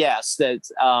role, yes,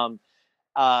 that's I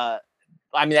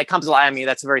mean, that comes a lot. I mean,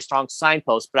 that's a very strong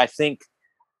signpost, but I think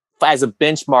as a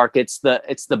benchmark, it's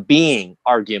the being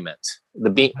argument,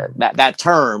 the being that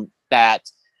term that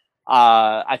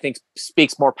I think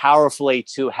speaks more powerfully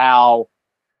to how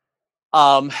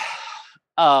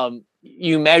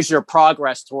you measure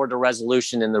progress toward a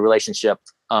resolution in the relationship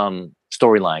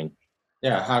storyline.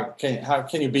 Yeah, how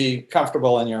can you be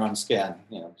comfortable in your own skin?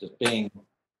 You know, just being.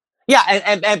 Yeah,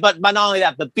 and but not only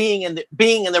that, but being in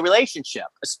the relationship,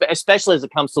 especially as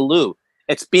it comes to Lou,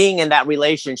 it's being in that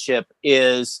relationship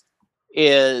is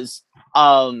and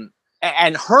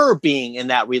her being in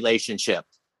that relationship,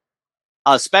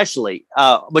 especially,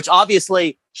 which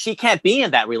obviously she can't be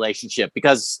in that relationship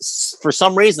because for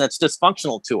some reason it's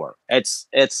dysfunctional to her. It's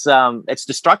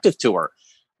destructive to her,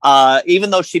 even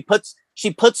though she puts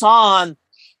on,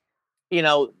 you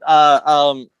know,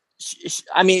 I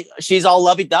mean, she's all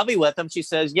lovey-dovey with him. She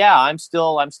says, "Yeah, I'm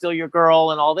still your girl,"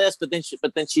 and all this. But then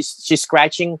she's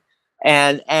scratching,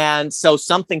 and so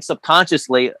something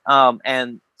subconsciously,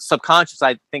 and subconscious,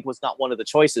 I think, was not one of the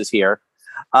choices here.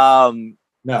 No.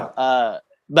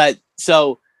 But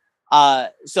so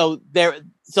there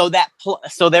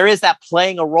is that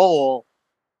playing a role,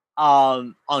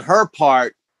 on her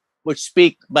part, but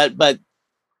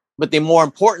the more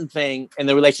important thing in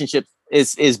the relationship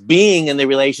is being in the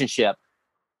relationship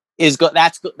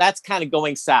that's kind of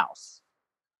going south,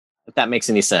 if that makes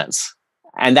any sense,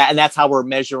 and that's how we're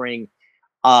measuring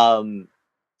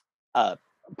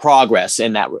progress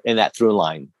in that through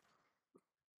line.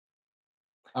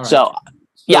 All right.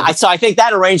 So I think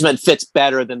that arrangement fits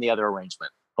better than the other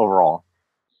arrangement overall.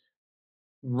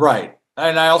 Right.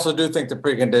 And I also do think the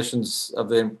preconditions of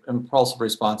the impulsive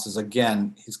responses,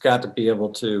 again, he's got to be able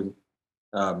to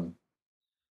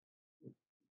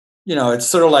it's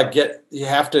sort of like you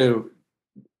have to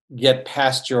get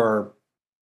past your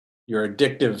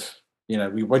addictive,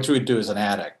 what you would do as an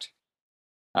addict,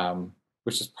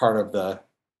 which is part of the,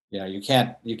 you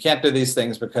can't do these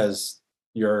things because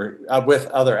you're with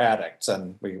other addicts,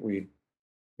 and we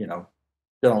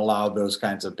don't allow those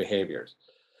kinds of behaviors.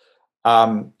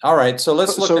 All right, so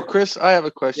let's look. So Chris, I have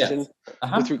a question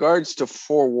with regards to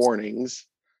forewarnings.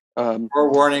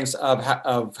 Forewarnings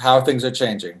of how things are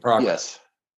changing. Progress.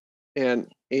 Yes,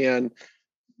 and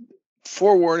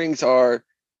forewarnings are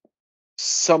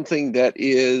something that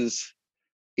is,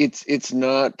 it's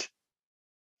not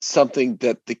something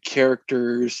that the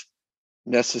characters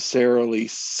necessarily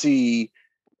see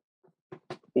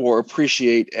or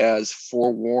appreciate as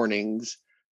forewarnings,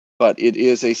 but it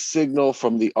is a signal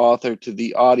from the author to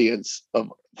the audience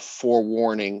of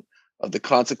forewarning of the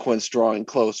consequence drawing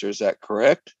closer. Is that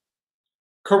correct?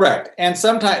 Correct. And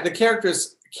sometimes the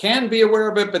characters can be aware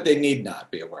of it, but they need not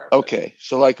be aware of it. Okay.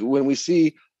 So like when we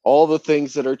see all the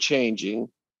things that are changing,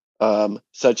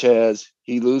 such as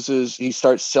he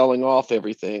starts selling off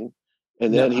everything,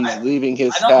 and then he's leaving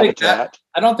his habitat.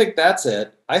 I don't think that's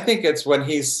it. I think it's when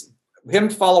him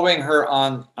following her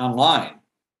online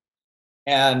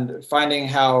and finding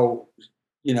how,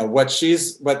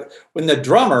 when the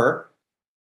drummer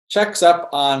checks up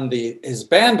on his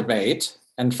bandmate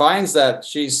and finds that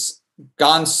she's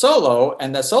gone solo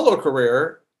and the solo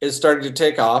career is starting to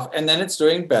take off, and then it's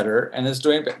doing better and it's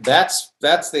doing, that's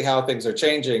how things are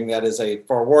changing. That is a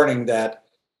forewarning that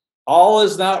all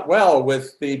is not well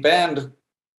with the band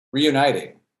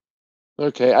reuniting.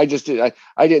 Okay, I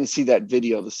didn't see that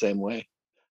video the same way.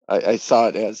 I saw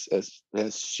it as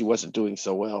she wasn't doing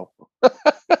so well.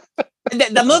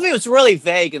 The movie was really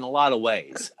vague in a lot of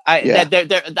ways.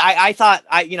 I thought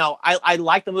I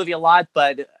liked the movie a lot,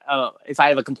 but if I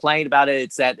have a complaint about it,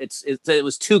 it's that it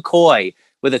was too coy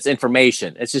with its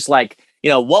information. It's just like,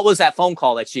 what was that phone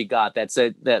call that she got that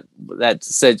said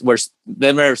where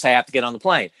the members have to get on the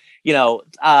plane,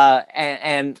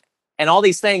 and all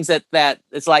these things that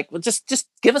it's like, well, just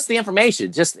give us the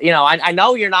information. Just, I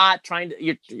know you're not trying to,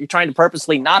 you're trying to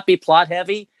purposely not be plot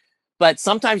heavy, but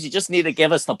sometimes you just need to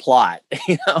give us the plot,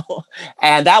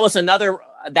 and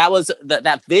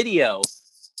that video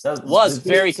was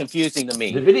very confusing to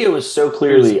me. The video was so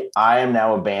clearly, I am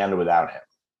now a band without him.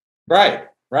 Right.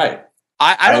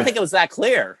 I don't think it was that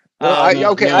clear. I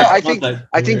think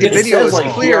the video is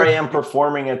like, clear. Here I am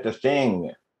performing at the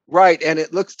thing. Right, and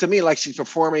it looks to me like she's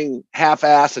performing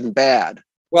half-ass and bad.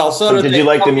 Well, so did you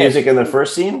like the music in the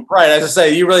first scene? Right, as I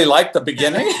say, you really liked the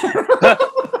beginning. We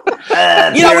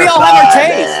all have our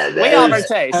taste. We all have our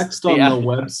taste. Text on the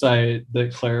website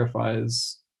that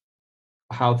clarifies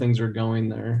how things are going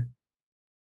there.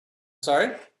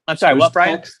 Sorry? I'm sorry, what,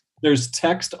 Brian? There's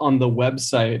text on the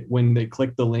website when they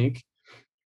click the link,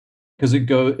 because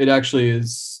it actually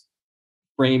is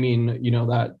framing,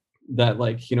 that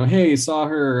like, hey, saw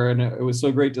her and it was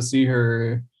so great to see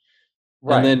her.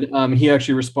 Right. And then he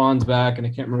actually responds back, and I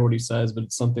can't remember what he says, but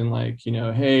it's something like,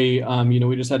 hey,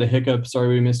 we just had a hiccup. Sorry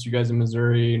we missed you guys in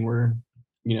Missouri, and we're,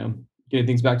 getting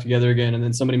things back together again. And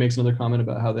then somebody makes another comment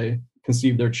about how they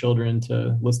conceived their children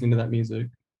to listening to that music.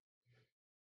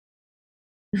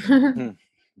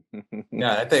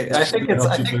 Yeah, I think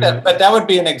that, but that would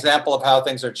be an example of how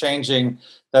things are changing.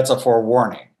 That's a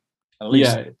forewarning, at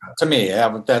least to me.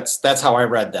 That's how I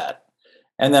read that.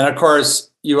 And then, of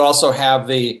course, you also have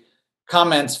the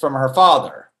comments from her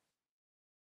father.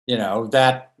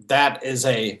 That is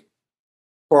a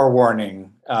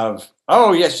forewarning of,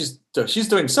 oh yeah, she's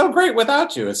doing so great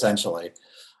without you, essentially,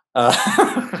 as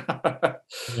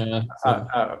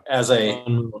a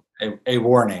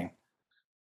warning.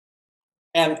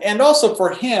 And also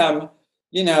for him,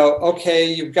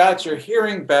 okay, you've got your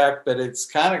hearing back, but it's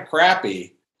kind of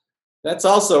crappy. That's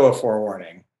also a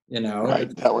forewarning,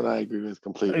 Right, that one I agree with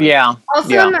completely. Yeah.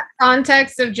 Also in the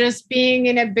context of just being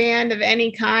in a band of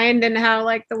any kind, and how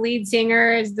like the lead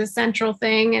singer is the central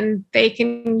thing, and they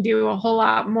can do a whole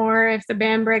lot more if the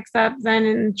band breaks up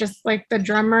than just like the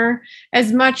drummer.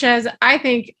 As much as I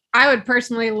think I would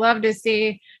personally love to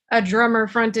see a drummer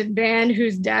fronted band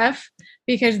who's deaf,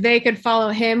 because they could follow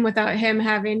him without him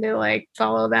having to like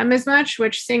follow them as much,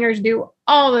 which singers do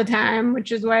all the time,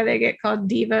 which is why they get called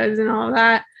divas and all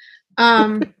that.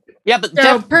 Yeah, but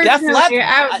so Def Leppard,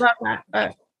 I would love that.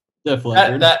 But Def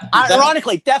Leppard.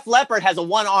 Ironically, Def Leppard has a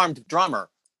one-armed drummer,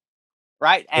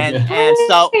 right? And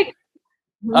so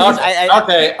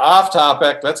okay, off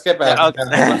topic. Let's get back.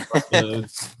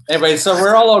 Anyway, so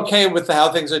we're all okay with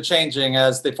how things are changing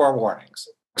as the forewarnings.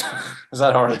 Is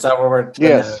that where we're?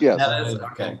 Yes. That is,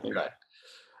 okay. Right.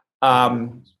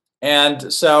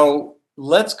 And so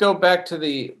let's go back to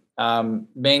the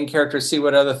main character, see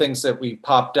what other things that we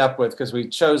popped up with, because we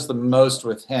chose the most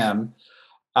with him.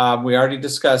 We already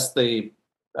discussed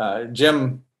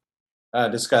Jim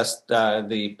discussed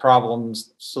the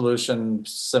problems, solution,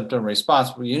 symptom,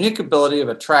 response, unique ability of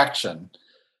attraction.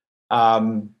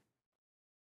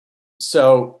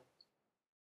 So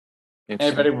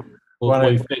anybody want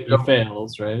to? He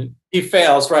fails, right? He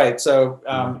fails, right? So,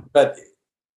 but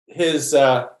his.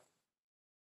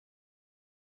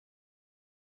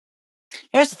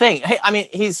 Here's the thing. Hey, I mean,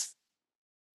 he's.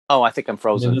 Oh, I think I'm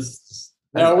frozen.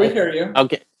 No, we hear you.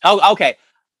 Okay. Oh, okay.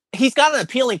 He's got an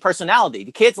appealing personality.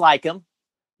 The kids like him.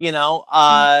 You know.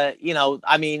 I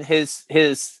mean, his.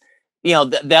 The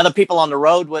other people on the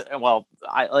road with,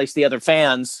 at least the other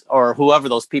fans or whoever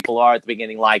those people are at the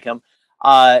beginning like him.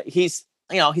 He's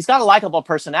got a likable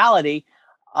personality,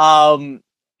 and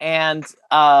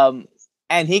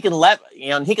he can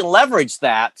leverage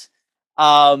that.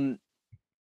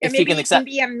 If he can accept,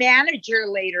 be a manager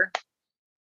later.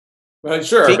 Well,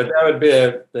 sure, but that would be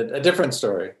a different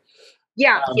story.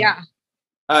 Yeah, yeah.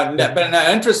 But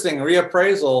an interesting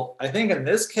reappraisal, I think in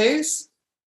this case,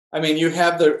 I mean, you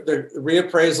have the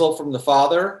reappraisal from the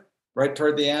father right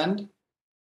toward the end,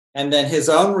 and then his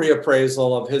own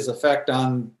reappraisal of his effect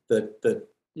on the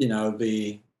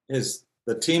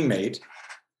teammate.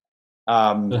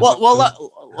 Look,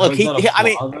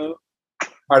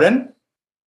 pardon?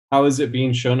 How is it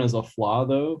being shown as a flaw,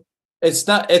 though? It's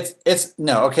not. It's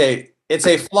no. Okay, it's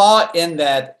a flaw in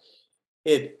that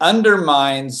it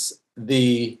undermines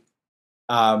the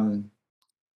outcome.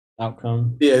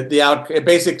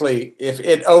 Basically, if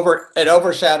it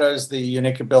overshadows the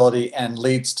unique ability and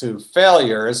leads to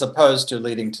failure as opposed to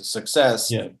leading to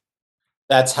success. Yeah,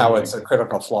 that's how it's a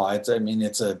critical flaw.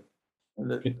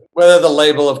 Whether the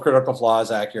label of critical flaw is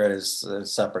accurate is a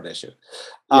separate issue.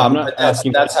 But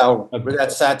that's how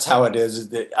it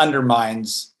is. It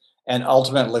undermines and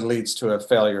ultimately leads to a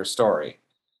failure story,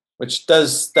 which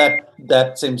does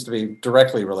that seems to be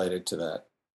directly related to that.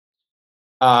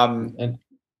 And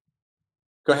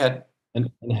go ahead.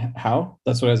 And how?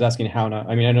 That's what I was asking. How not?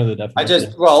 I mean, I know the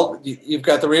definition. You've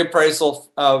got the reappraisal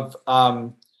of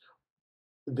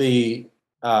the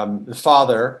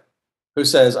father who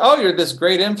says, "Oh, you're this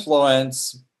great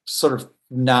influence." Sort of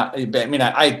not. I mean,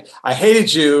 I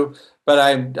hated you, but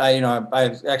I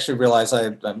actually realize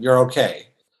you're okay,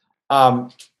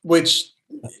 which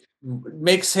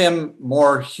makes him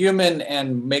more human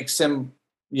and makes him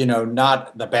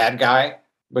not the bad guy,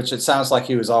 which it sounds like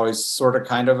he was always sort of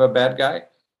kind of a bad guy.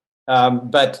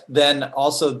 But then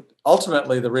also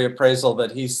ultimately the reappraisal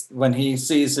that when he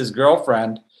sees his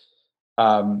girlfriend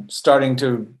starting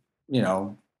to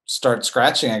start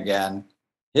scratching again,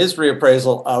 his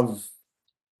reappraisal of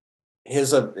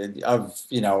his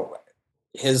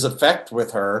effect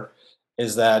with her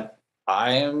is that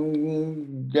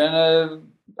I'm gonna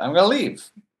leave.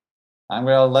 I'm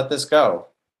gonna let this go.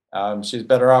 She's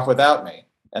better off without me,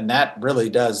 and that really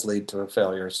does lead to a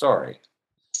failure story.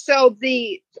 So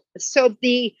the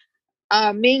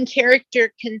main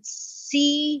character can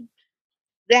see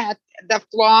that the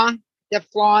flaw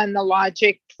in the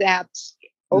logic. That's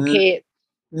okay.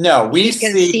 No, we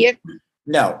can see it.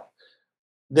 No,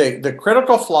 the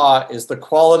critical flaw is the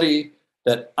quality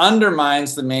that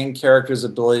undermines the main character's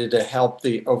ability to help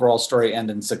the overall story end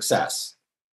in success.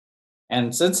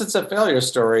 And since it's a failure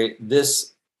story,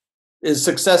 this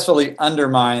successfully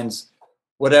undermines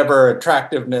whatever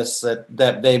attractiveness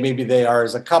that they are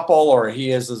as a couple, or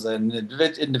he is as an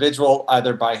individual,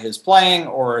 either by his playing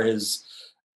or his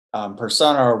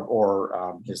persona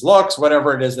or his looks,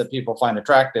 whatever it is that people find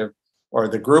attractive or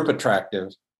the group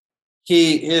attractive.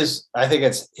 I think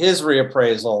it's his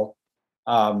reappraisal.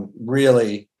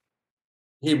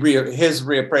 His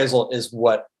reappraisal is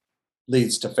what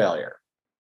leads to failure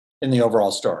in the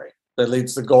overall story. That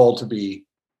leads the goal to be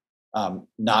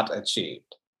not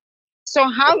achieved. So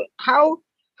how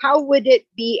would it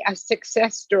be a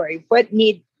success story? What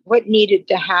needed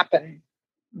to happen?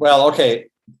 Well, okay,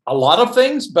 a lot of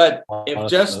things, but if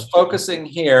just focusing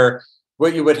here,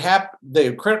 what you would have,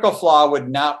 the critical flaw would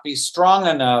not be strong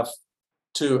enough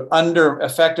to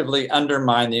effectively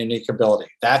undermine the unique ability.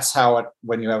 That's how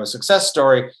when you have a success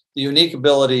story, the unique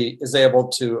ability is able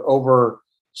to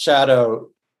overshadow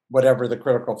whatever the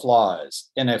critical flaw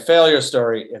is. In a failure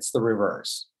story, it's the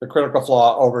reverse. The critical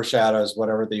flaw overshadows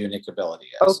whatever the unique ability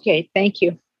is. Okay, thank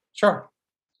you. Sure.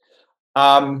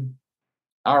 All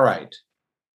right.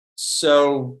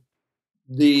 So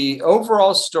the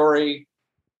overall story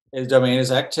domain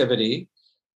is activity.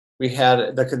 We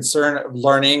had the concern of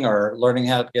learning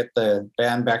how to get the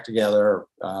band back together.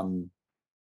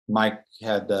 Mike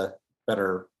had the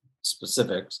better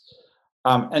specifics.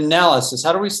 Analysis.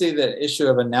 How do we see the issue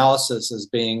of analysis as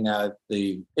being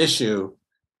the issue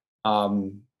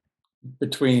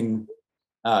between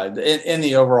in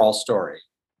the overall story?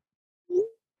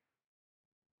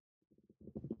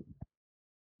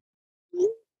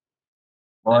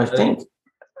 Well,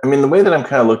 I mean, the way that I'm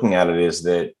kind of looking at it is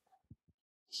that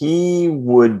he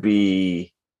would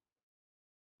be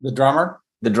the drummer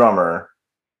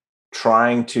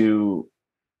trying to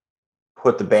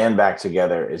put the band back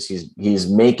together. Is he's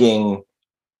making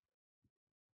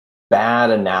bad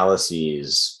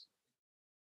analyses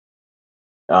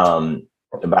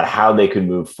about how they could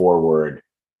move forward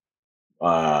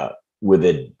with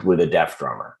a deaf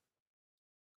drummer.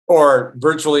 Or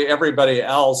virtually everybody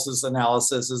else's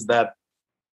analysis is that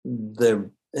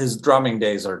his drumming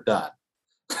days are done.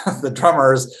 The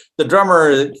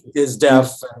drummer is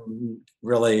deaf and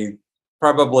really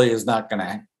probably is not going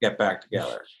to get back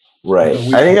together. Right.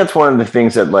 I think that's one of the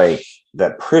things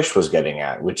that Prish was getting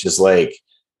at, which is like,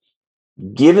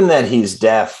 given that he's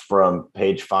deaf from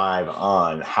page 5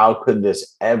 on, how could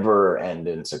this ever end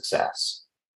in success?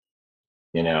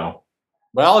 You know?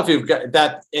 Well, if you've got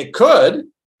that, it could.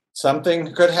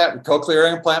 Something could happen.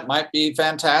 Cochlear implant might be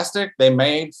fantastic. They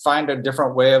may find a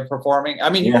different way of performing. I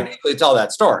mean, you can easily tell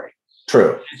that story.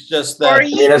 True. It's just that. I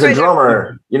mean, as a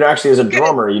drummer, as a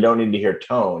drummer, you don't need to hear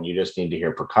tone. You just need to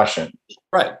hear percussion.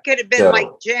 Right. Could have been like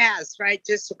jazz, right?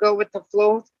 Just to go with the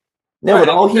flow. No, but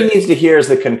all he needs to hear is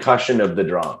the concussion of the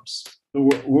drums.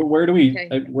 Where do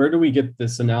we get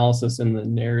this analysis in the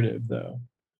narrative, though?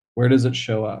 Where does it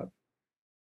show up?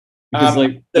 Because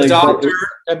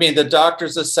the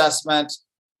doctor's assessment,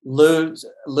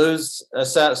 Lou's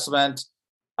assessment,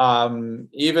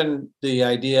 even the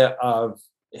idea of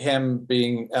him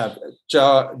being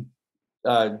Joe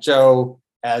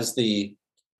as the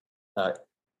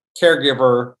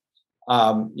caregiver.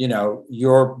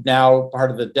 You're now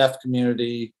part of the deaf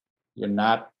community. You're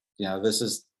not. This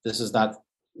is not.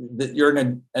 You're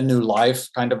in a new life,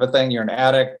 kind of a thing. You're an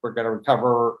addict. We're going to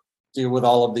recover. Deal with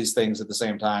all of these things at the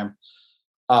same time.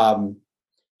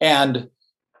 And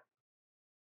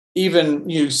even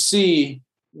you see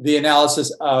the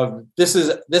analysis of this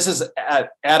is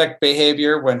addict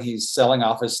behavior when he's selling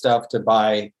off his stuff to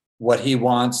buy what he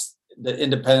wants,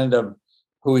 independent of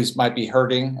who he might be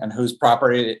hurting and whose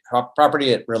property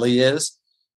it really is.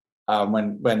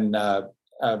 When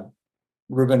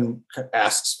Ruben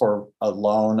asks for a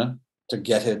loan to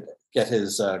get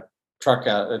his truck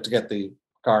out, to get the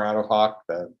car out of Hawk,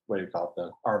 the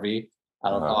RV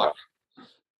out of Hawk.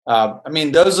 I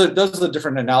mean, those are the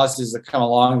different analyses that come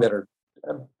along that are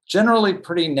generally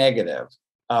pretty negative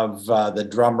of the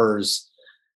drummer's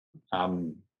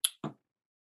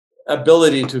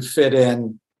ability to fit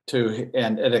in to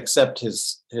and accept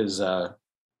his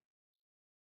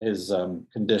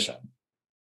condition.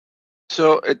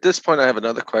 So at this point, I have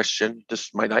another question. This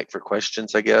is my night for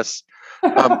questions, I guess.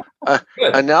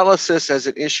 Analysis as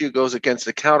an issue goes against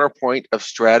the counterpoint of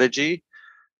strategy,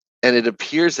 and it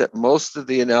appears that most of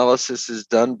the analysis is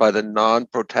done by the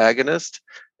non-protagonist,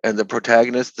 and the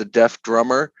protagonist, the deaf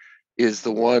drummer, is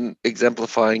the one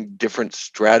exemplifying different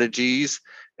strategies,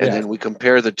 and then we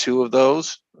compare the two of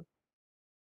those.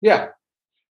 Yeah.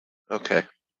 Okay.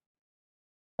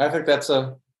 I think that's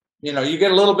you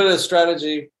get a little bit of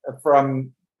strategy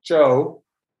from Joe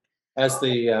as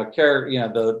the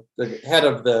character, the head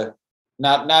of the,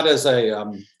 not as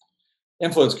a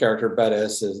influence character, but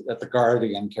as the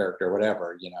guardian character,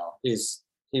 whatever,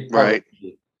 right.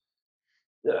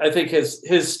 I think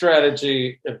his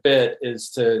strategy a bit is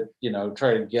to,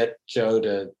 try to get Joe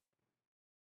to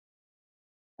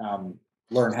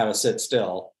learn how to sit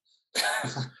still.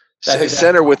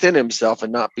 Center within himself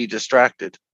and not be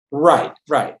distracted. Right.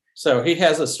 So he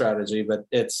has a strategy, but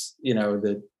it's,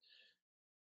 and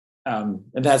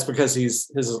that's because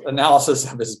his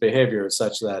analysis of his behavior is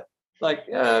such that, you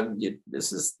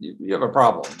have a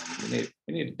problem. You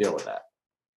need to deal with that.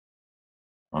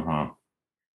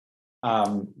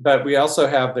 But we also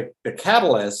have the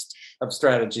catalyst of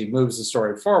strategy moves the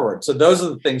story forward. So those are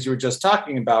the things you were just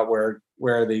talking about, where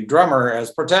the drummer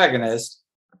as protagonist,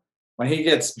 when he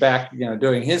gets back,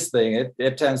 doing his thing,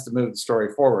 it tends to move the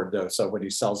story forward, though. So when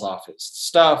he sells off his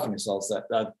stuff and he sells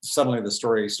that, suddenly the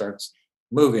story starts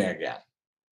moving again.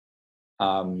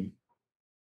 And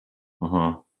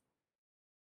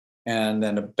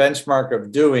then a benchmark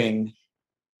of doing.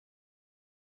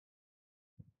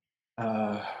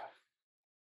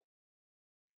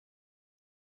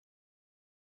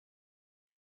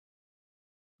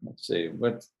 Let's see.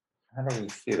 How do we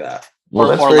see that?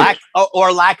 Or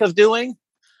lack of doing?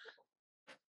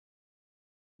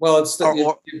 Well, it's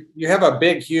you have a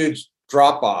big, huge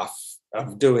drop off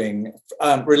of doing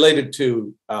related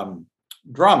to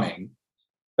drumming,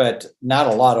 but not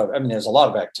a lot of. I mean, there's a lot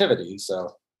of activity.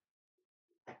 So,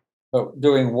 but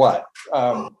doing what?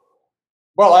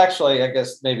 Well, actually, I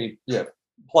guess maybe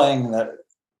playing that,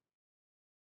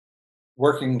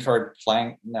 working toward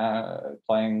playing the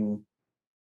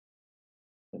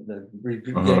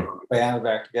band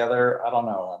back together. I don't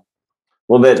know.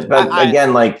 Well, but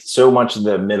again, like so much of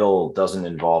the middle doesn't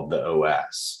involve the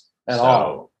OS at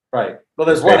all, right? Well,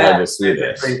 there's one act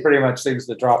that pretty much seems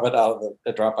to drop out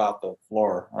the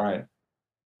floor. All right.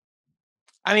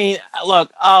 I mean,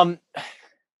 look, I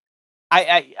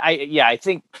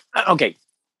think okay.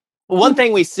 One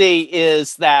thing we see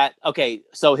is that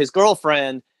so his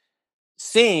girlfriend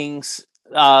sings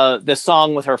the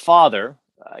song with her father,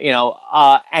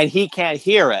 and he can't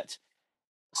hear it.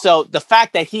 So the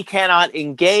fact that he cannot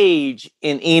engage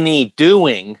in any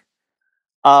doing,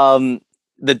 the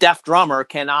deaf drummer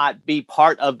cannot be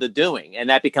part of the doing, and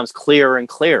that becomes clearer and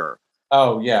clearer.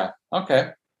 Oh yeah.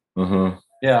 Okay. Mm-hmm.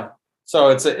 Yeah. So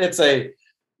it's a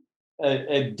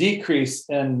decrease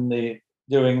in the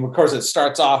doing. Of course, it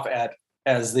starts off at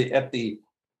the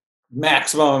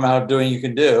maximum amount of doing you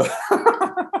can do.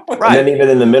 Right. And then even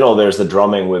in the middle, there's the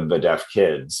drumming with the deaf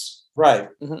kids. Right.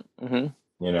 Mm-hmm. Mm-hmm.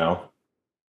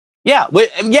 Yeah.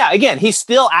 Again, he's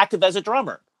still active as a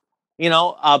drummer,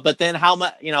 but then how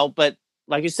much, but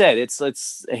like you said,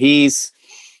 he's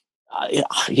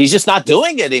just not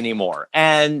doing it anymore.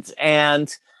 And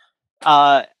it's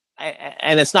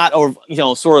not,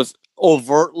 sort of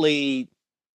overtly,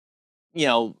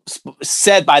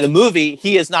 said by the movie,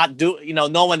 he is not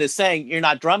no one is saying you're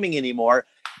not drumming anymore,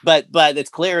 but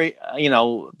it's clear,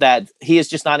 that he is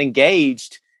just not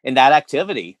engaged in that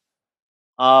activity.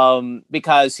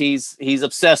 Because he's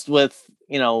obsessed with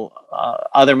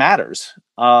other matters.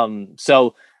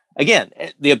 So again,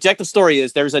 the objective story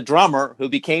is there's a drummer who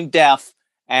became deaf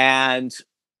and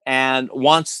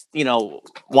wants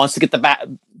to get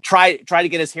try to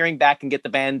get his hearing back and get the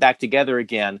band back together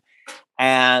again.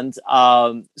 And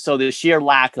so the sheer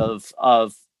lack of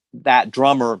that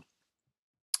drummer,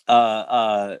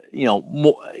 of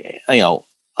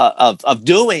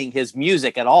doing his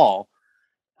music at all,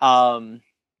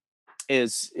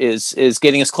 is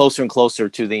getting us closer and closer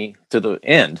to the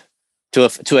end, to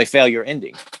a failure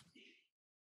ending.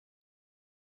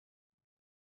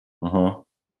 Uh-huh.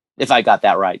 If I got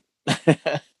that right.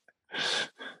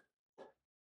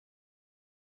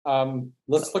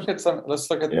 Let's look at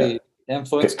the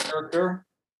influence character.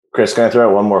 Chris, can I throw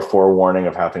out one more forewarning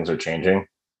of how things are changing?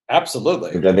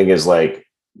 Absolutely. Which I think is like,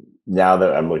 now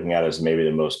that I'm looking at it, is maybe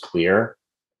the most clear.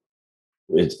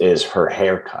 It is her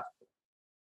haircut.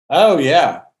 Oh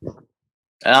yeah.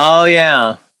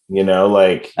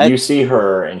 You see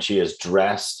her and she is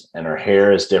dressed and her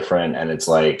hair is different and it's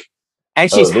like, and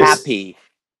she's happy.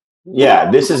 Yeah,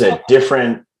 this is a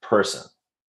different person.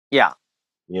 Yeah.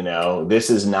 This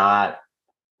is not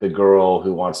the girl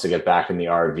who wants to get back in the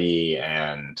RV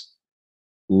and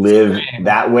live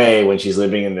that way when she's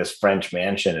living in this French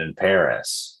mansion in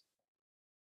Paris.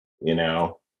 Yeah.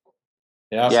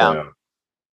 Yeah.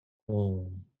 All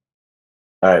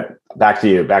right, back to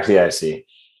you. Back to the IC.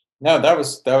 No, that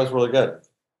was really good.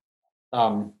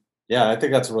 Yeah, I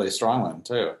think that's a really strong one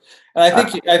too. And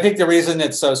I think the reason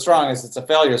it's so strong is it's a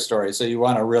failure story. So you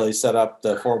want to really set up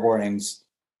the forewarnings,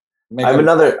 make them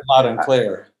loud and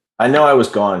clear. I know I was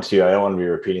gone too. I don't want to be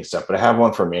repeating stuff, but I have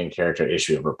one for main character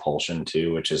issue of repulsion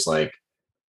too, which is like,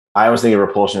 I always think of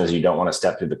repulsion as you don't want to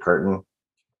step through the curtain,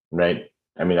 right?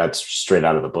 I mean, that's straight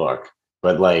out of the book,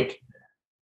 but like,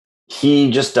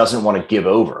 he just doesn't want to give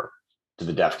over to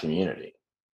the deaf community.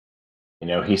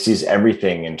 He sees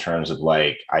everything in terms of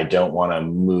like, I don't want to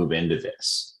move into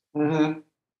this. Mm-hmm.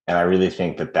 And I really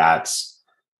think that that's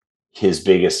his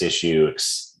biggest issue,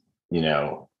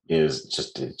 is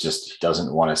just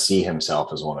doesn't want to see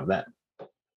himself as one of them.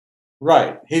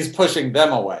 Right. He's pushing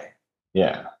them away.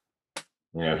 Yeah.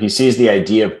 He sees the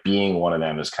idea of being one of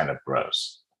them as kind of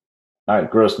gross.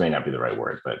 Gross may not be the right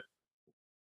word, but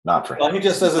not for him. Well, he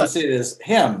just doesn't see it as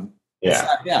him. Yeah. It's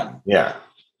not him. Yeah.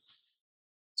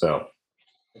 So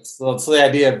it's the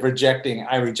idea of rejecting.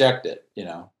 I reject it,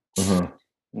 Mm-hmm.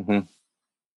 Mm-hmm.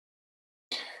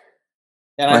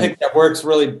 And I think that works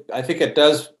really. I think it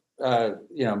does.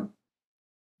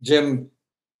 Jim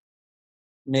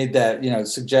made that,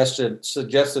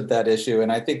 suggested that issue,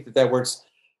 and I think that works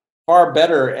far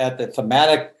better at the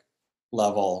thematic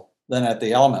level than at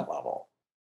the element level.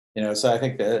 So I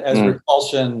think that as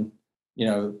repulsion,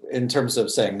 in terms of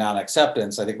saying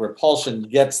non-acceptance, I think repulsion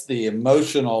gets the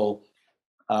emotional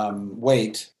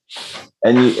weight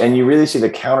And you really see the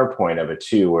counterpoint of it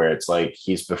too, where it's like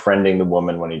he's befriending the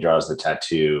woman when he draws the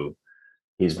tattoo,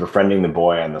 he's befriending the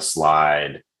boy on the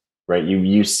slide, right?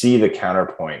 You see the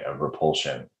counterpoint of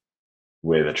repulsion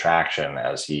with attraction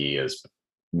as he is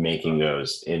making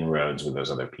those inroads with those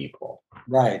other people.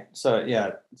 Right. So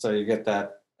yeah. So you get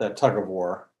that tug of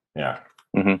war. Yeah.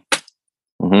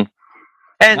 Mm-hmm. Mm-hmm.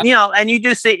 And and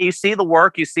you see the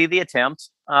work, you see the attempt.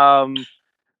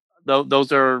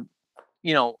 Those are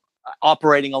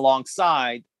operating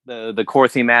alongside the core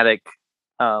thematic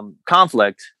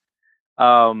conflict.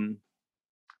 But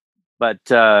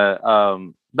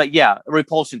yeah,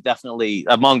 Repulsion definitely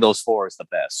among those four is the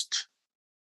best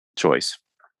choice.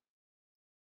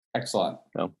 Excellent.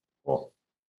 So, cool.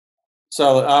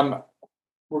 So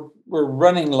we're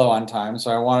running low on time,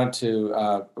 so I wanted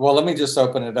to let me just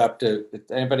open it up to if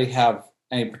anybody have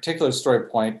any particular story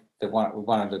point we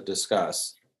wanted to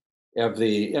discuss. You have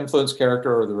the influence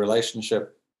character or the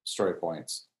relationship story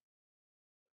points,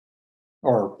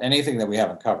 or anything that we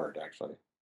haven't covered actually,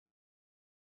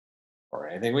 or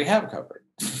anything we have covered.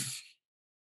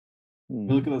 You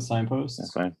look at the signposts.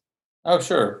 That's fine. Oh,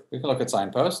 sure. We can look at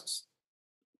signposts.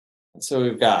 So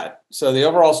we've got, the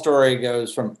overall story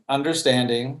goes from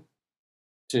understanding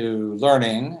to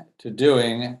learning to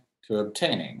doing to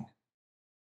obtaining.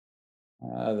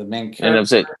 The main character. And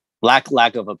that's it.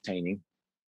 Lack of obtaining.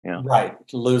 Yeah. Right.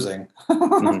 Losing.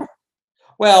 Mm-hmm.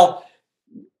 Well,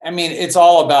 I mean, it's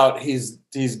all about he's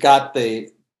got the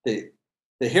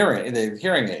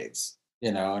hearing aids,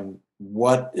 and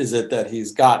what is it that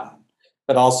he's gotten,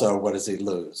 but also what does he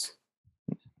lose?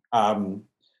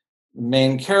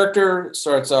 Main character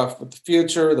starts off with the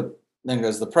future, then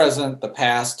goes the present, the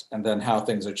past, and then how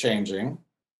things are changing.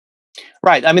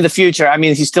 Right. I mean, the future. I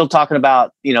mean, he's still talking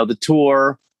about the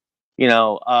tour.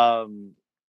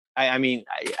 I mean,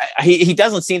 he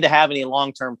doesn't seem to have any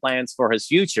long-term plans for his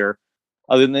future,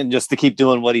 other than just to keep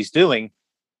doing what he's doing.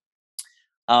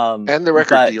 And the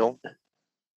record deal.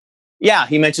 Yeah,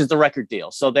 he mentions the record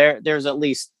deal. So there's at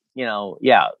least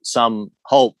some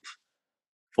hope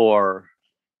for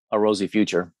a rosy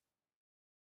future,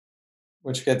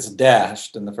 which gets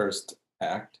dashed in the first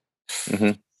act.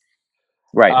 Mm-hmm.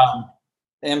 Right.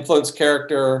 The influence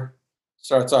character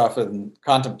starts off in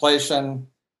contemplation,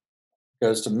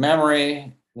 goes to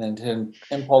memory, then to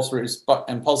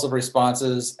impulsive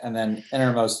responses, and then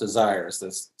innermost desires,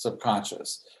 this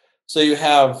subconscious. So you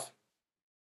have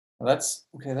that's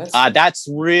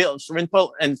real.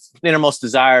 And innermost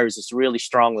desires is really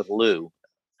strong with Lou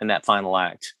in that final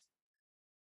act.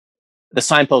 The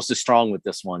signpost is strong with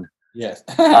this one. Yes.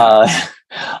 I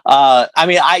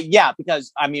mean,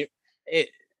 because I mean,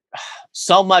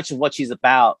 so much of what she's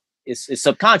about is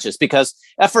subconscious. Because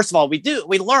first of all, we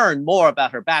learn more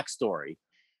about her backstory,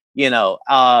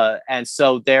 and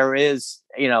so there is,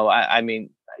 I mean,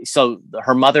 so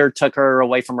her mother took her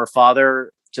away from her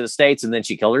father to the States, and then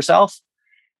she killed herself,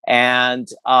 and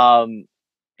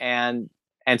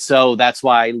so that's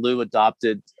why Lou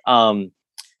adopted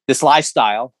this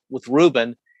lifestyle with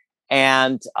Ruben,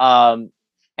 and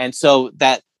so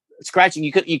that scratching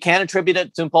you can attribute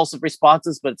it to impulsive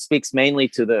responses, but it speaks mainly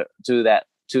to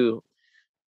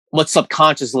what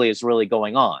subconsciously is really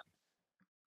going on.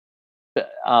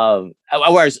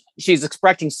 Whereas she's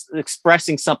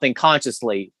expressing something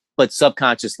consciously, but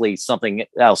subconsciously something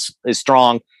else is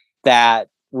strong that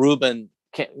Ruben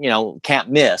can't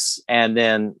miss, and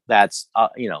then that's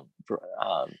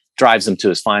drives him to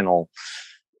his final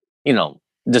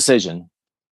decision,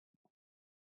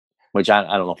 which I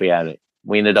don't know if we had it.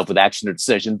 We ended up with action or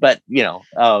decision, but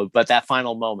but that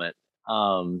final moment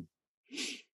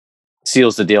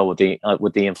seals the deal with the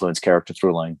influence character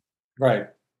through line. Right,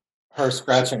 her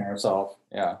scratching herself.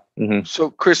 Yeah. Mm-hmm. So,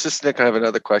 Chris, Nick, I have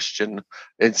another question,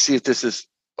 and see if this is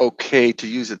okay to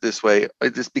use it this way.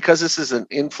 Because this is an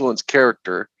influence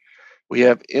character, we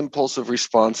have impulsive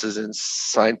responses in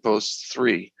Signpost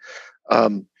 3.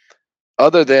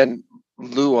 Other than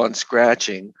Lou on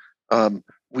scratching,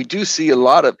 we do see a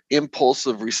lot of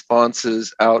impulsive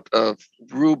responses out of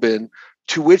Ruben,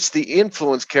 to which the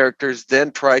influence characters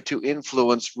then try to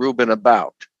influence Ruben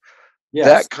about. Yes.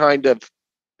 That kind of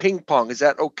ping pong, is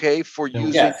that okay for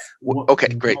using? Yes. Okay,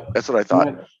 great. That's what I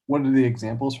thought. What are the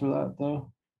examples for that,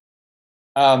 though?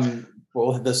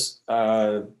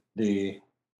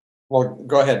 Well,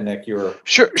 go ahead, Nick. You were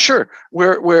sure.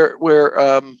 Where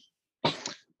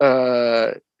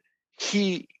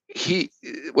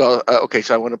okay,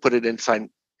 so I want to put it in sign.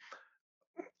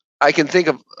 I can think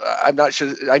of, I'm not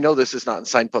sure, I know this is not in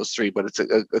Signpost 3, but it's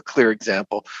a clear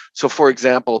example. So for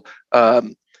example,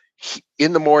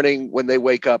 in the morning when they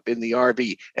wake up in the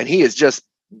RV, and he is just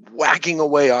whacking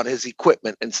away on his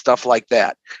equipment and stuff like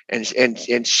that,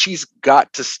 and she's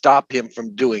got to stop him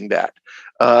from doing that.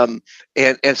 And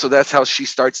so that's how she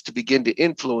starts to begin to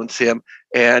influence him,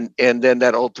 and then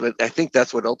I think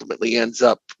that's what ultimately ends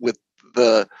up with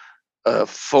the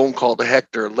phone call to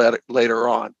Hector later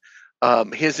on.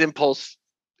 His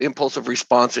impulsive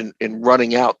response in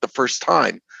running out the first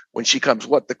time when she comes,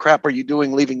 "What the crap are you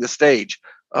doing leaving the stage?"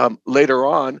 Later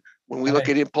on, when we look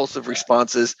at impulsive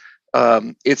responses,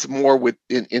 it's more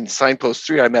in Signpost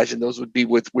 3. I imagine those would be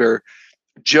with where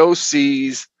Joe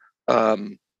sees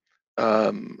the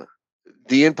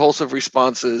impulsive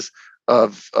responses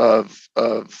of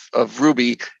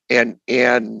Ruby and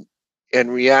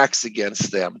reacts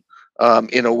against them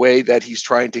in a way that he's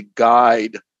trying to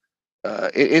guide.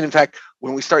 And in fact,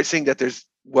 when we start seeing that there's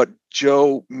what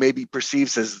Joe maybe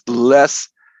perceives as less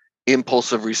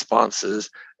impulsive responses,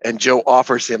 and Joe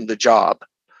offers him the job,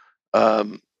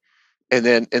 and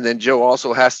then Joe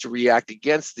also has to react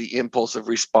against the impulsive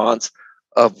response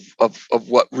of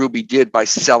what Ruby did by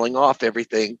selling off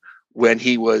everything when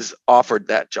he was offered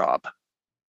that job.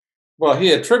 Well,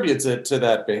 he attributes it to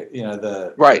that,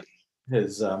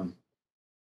 his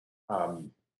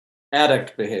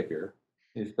addict behavior.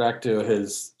 He's back to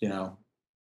his,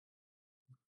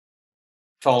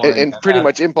 and pretty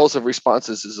much impulsive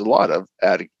responses is a lot of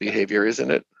addict behavior,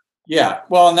 isn't it? Yeah,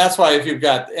 well, and that's why if you've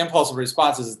got impulsive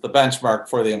responses, it's the benchmark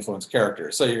for the influence character.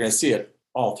 So you're going to see it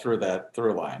all through that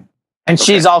through line. And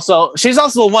she's also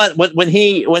the one when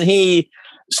he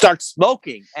starts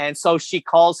smoking, and so she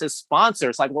calls his sponsor.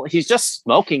 It's like, well, he's just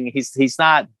smoking. He's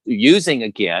not using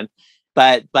again,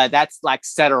 but that's like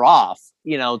set her off,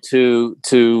 to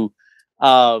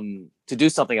do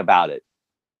something about it.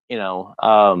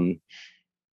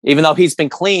 Even though he's been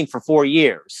clean for 4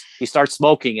 years, he starts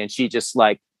smoking, and she just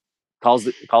like calls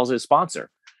his sponsor.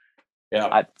 Yeah,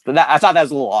 I thought that was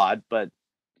a little odd, but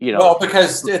well,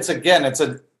 because it's an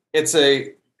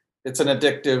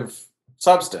addictive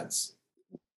substance.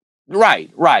 Right.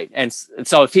 And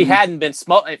so if he hadn't been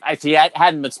smoking,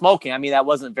 I mean, that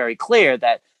wasn't very clear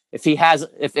that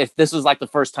if this was like the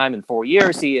first time in 4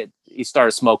 years he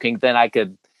started smoking, then I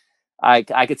could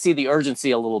see the urgency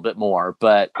a little bit more,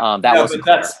 but wasn't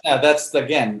clear. That's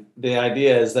again, the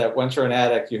idea is that once you're an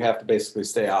addict, you have to basically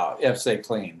stay out. You have to stay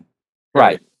clean.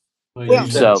 Right. Well,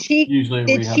 so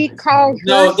did she call her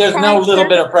No, there's sponsor? no little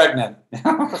bit of pregnant.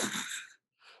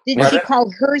 Did she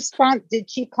call her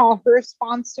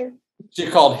sponsor? She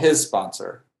called his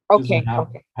sponsor. Okay.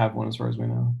 Have one as far as we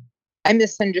know. I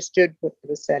misunderstood what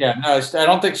was said. Yeah, no, I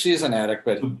don't think she's an addict,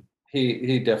 but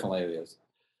he definitely is.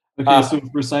 Okay, so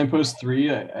for Signpost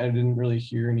 3, I didn't really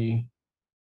hear any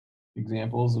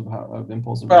examples of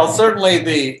impulsive. Well,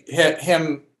 certainly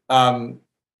him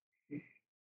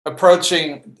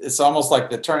approaching, it's almost like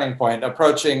the turning point,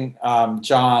 approaching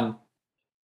Joe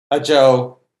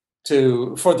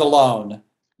for the loan,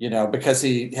 because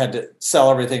he had to sell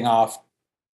everything off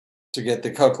to get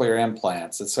the cochlear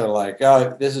implants. It's sort of like,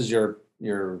 oh, this is your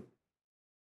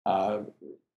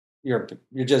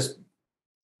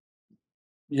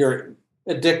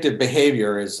addictive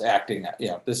behavior is acting.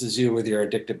 This is you with your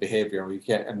addictive behavior.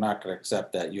 I'm not going to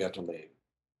accept that. You have to leave.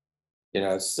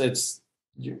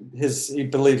 He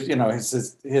believes,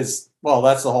 his well,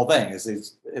 that's the whole thing, is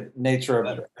his nature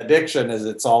of addiction is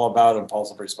it's all about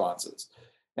impulsive responses.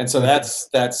 And so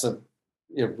that's a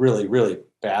really, really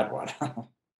bad one.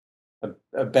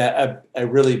 a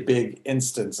really big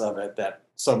instance of it, that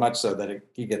so much so that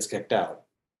he gets kicked out.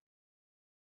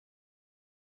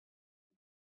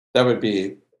 That would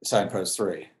be Signpost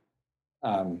 3,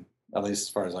 at least as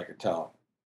far as I could tell.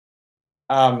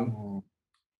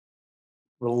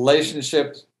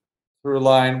 Relationship through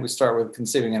line, we start with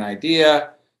conceiving an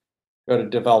idea, go to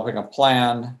developing a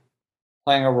plan,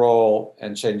 playing a role,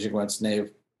 and changing one's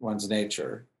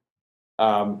nature.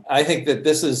 I think that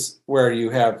this is where you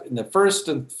have in the first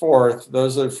and fourth,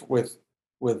 those are with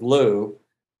Lou,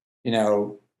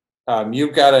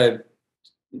 you've got to,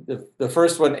 the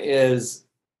first one is,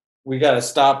 we got to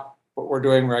stop what we're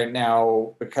doing right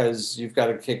now because you've got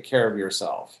to take care of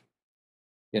yourself.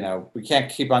 We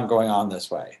can't keep on going on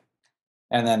this way.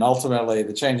 And then ultimately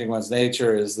the changing one's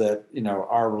nature is that,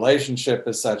 our relationship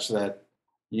is such that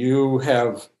you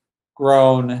have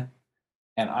grown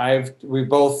and we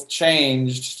both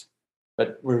changed,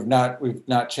 but we've not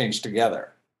changed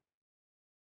together.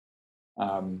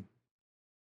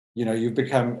 You've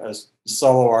become a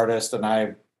solo artist, and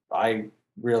I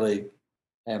really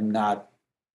am not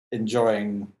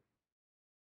enjoying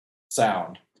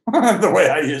sound the way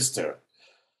I used to.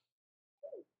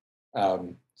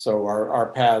 So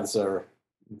our paths are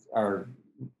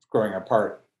growing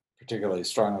apart particularly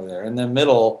strongly there. In the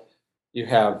middle, you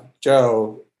have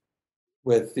Joe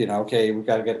with, okay, we've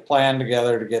got to get a plan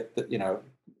together to get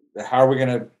how are we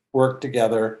going to work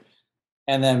together?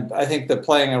 And then I think the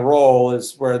playing a role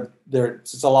is where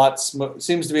it's a lot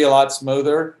seems to be a lot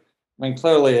smoother. I mean,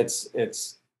 clearly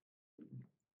it's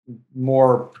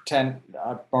more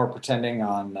pretending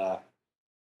on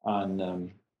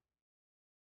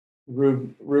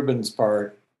Ruben's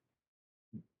part,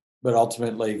 but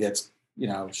ultimately gets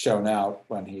shown out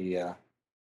when he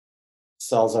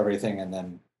sells everything and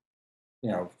then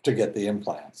to get the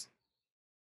implants.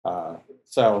 But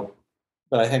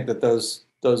I think that those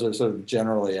are sort of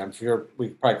generally, I'm sure we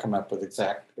could probably come up with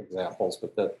exact examples,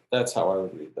 but that's how I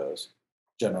would read those,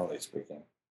 generally speaking.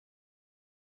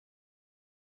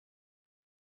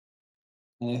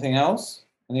 Anything else?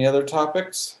 Any other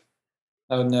topics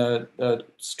on the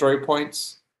story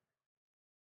points?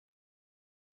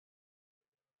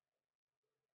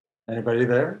 Anybody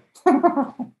there?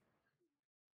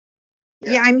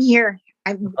 Yeah, I'm here.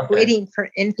 I'm waiting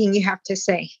for anything you have to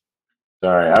say.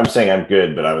 Sorry, I'm saying I'm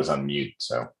good, but I was on mute.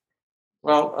 So.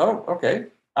 Well, okay.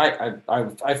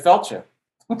 I felt you.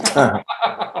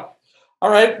 All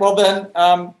right. Well then,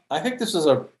 I think this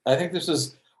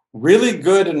is really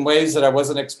good in ways that I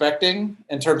wasn't expecting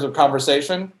in terms of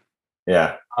conversation.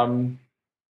 Yeah.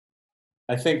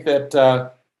 I think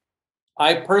that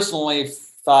I personally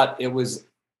thought it was.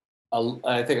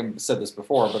 I think I've said this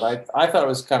before, but I thought it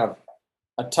was kind of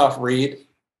a tough read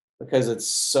because it's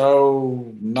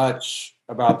so much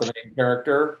about the main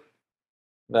character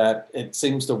that it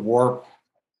seems to warp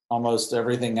almost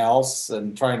everything else,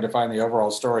 and trying to find the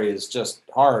overall story is just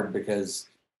hard because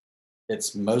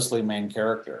it's mostly main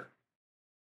character.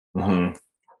 Mm-hmm.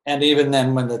 And even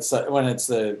then when it's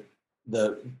the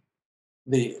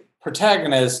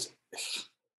protagonist,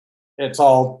 it's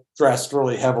all dressed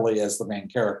really heavily as the main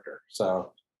character.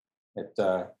 So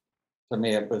to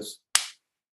me it was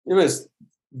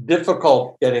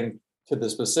difficult getting to the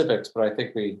specifics, but I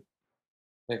think we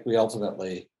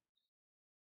ultimately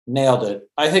nailed it.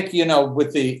 I think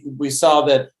we saw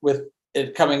that with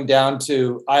it coming down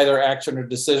to either action or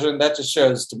decision, that just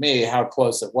shows to me how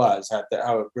close it was, how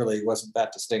it really wasn't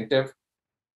that distinctive.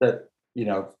 That I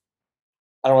don't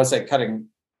want to say cutting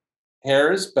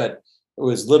hairs, but it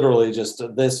was literally just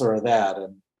this or that,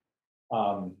 and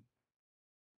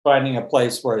finding a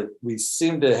place where we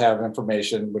seem to have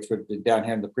information, which would be down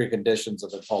here in the preconditions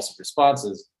of impulsive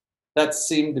responses. That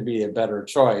seemed to be a better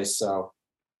choice. So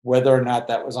whether or not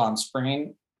that was on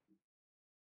screen,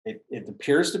 it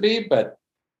appears to be, but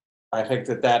I think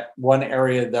that one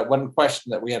area, that one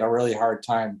question that we had a really hard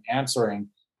time answering,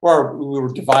 or we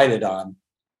were divided on,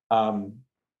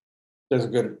 there's a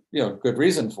good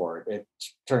reason for it. It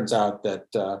turns out that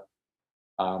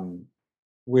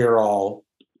we've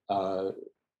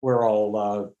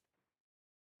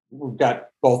got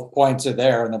both points are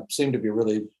there, and they seem to be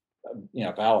really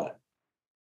valid.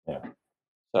 Yeah.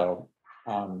 So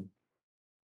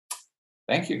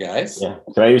thank you guys. Yeah.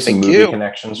 Can I use some movie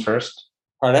connections first?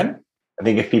 Pardon? I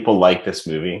think if people like this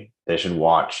movie, they should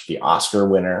watch the Oscar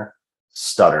winner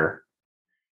Stutter,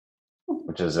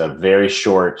 which is a very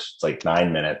short, it's like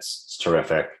 9 minutes. It's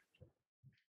terrific.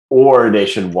 Or they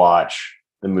should watch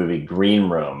the movie Green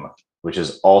Room, which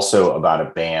is also about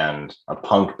a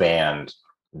punk band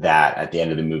that at the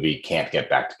end of the movie can't get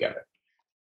back together.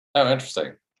 Oh,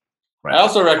 interesting. Right. I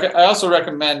also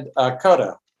recommend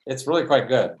Coda. It's really quite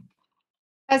good.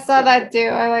 I saw that too.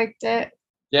 I liked it.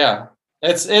 Yeah,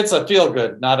 it's a feel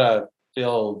good, not a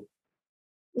feel.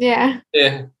 Yeah.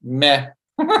 Meh.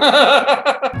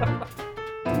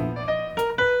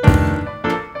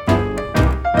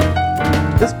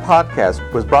 This podcast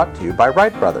was brought to you by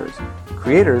Wright Brothers,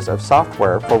 creators of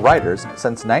software for writers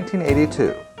since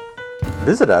 1982.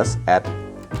 Visit us at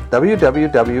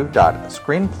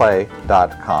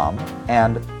www.screenplay.com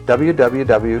and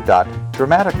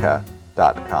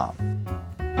www.dramatica.com.